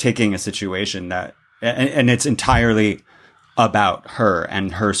sort of taking a situation that, and it's entirely about her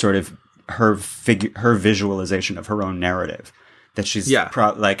and her sort of her visualization of her own narrative that she's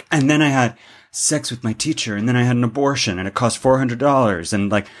and then I had sex with my teacher and then I had an abortion and it cost $400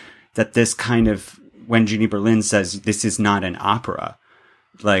 and like that this kind of when Jeannie Berlin says this is not an opera,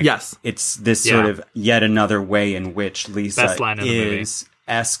 like it's this sort of yet another way in which Lisa is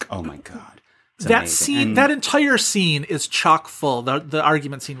esque. Oh my God. That scene, that entire scene is chock full. The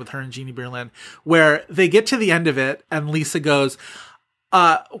argument scene with her and Jeannie Berlin, where they get to the end of it, and Lisa goes,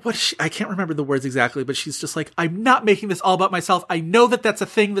 I can't remember the words exactly, but she's just like, I'm not making this all about myself. I know that that's a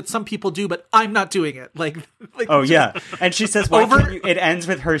thing that some people do, but I'm not doing it. Oh yeah. And she says, it ends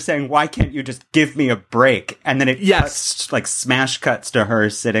with her saying, why can't you just give me a break? And then it cuts, like smash cuts to her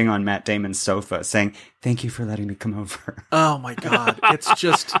sitting on Matt Damon's sofa saying, thank you for letting me come over. Oh my God.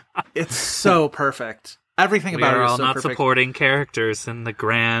 It's so perfect. Everything about it is so perfect. We are all not supporting characters in the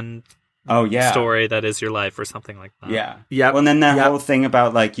grand story that is your life or something like that. Yeah. Yeah. Well, and then the whole thing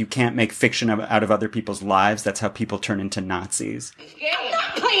about like you can't make fiction out of other people's lives. That's how people turn into Nazis. I'm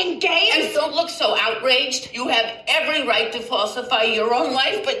not playing games. And don't look so outraged. You have every right to falsify your own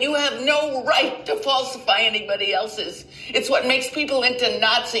life, but you have no right to falsify anybody else's. It's what makes people into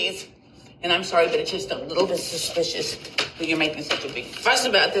Nazis. And I'm sorry, but it's just a little bit suspicious that you're making such a big fuss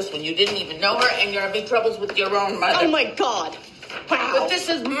about this when you didn't even know her and you're having troubles with your own mother. Oh my God. Wow. But this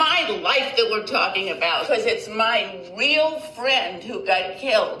is my life that we're talking about, because it's my real friend who got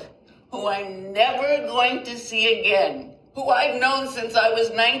killed, who I'm never going to see again, who I've known since I was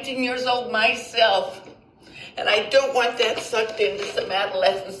 19 years old myself. And I don't want that sucked into some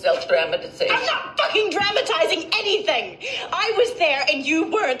adolescent self-dramatization. I'm not fucking dramatizing anything. I was there and you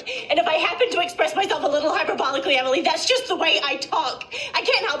weren't. And if I happen to express myself a little hyperbolically, Emily, that's just the way I talk. I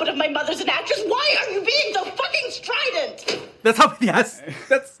can't help it if my mother's an actress. Why are you being so fucking strident? That's how, yes.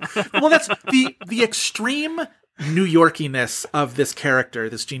 That's the extreme New Yorkiness of this character,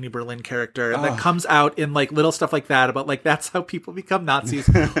 this Jeannie Berlin character, that comes out in like little stuff like that about like that's how people become Nazis.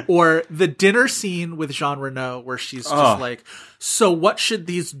 Or the dinner scene with Jean Reno where she's just like, so what should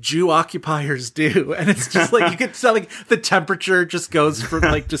these Jew occupiers do? And it's just like you can tell like the temperature just goes from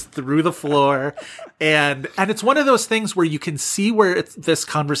like just through the floor. And it's one of those things where you can see where this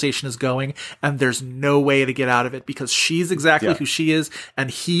conversation is going and there's no way to get out of it because she's exactly who she is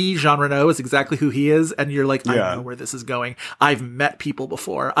and Jean Reno is exactly who he is. And you're like, I know where this is going. I've met people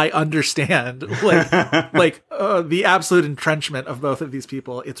before. I understand the absolute entrenchment of both of these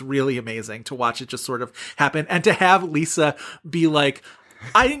people. It's really amazing to watch it just sort of happen and to have Lisa be like,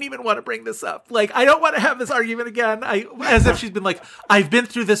 I didn't even want to bring this up. Like, I don't want to have this argument again. As if she's been like, I've been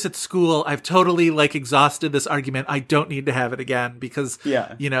through this at school. I've totally like exhausted this argument. I don't need to have it again because,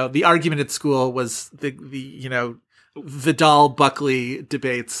 the argument at school was the Vidal Buckley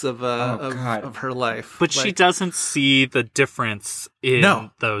debates of her life. But she doesn't see the difference in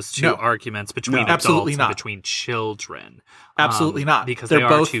those two arguments between adults and between children. Absolutely not. Because they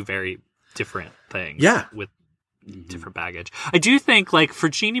are two very different things. Yeah. With different baggage. I do think, like, for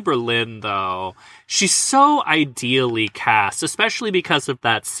Jeannie Berlin, though, she's so ideally cast, especially because of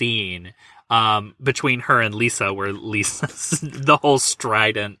that scene between her and Lisa, where Lisa's the whole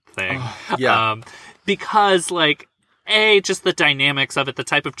strident thing. Because, like, just the dynamics of it, the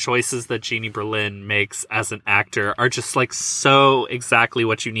type of choices that Jeannie Berlin makes as an actor are just, like, so exactly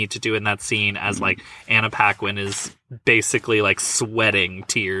what you need to do in that scene as, like, Anna Paquin is basically, like, sweating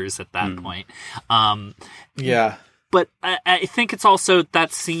tears at that point. But I think it's also,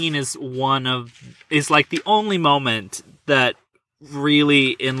 that scene is like the only moment that really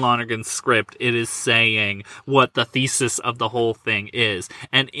in Lonergan's script it is saying what the thesis of the whole thing is.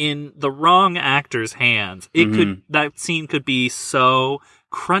 And in the wrong actor's hands, that scene could be so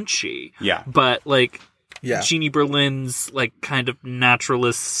crunchy. Yeah. But like Jeannie Berlin's like kind of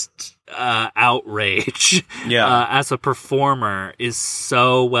naturalist outrage as a performer is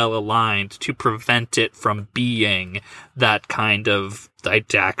so well aligned to prevent it from being that kind of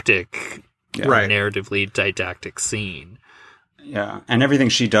didactic, narratively didactic scene. Yeah, and everything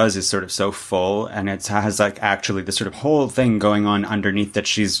she does is sort of so full, and it has like actually the sort of whole thing going on underneath that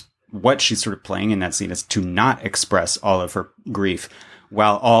what she's sort of playing in that scene is to not express all of her grief,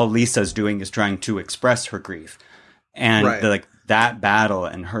 while all Lisa's doing is trying to express her grief. And that battle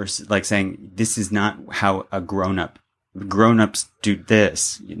and her like saying, this is not how grown-ups do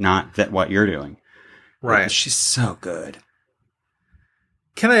this, not that what you're doing. Right. She's so good.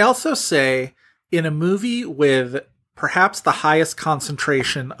 Can I also say, in a movie with perhaps the highest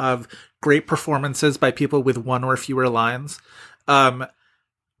concentration of great performances by people with one or fewer lines,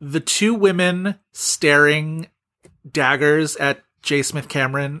 the two women staring daggers at J. Smith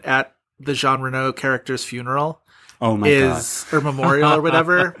Cameron at the Jean Reno character's funeral or memorial or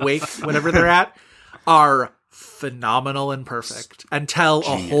whatever, wake, whatever they're at, are phenomenal and perfect and tell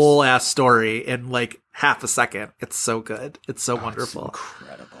a whole ass story in like half a second. It's so good. It's so wonderful. It's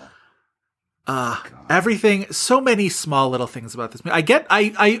incredible. Everything, so many small little things about this movie.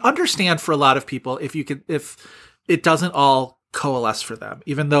 I understand for a lot of people if it doesn't all coalesce for them,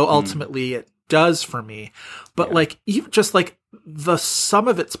 even though ultimately it does for me. But like, even just like the sum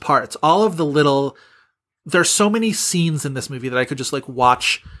of its parts, all of the little there's so many scenes in this movie that I could just like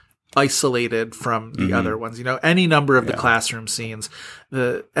watch isolated from the other ones. You know, any number of the classroom scenes,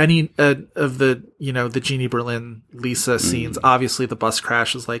 any of the, you know, the Jeannie Berlin Lisa scenes. Obviously the bus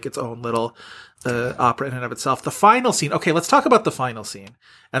crash is like its own little opera in and of itself. The final scene. Okay, let's talk about the final scene,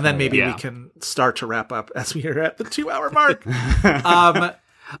 and then maybe we can start to wrap up as we are at the 2-hour mark.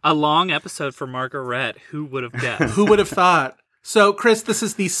 A long episode for Margaret. Who would have guessed? Who would have thought? So, Chris, this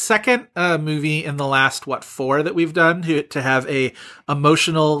is the second movie in the last, 4 that we've done to have a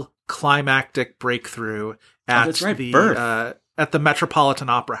emotional climactic breakthrough at the Metropolitan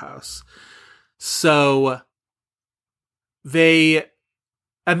Opera House. So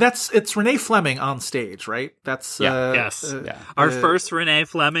it's Renee Fleming on stage, right? That's our first Renee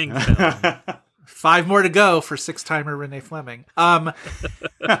Fleming film. 5 more to go for 6-timer Renee Fleming. And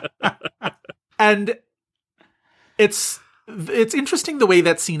it's interesting the way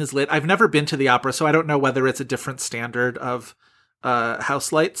that scene is lit. I've never been to the opera, so I don't know whether it's a different standard of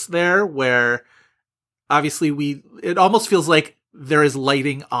house lights there, where obviously it almost feels like there is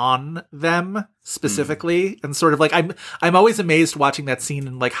lighting on them specifically. And sort of like, I'm always amazed watching that scene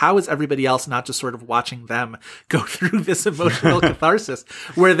and like, how is everybody else not just sort of watching them go through this emotional catharsis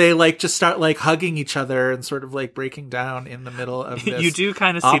where they like just start like hugging each other and sort of like breaking down in the middle of this. You do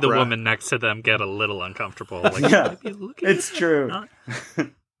kind of see the woman next to them get a little uncomfortable. Like, it's true.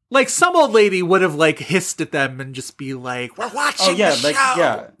 Like some old lady would have like hissed at them and just be like, "We're watching the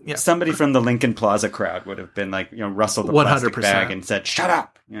show." Yeah. Somebody from the Lincoln Plaza crowd would have been like, you know, rustled the plastic 100%. Bag and said, "Shut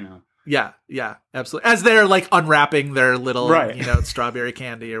up," you know. Yeah, absolutely. As they're like unwrapping their little, you know, strawberry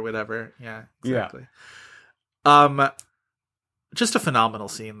candy or whatever. Yeah, exactly. Yeah. Just a phenomenal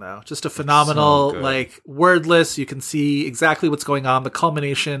scene, though. Just a phenomenal, like, wordless. You can see exactly what's going on, the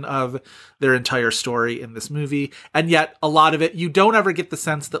culmination of their entire story in this movie. And yet, a lot of it, you don't ever get the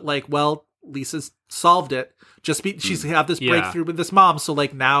sense that, like, well, Lisa's solved it. She's had this breakthrough with this mom, so,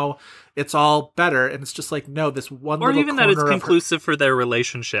 like, now it's all better. And it's just like, no, this one or little even that it's conclusive for their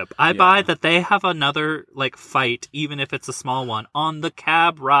relationship. I buy that they have another, like, fight, even if it's a small one, on the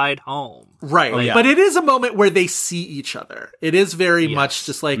cab ride home. Right. Like, but it is a moment where they see each other. It is very much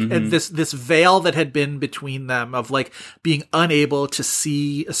just like this veil that had been between them of like being unable to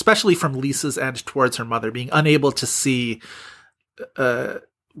see, especially from Lisa's end towards her mother, being unable to see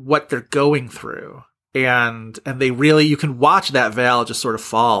what they're going through. And they really, you can watch that veil just sort of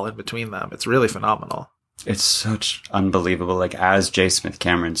fall in between them. It's really phenomenal. It's such unbelievable. Like, as J. Smith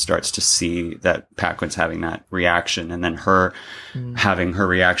Cameron starts to see that Paquin's having that reaction, and then her having her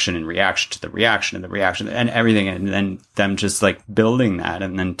reaction and reaction to the reaction and the reaction and everything, and then them just like building that,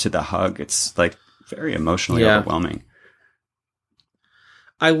 and then to the hug, it's like very emotionally overwhelming.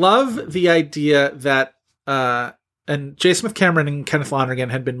 I love the idea that, and J. Smith Cameron and Kenneth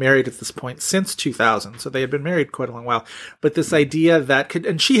Lonergan had been married at this point since 2000, so they had been married quite a long while. But this idea that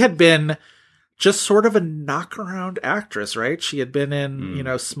and she had been just sort of a knock-around actress, right? She had been in, you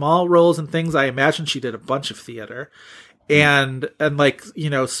know, small roles and things. I imagine she did a bunch of theater and like, you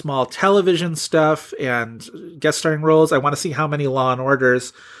know, small television stuff and guest starring roles. I want to see how many Law and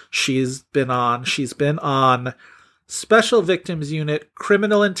Orders she's been on. She's been on Special Victims Unit,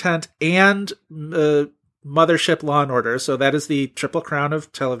 Criminal Intent, and Mothership Law and Order. So that is the triple crown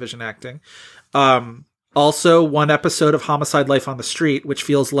of television acting. Also one episode of Homicide: Life on the Street, which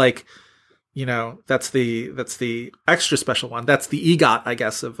feels like, you know, that's the extra special one. That's the EGOT, I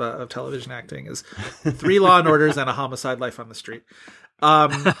guess, of television acting, is 3 Law and Orders and a Homicide: Life on the Street.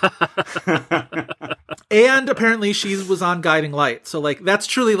 And apparently she was on Guiding Light. So like, that's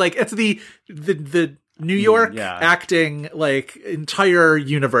truly like, it's the New York acting, like, entire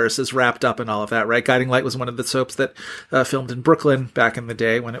universe is wrapped up in all of that, right? Guiding Light was one of the soaps that filmed in Brooklyn back in the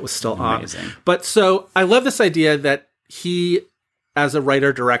day when it was still amazing. On. But so I love this idea that he, as a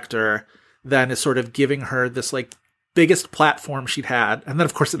writer-director, then is sort of giving her this like biggest platform she'd had. And then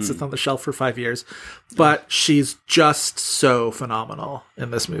of course it sits on the shelf for 5 years, but she's just so phenomenal in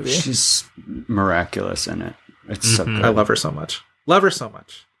this movie. She's miraculous in it. It's so good. I love her so much. Love her so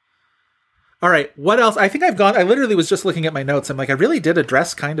much. All right. What else? I think I literally was just looking at my notes. I'm like, I really did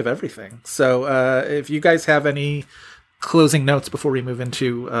address kind of everything. So if you guys have any closing notes before we move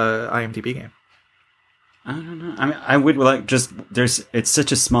into IMDb game. I don't know. I mean, I would like it's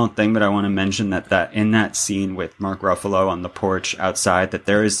such a small thing, but I want to mention that in that scene with Mark Ruffalo on the porch outside, that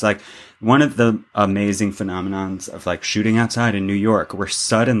there is like one of the amazing phenomenons of like shooting outside in New York, where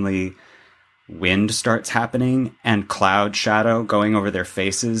suddenly wind starts happening and cloud shadow going over their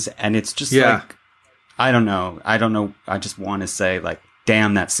faces. And it's just like, I don't know. I just want to say like,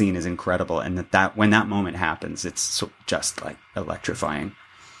 damn, that scene is incredible. And that when that moment happens, it's just like electrifying.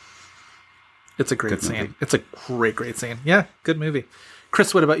 It's a great Good scene. movie. It's a great scene. Yeah, good movie.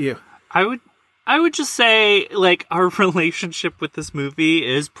 Chris, what about you? I would just say, like, our relationship with this movie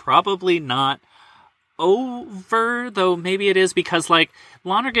is probably not over, though maybe it is, because, like,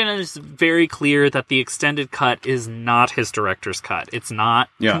 Lonergan is very clear that the extended cut is not his director's cut. It's not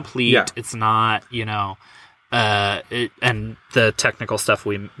complete. Yeah. It's not, and the technical stuff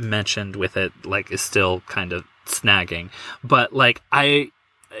we mentioned with it, like, is still kind of snagging. But, like,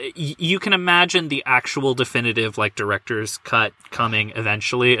 you can imagine the actual definitive, like, director's cut coming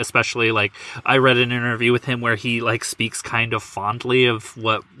eventually, especially, like, I read an interview with him where he, like, speaks kind of fondly of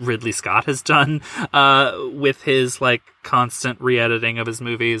what Ridley Scott has done with his, like, constant re-editing of his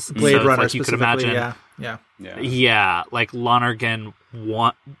movies. Blade Runner, like, you could imagine. Yeah. Like, Lonergan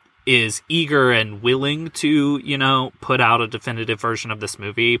is eager and willing to, put out a definitive version of this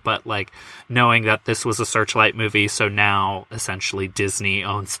movie, but, like, knowing that this was a Searchlight movie, so now essentially Disney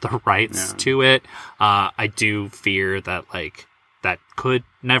owns the rights to it, I do fear that, like, that could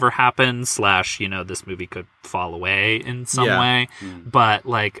never happen, / this movie could fall away in some way. But,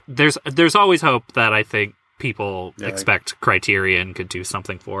 like, there's always hope that I think people expect Criterion could do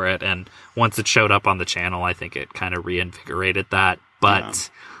something for it, and once it showed up on the channel, I think it kind of reinvigorated that.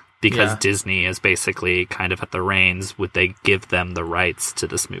 But because Disney is basically kind of at the reins, would they give them the rights to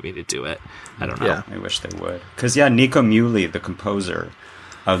this movie to do it? I don't know. Yeah, I wish they would. Because, Nico Muhly, the composer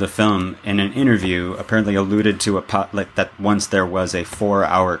of the film, in an interview, apparently alluded to that once there was a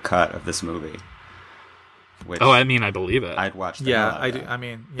 4-hour cut of this movie. Which I believe it. I'd watch that. Yeah, I do. I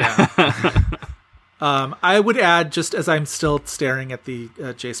mean, yeah. I would add, just as I'm still staring at the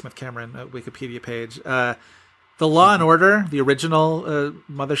J. Smith Cameron Wikipedia page, the Law and Order, the original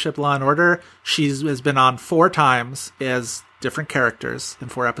Mothership Law and Order, has been on 4 times as different characters in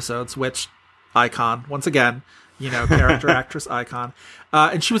 4 episodes, which, icon, once again, character actress icon.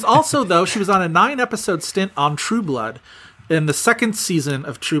 And she was also, though, she was on a 9-episode stint on True Blood in the second season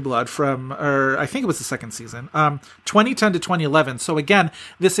of True Blood I think it was the second season, 2010 to 2011. So again,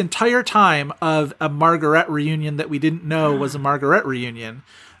 this entire time of a Margaret reunion that we didn't know was a Margaret reunion.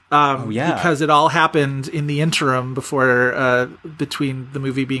 Because it all happened in the interim between the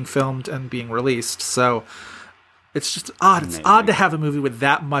movie being filmed and being released. So it's just odd. It's odd to have a movie with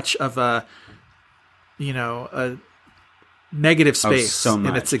that much of a negative space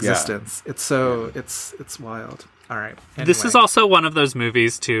in its existence. It's it's wild. All right. Anyway. This is also one of those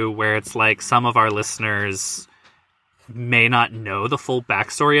movies too, where it's like some of our listeners may not know the full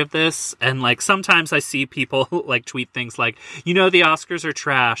backstory of this, and like sometimes I see people like tweet things like, the Oscars are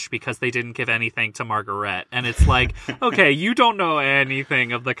trash because they didn't give anything to Margaret, and it's like, okay, you don't know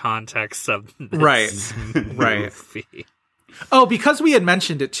anything of the context of this movie. Oh, because we had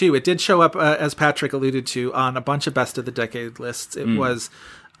mentioned it too, it did show up, as Patrick alluded to, on a bunch of Best of the Decade lists. It was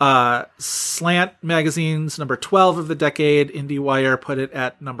Slant Magazine's number 12 of the decade. IndieWire put it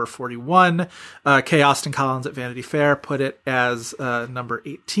at number 41. K. Austin Collins at Vanity Fair put it as number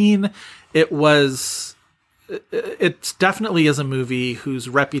 18. It definitely is a movie whose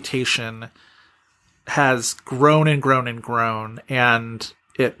reputation has grown and grown and grown, and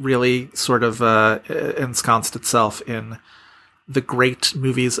it really sort of ensconced itself in the great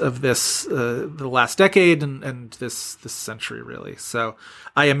movies of this the last decade and this century, really. So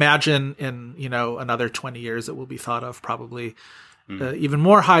I imagine in another 20 years it will be thought of probably even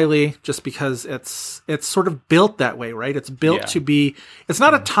more highly, just because it's sort of built that way, right? It's built to be. It's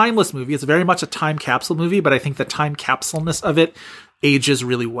not a timeless movie. It's very much a time capsule movie, but I think the time capsuleness of it ages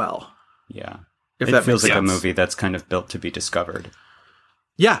really well. Yeah, if it that feels makes like sense. a movie that's kind of built to be discovered.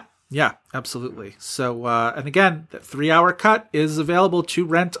 Yeah, absolutely. So, and again, the 3-hour cut is available to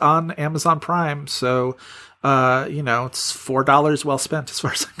rent on Amazon Prime. So, it's $4 well spent as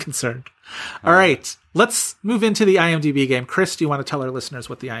far as I'm concerned. All right, let's move into the IMDb game. Chris, do you want to tell our listeners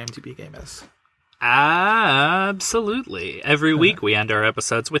what the IMDb game is? Absolutely. Every week we end our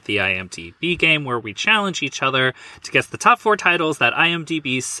episodes with the IMDb game, where we challenge each other to guess the top 4 titles that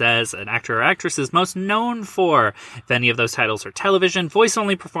IMDb says an actor or actress is most known for. If any of those titles are television,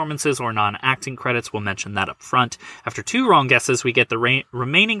 voice-only performances, or non-acting credits, we'll mention that up front. After 2 wrong guesses, we get the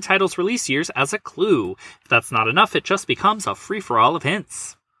remaining titles' release years as a clue. If that's not enough, it just becomes a free-for-all of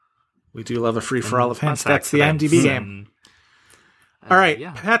hints. We do love a free-for-all of hints. That's the IMDb game. All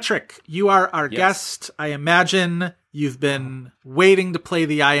right, Patrick, you are our guest. I imagine you've been waiting to play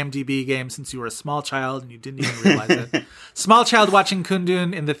the IMDb game since you were a small child and you didn't even realize it. Small child watching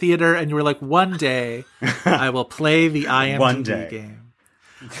Kundun in the theater, and you were like, one day I will play the IMDb game.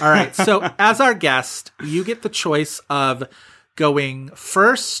 All right, so as our guest, you get the choice of going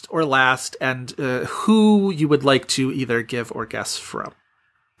first or last, and who you would like to either give or guess from.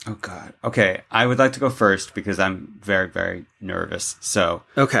 Oh, God. Okay, I would like to go first because I'm very, very nervous. So,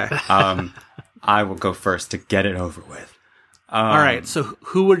 Okay. I will go first to get it over with. All right. So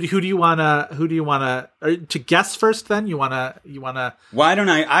who do you wanna to guess first? Then you wanna. Why don't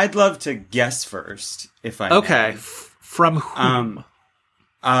I? I'd love to guess first if I. Okay. May. From whom?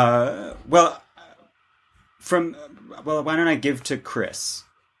 Well, why don't I give to Chris?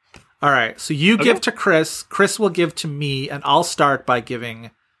 All right. So you give to Chris. Chris will give to me, and I'll start by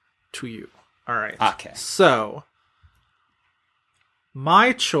giving to you. All right. Okay. So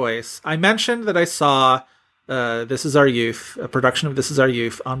my choice. I mentioned that I saw This Is Our Youth, a production of This Is Our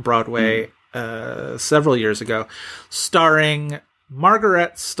Youth on Broadway several years ago, starring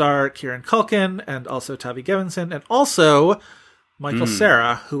Margaret, star Kieran Culkin, and also Tavi Gevinson, and also Michael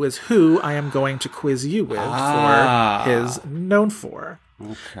Cera, who is who I am going to quiz you with for his known for.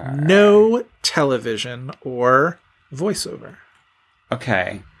 Okay. No television or voiceover.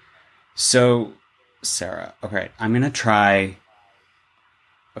 Okay. So, Sarah. Okay, I'm going to try...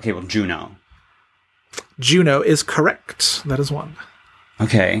 Okay, well, Juno. Juno is correct. That is one.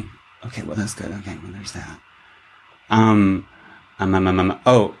 Okay. Okay, well, that's good. Okay, well, there's that.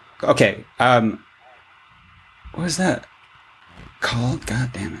 Oh, okay. What was that called?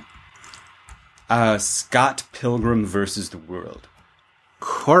 God damn it. Scott Pilgrim versus the World.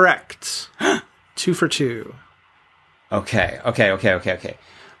 Correct. 2 for 2. Okay.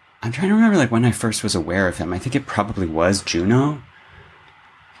 I'm trying to remember, like, when I first was aware of him. I think it probably was Juno,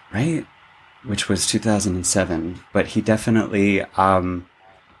 right? Which was 2007. But he definitely, oh,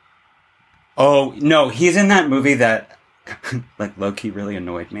 no, he's in that movie that, like, low-key really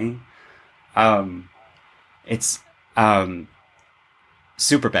annoyed me. It's,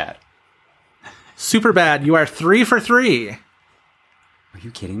 Superbad. Superbad. You are 3 for 3. Are you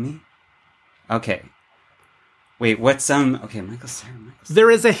kidding me? Okay. Wait, what's okay, Michael Cera. There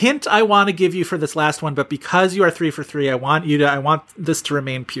is a hint I want to give you for this last one, but because you are 3 for 3, I want this to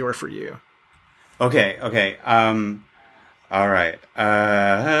remain pure for you. Okay. All right.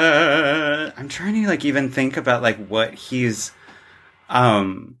 I'm trying to, like, even think about, like, what he's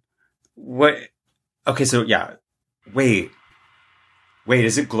what okay, so yeah. Wait,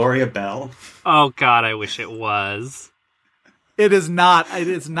 is it Gloria Bell? Oh God, I wish it was. It is not. It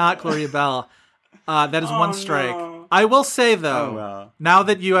is not Gloria Bell. That is one strike. No. I will say though, now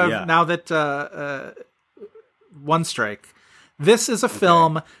that you have, one strike, this is a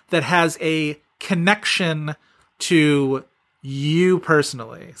film that has a connection to you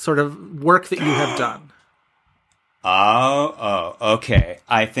personally, sort of work that you have done. Oh, okay.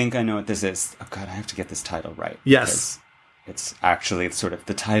 I think I know what this is. Oh God, I have to get this title right. Yes. It's actually sort of,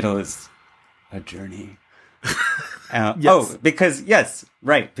 the title is A Journey. Yes. Oh, because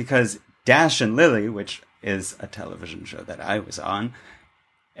Dash and Lily, which is a television show that I was on,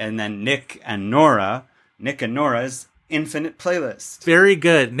 and then Nick and Nora's Infinite Playlist. Very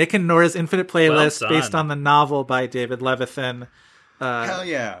good. Nick and Nora's Infinite Playlist, Well based done. on the novel by David Levithan. Hell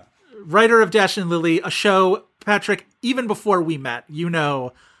yeah. Writer of Dash and Lily, a show, Patrick, even before we met,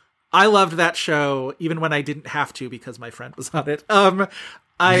 I loved that show, even when I didn't have to because my friend was on it.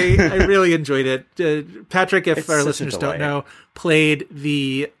 I really enjoyed it. Patrick, if our listeners don't know, played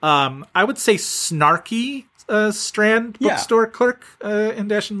the, I would say, snarky Strand bookstore clerk in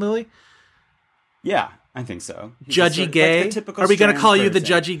Dash and Lily. Yeah, I think so. Judgy gay. Are we going to call you the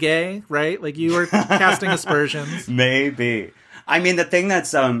Judgy gay? Right? Like you were casting aspersions. Maybe. I mean, the thing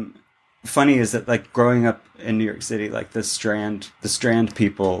that's funny is that, like, growing up in New York City, like the Strand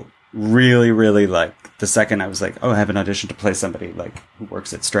people really, really, like, the second I was like, oh, I have an audition to play somebody like who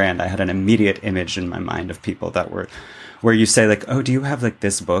works at Strand, I had an immediate image in my mind of people that were, where you say like, oh, do you have like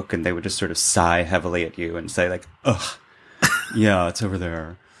this book? And they would just sort of sigh heavily at you and say like, ugh, yeah, it's over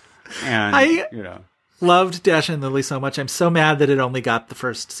there. And loved Dash and Lily so much. I'm so mad that it only got the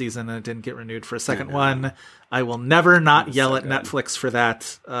first season and it didn't get renewed for a second one. I will never not yell at Netflix for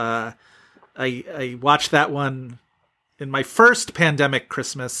that. I watched that one in my first pandemic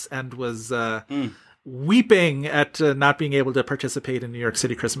Christmas and was weeping at not being able to participate in New York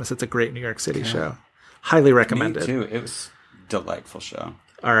City Christmas. It's a great New York City show. Highly recommended. Me too. It was a delightful show.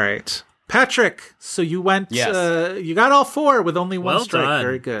 All right. Patrick, so you went, yes. You got all 4 with only one Well strike. done.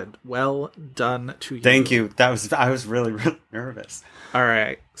 Very good. Well done to you. Thank you. I was really, really nervous. All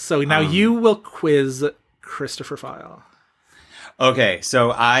right. So now you will quiz Christopher File. Okay,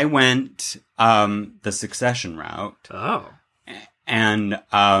 so I went the Succession route. Oh. And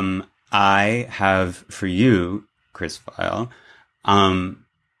I have for you, Chris File,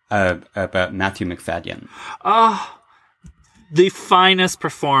 about Matthew McFadden. Oh, the finest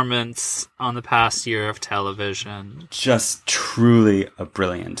performance on the past year of television. Just truly a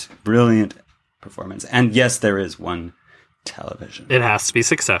brilliant performance. And yes, there is one television. It has to be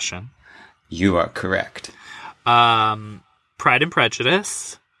Succession. You are correct. Pride and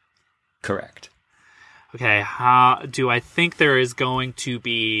Prejudice. Correct. Okay, how do I think there is going to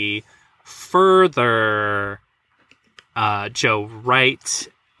be further Joe Wright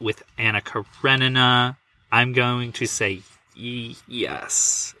with Anna Karenina? I'm going to say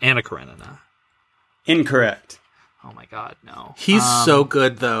yes. Anna Karenina. Incorrect. Oh my god, no. He's so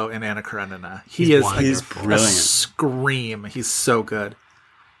good, though, in Anna Karenina. He's brilliant. A scream. He's so good.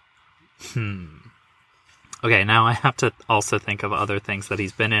 Okay, now I have to also think of other things that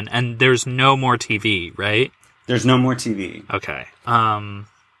he's been in. And there's no more TV, right? There's no more TV. Okay.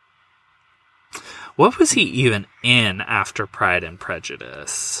 What was he even in after Pride and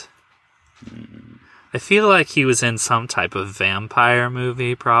Prejudice? I feel like he was in some type of vampire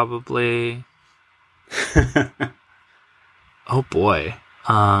movie, probably. Oh boy.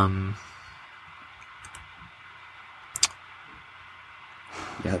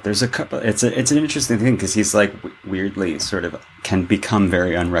 Yeah, there's a couple. It's an interesting thing because he's like weirdly sort of can become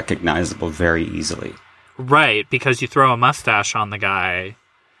very unrecognizable very easily. Right, because you throw a mustache on the guy,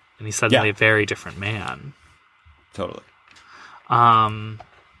 and he's suddenly a very different man. Totally. Oh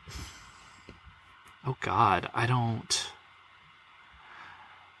God, I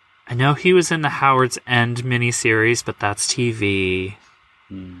know he was in the Howard's End miniseries, but that's TV.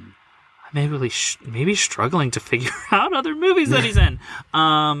 I'm maybe struggling to figure out other movies that he's in.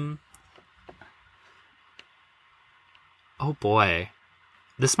 Oh boy.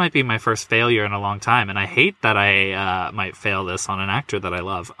 This might be my first failure in a long time, and I hate that I might fail this on an actor that I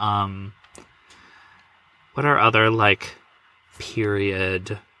love. What are other, like,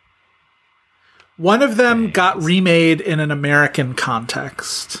 period... One of them got remade in an American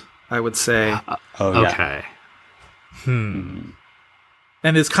context, I would say. Okay. And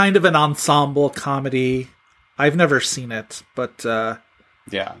is kind of an ensemble comedy. I've never seen it, but...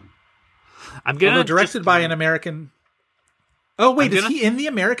 yeah. Although directed by an American... Oh, wait, is he in the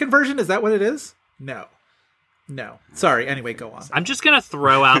American version? Is that what it is? No. Sorry, anyway, go on. I'm just going to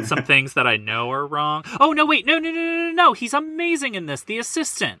throw out some things that I know are wrong. Oh, no, wait, no. He's amazing in this. The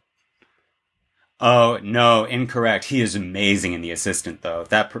Assistant. Oh, no, incorrect. He is amazing in The Assistant, though.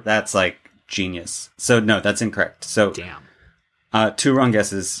 That's like genius. So, no, that's incorrect. So, damn. Two wrong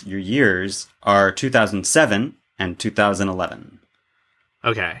guesses. Your years are 2007 and 2011.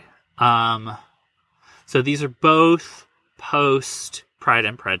 Okay. So these are both post Pride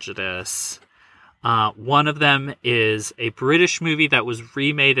and Prejudice. One of them is a British movie that was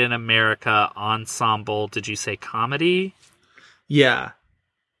remade in America, ensemble. Did you say comedy? Yeah.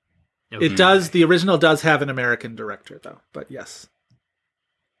 Okay. It does. The original does have an American director, though. But yes.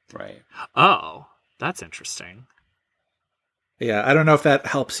 Right. Oh, that's interesting. Yeah, I don't know if that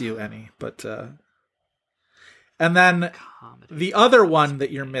helps you any, but... And then the other one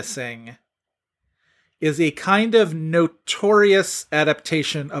that you're missing is a kind of notorious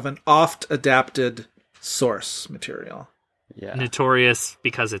adaptation of an oft-adapted source material. Yeah. Notorious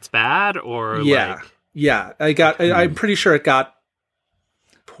because it's bad, or yeah, like... yeah. I'm pretty sure it got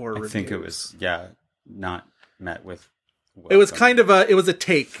poor reviews. I think it was not met with. Welcome. It was kind of a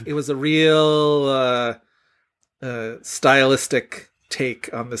take. It was a real stylistic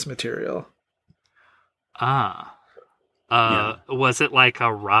take on this material. Was it like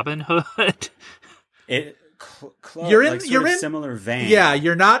a Robin Hood? You're in similar vein. Yeah,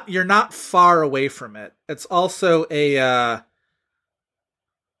 you're not far away from it. It's also a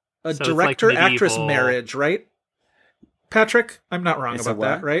director like actress marriage, right? Patrick, I'm not wrong about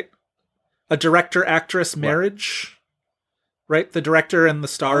that, right? A director actress marriage, right? The director and the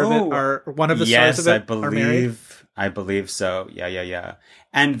star of it are one of the stars of it are married. I believe so. Yeah.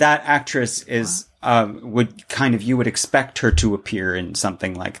 And that actress is you would expect her to appear in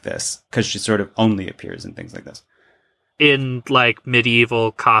something like this because she sort of only appears in things like this. In like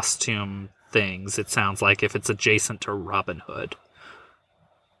medieval costume things, it sounds like, if it's adjacent to Robin Hood.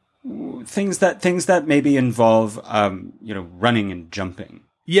 Things that maybe involve running and jumping.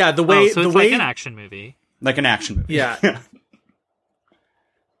 Yeah, the way it's like an action movie. Like an action movie. Yeah.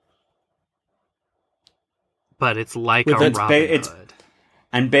 But it's like a Robin Hood.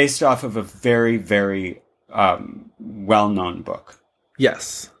 And based off of a very, very well-known book.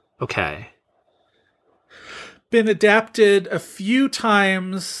 Yes. Okay. Been adapted a few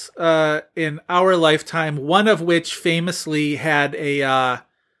times in our lifetime, one of which famously had a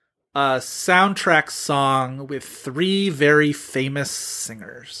soundtrack song with 3 very famous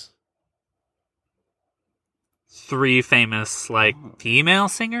singers. 3 famous, like, female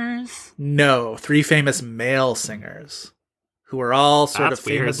singers? No, 3 famous male singers who are all sort That's of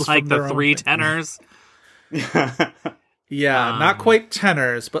famous weird. Like from the their 3 own thing. tenors? Yeah, not quite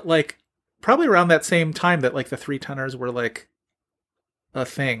tenors, but like probably around that same time that like the 3 tenors were like a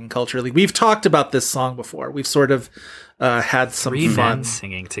thing culturally. We've talked about this song before. We've sort of had some 3 fun men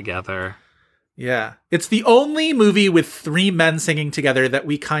singing together. Yeah, it's the only movie with 3 men singing together that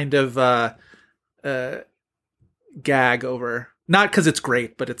we kind of gag over. Not because it's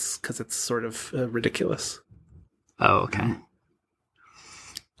great, but it's because it's sort of ridiculous. Oh, okay.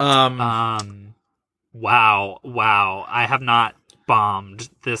 Wow. I have not bombed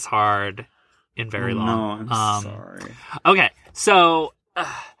this hard in very long. No, I'm sorry. Okay, so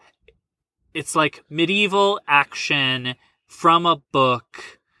it's like medieval action from a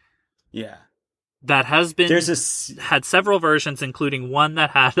book. Yeah. That has been had several versions, including one that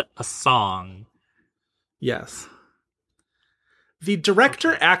had a song. Yes. The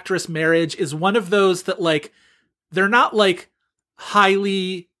director-actress marriage is one of those that, like, they're not, like,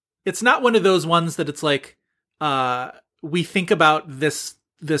 highly... It's not one of those ones that it's like, we think about this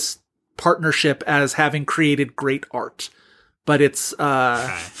partnership as having created great art. But it's... It's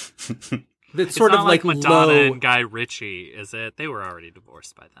sort of like Madonna low... and Guy Ritchie, is it? They were already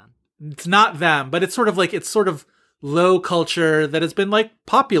divorced by then. It's not them, but it's sort of low culture that has been like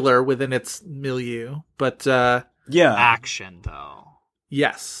popular within its milieu. But yeah, action though.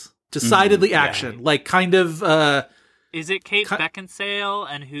 Yes, decidedly action. Yeah. Like kind of. Is it Kate Beckinsale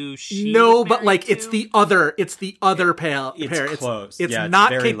and who she? No, but like it's the other pair. It's close. It's yeah,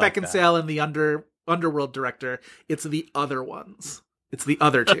 not it's Kate like Beckinsale and the Underworld director. It's the other ones. It's the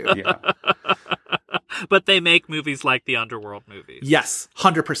other 2. Yeah. But they make movies like the Underworld movies. Yes,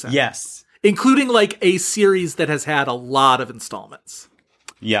 100%. Yes. Including like a series that has had a lot of installments.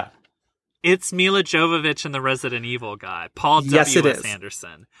 Yeah. It's Mila Jovovich and the Resident Evil guy, Paul Yes, it W.S. is.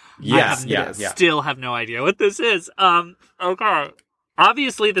 Anderson. Yes, I still have no idea what this is. Okay.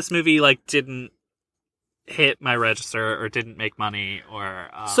 Obviously, this movie like didn't hit my register or didn't make money or.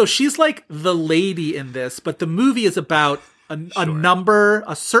 So she's like the lady in this, but the movie is about a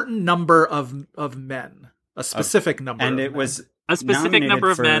certain number of men, a specific number, and of it men. was a specific number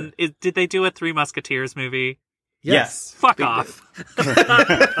of for... men. Did they do a 3 Musketeers movie? Yes. Fuck off.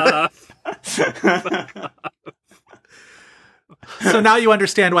 So now you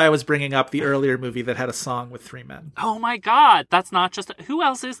understand why I was bringing up the earlier movie that had a song with 3 men. Oh my god, that's not just... Who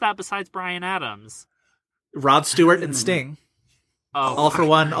else is that besides Bryan Adams? Rod Stewart and Sting. Oh, all for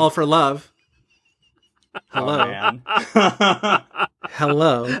one, all for love. Hello. Oh, man.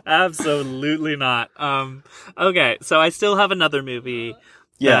 Hello. Absolutely not. Okay, so I still have another movie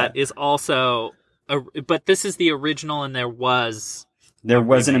that is also... but this is the original, and there was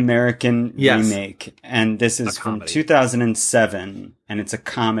an American remake, and this is from 2007, and it's a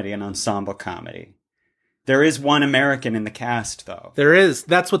comedy, an ensemble comedy. There is one American in the cast, though. There is.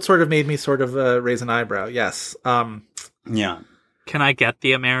 That's what sort of made me sort of raise an eyebrow. Yes. Yeah. Can I get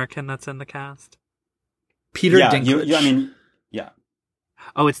the American that's in the cast? Peter Dinklage. Yeah.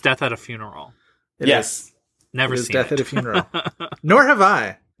 Oh, it's Death at a Funeral. Yes. Never seen it. Death at a Funeral. Nor have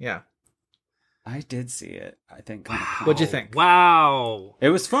I. Yeah. I did see it, I think. Wow. What'd you think? Wow. It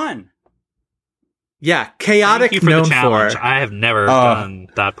was fun. Yeah, chaotic. Thank you for known the challenge. for. I have never done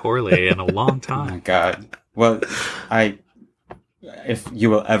that poorly in a long time. Oh my god. Well, if you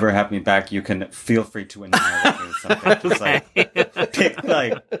will ever have me back, you can feel free to annihilate me with something. Just pick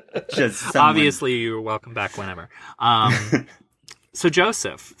someone. Obviously, you're welcome back whenever. So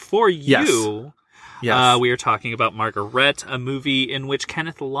Joseph, for you, Yes. We are talking about Margaret, a movie in which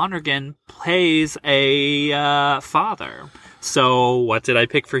Kenneth Lonergan plays a father. So what did I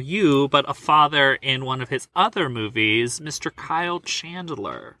pick for you but a father in one of his other movies, Mr. Kyle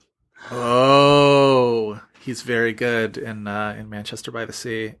Chandler? Oh, he's very good in Manchester by the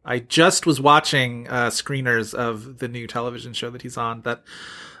Sea. I just was watching screeners of the new television show that he's on that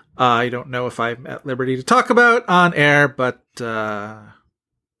I don't know if I'm at liberty to talk about on air, but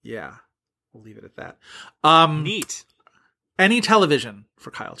yeah. We'll leave it at that. Neat. Any television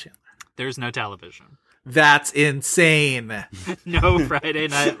for Kyle Chandler? There's no television. That's insane. No Friday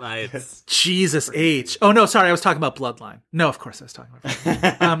Night Lights. Jesus H. Oh, no, sorry. I was talking about Bloodline. No, of course I was talking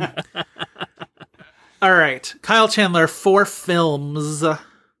about all right. Kyle Chandler, 4 films.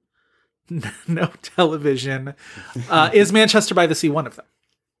 No television. Is Manchester by the Sea one of them?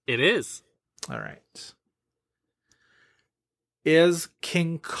 It is. All right. Is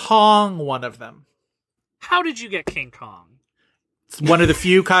King Kong one of them? How did you get King Kong? It's one of the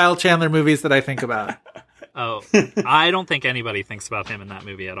few Kyle Chandler movies that I think about. Oh, I don't think anybody thinks about him in that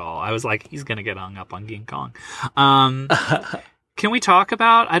movie at all. I was like, he's going to get hung up on King Kong. Can we talk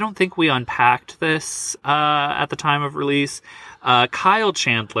about, I don't think we unpacked this at the time of release. Kyle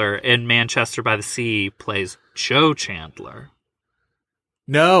Chandler in Manchester by the Sea plays Joe Chandler.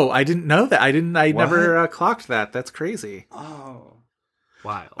 No, I didn't know that. I never clocked that. That's crazy. Oh.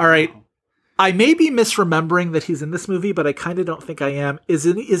 Wow. All right. I may be misremembering that he's in this movie, but I kind of don't think I am.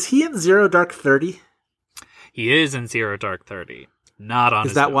 Is he in Zero Dark 30? He is in Zero Dark 30. Not on.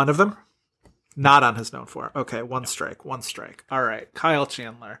 Is that one of them? Not on his known for. Okay, one strike. All right, Kyle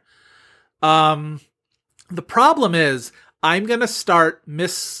Chandler. The problem is I'm gonna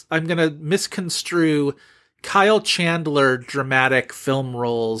misconstrue Kyle Chandler dramatic film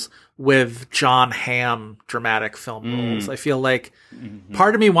roles with John Hamm dramatic film roles. I feel like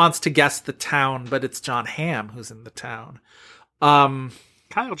part of me wants to guess the town, but it's John Hamm who's in the town.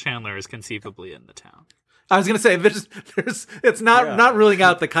 Kyle Chandler is conceivably in the town. I was going to say it's not ruling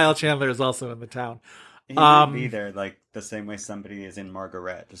out that Kyle Chandler is also in the town. He might be there like the same way somebody is in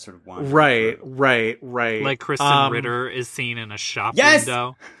Margaret, just sort of wandering. Right. Like Kristen Ritter is seen in a shop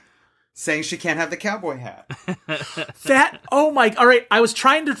window. Saying she can't have the cowboy hat. All right. I was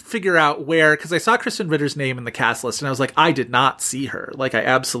trying to figure out where, because I saw Kristen Ritter's name in the cast list, and I was like, I did not see her. Like, I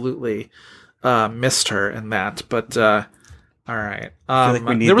absolutely missed her in that. But, all right.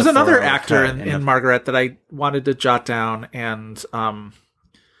 There was another actor in Margaret that I wanted to jot down, and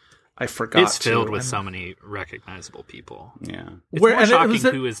I forgot. It's filled with so many recognizable people. Yeah. It's more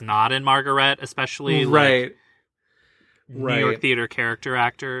shocking who is not in Margaret, especially. Right. Like, New York theater character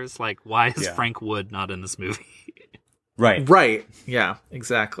actors. Like, why is Frank Wood not in this movie? Right. Yeah,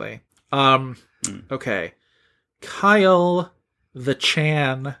 exactly. Okay. Kyle the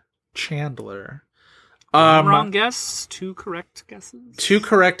Chandler. Wrong guess. 2 correct guesses. 2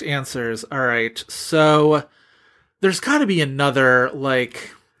 correct answers. All right. So there's got to be another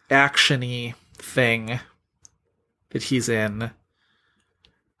like action-y thing that he's in.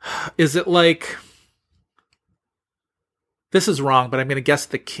 Is it like... This is wrong, but I'm going to guess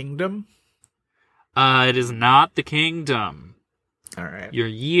The Kingdom. It is not The Kingdom. All right. Your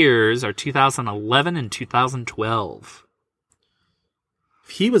years are 2011 and 2012.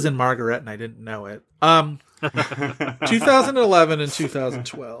 He was in Margaret, and I didn't know it. 2011 and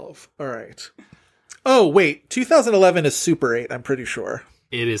 2012. All right. Oh, wait. 2011 is Super 8, I'm pretty sure.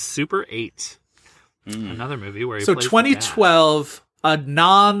 It is Super 8. Another movie where he plays 2012... A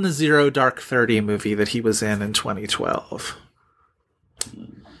non-Zero Dark 30 movie that he was in 2012.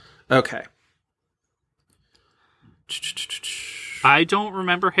 Okay. I don't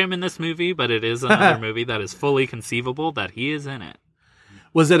remember him in this movie, but it is another movie that is fully conceivable that he is in it.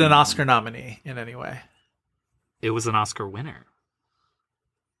 Was it an Oscar nominee in any way? It was an Oscar winner.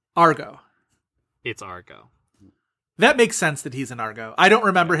 Argo. It's Argo. That makes sense that he's in Argo. I don't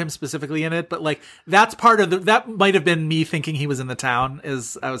remember him specifically in it, but like that's part of that might have been me thinking he was in the town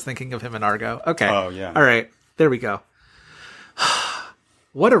is I was thinking of him in Argo. Okay. Oh yeah. All right. There we go.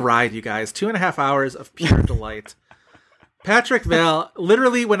 What a ride, you guys. 2.5 hours of pure delight. Patrick Vaill,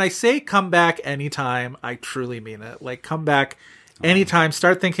 literally when I say come back anytime, I truly mean it. Like come back anytime.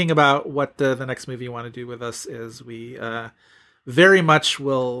 Start thinking about what the next movie you want to do with us is. We very much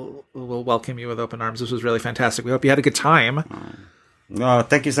will welcome you with open arms. This was really fantastic. We hope you had a good time. Oh,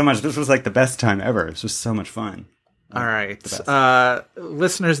 thank you so much. This was like the best time ever. It was so much fun. All right.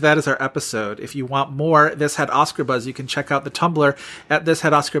 Listeners, that is our episode. If you want more This Had Oscar Buzz, you can check out the Tumblr at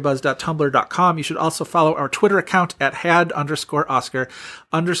thishadoscarbuzz.tumblr.com. You should also follow our Twitter account at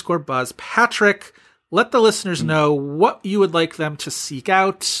had_Oscar_buzz. Patrick, let the listeners know what you would like them to seek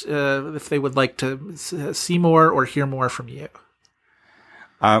out if they would like to see more or hear more from you.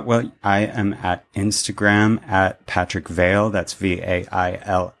 Well, I am at Instagram at Patrick Vaill. That's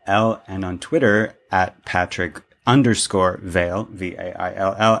Vaill, and on Twitter at Patrick_Vaill,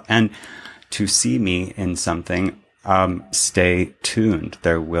 Vaill. And to see me in something, stay tuned.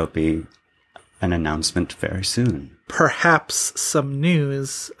 There will be an announcement very soon. Perhaps some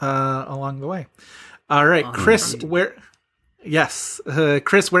news along the way. All right, Chris, Chris,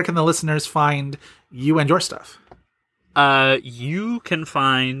 where can the listeners find you and your stuff? You can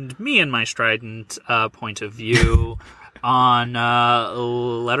find me and my strident point of view on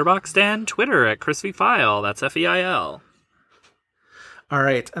Letterboxd and Twitter at Chris V. Feil. That's Feil. All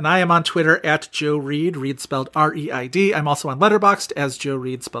right, and I am on Twitter at Joe Reed, Reed spelled R-E-I-D. I'm also on Letterboxd as Joe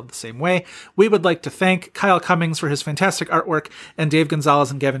Reed, spelled the same way. We would like to thank Kyle Cummings for his fantastic artwork and Dave Gonzalez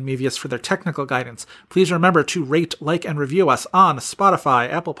and Gavin Mevius for their technical guidance. Please remember to rate, like, and review us on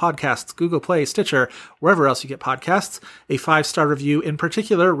Spotify, Apple Podcasts, Google Play, Stitcher, wherever else you get podcasts. A 5-star review in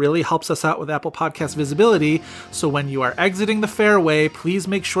particular really helps us out with Apple Podcast visibility, so when you are exiting the fairway, please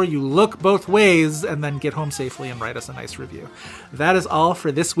make sure you look both ways and then get home safely and write us a nice review. That is all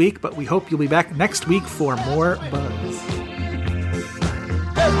for this week, but we hope you'll be back next week for more Buzz.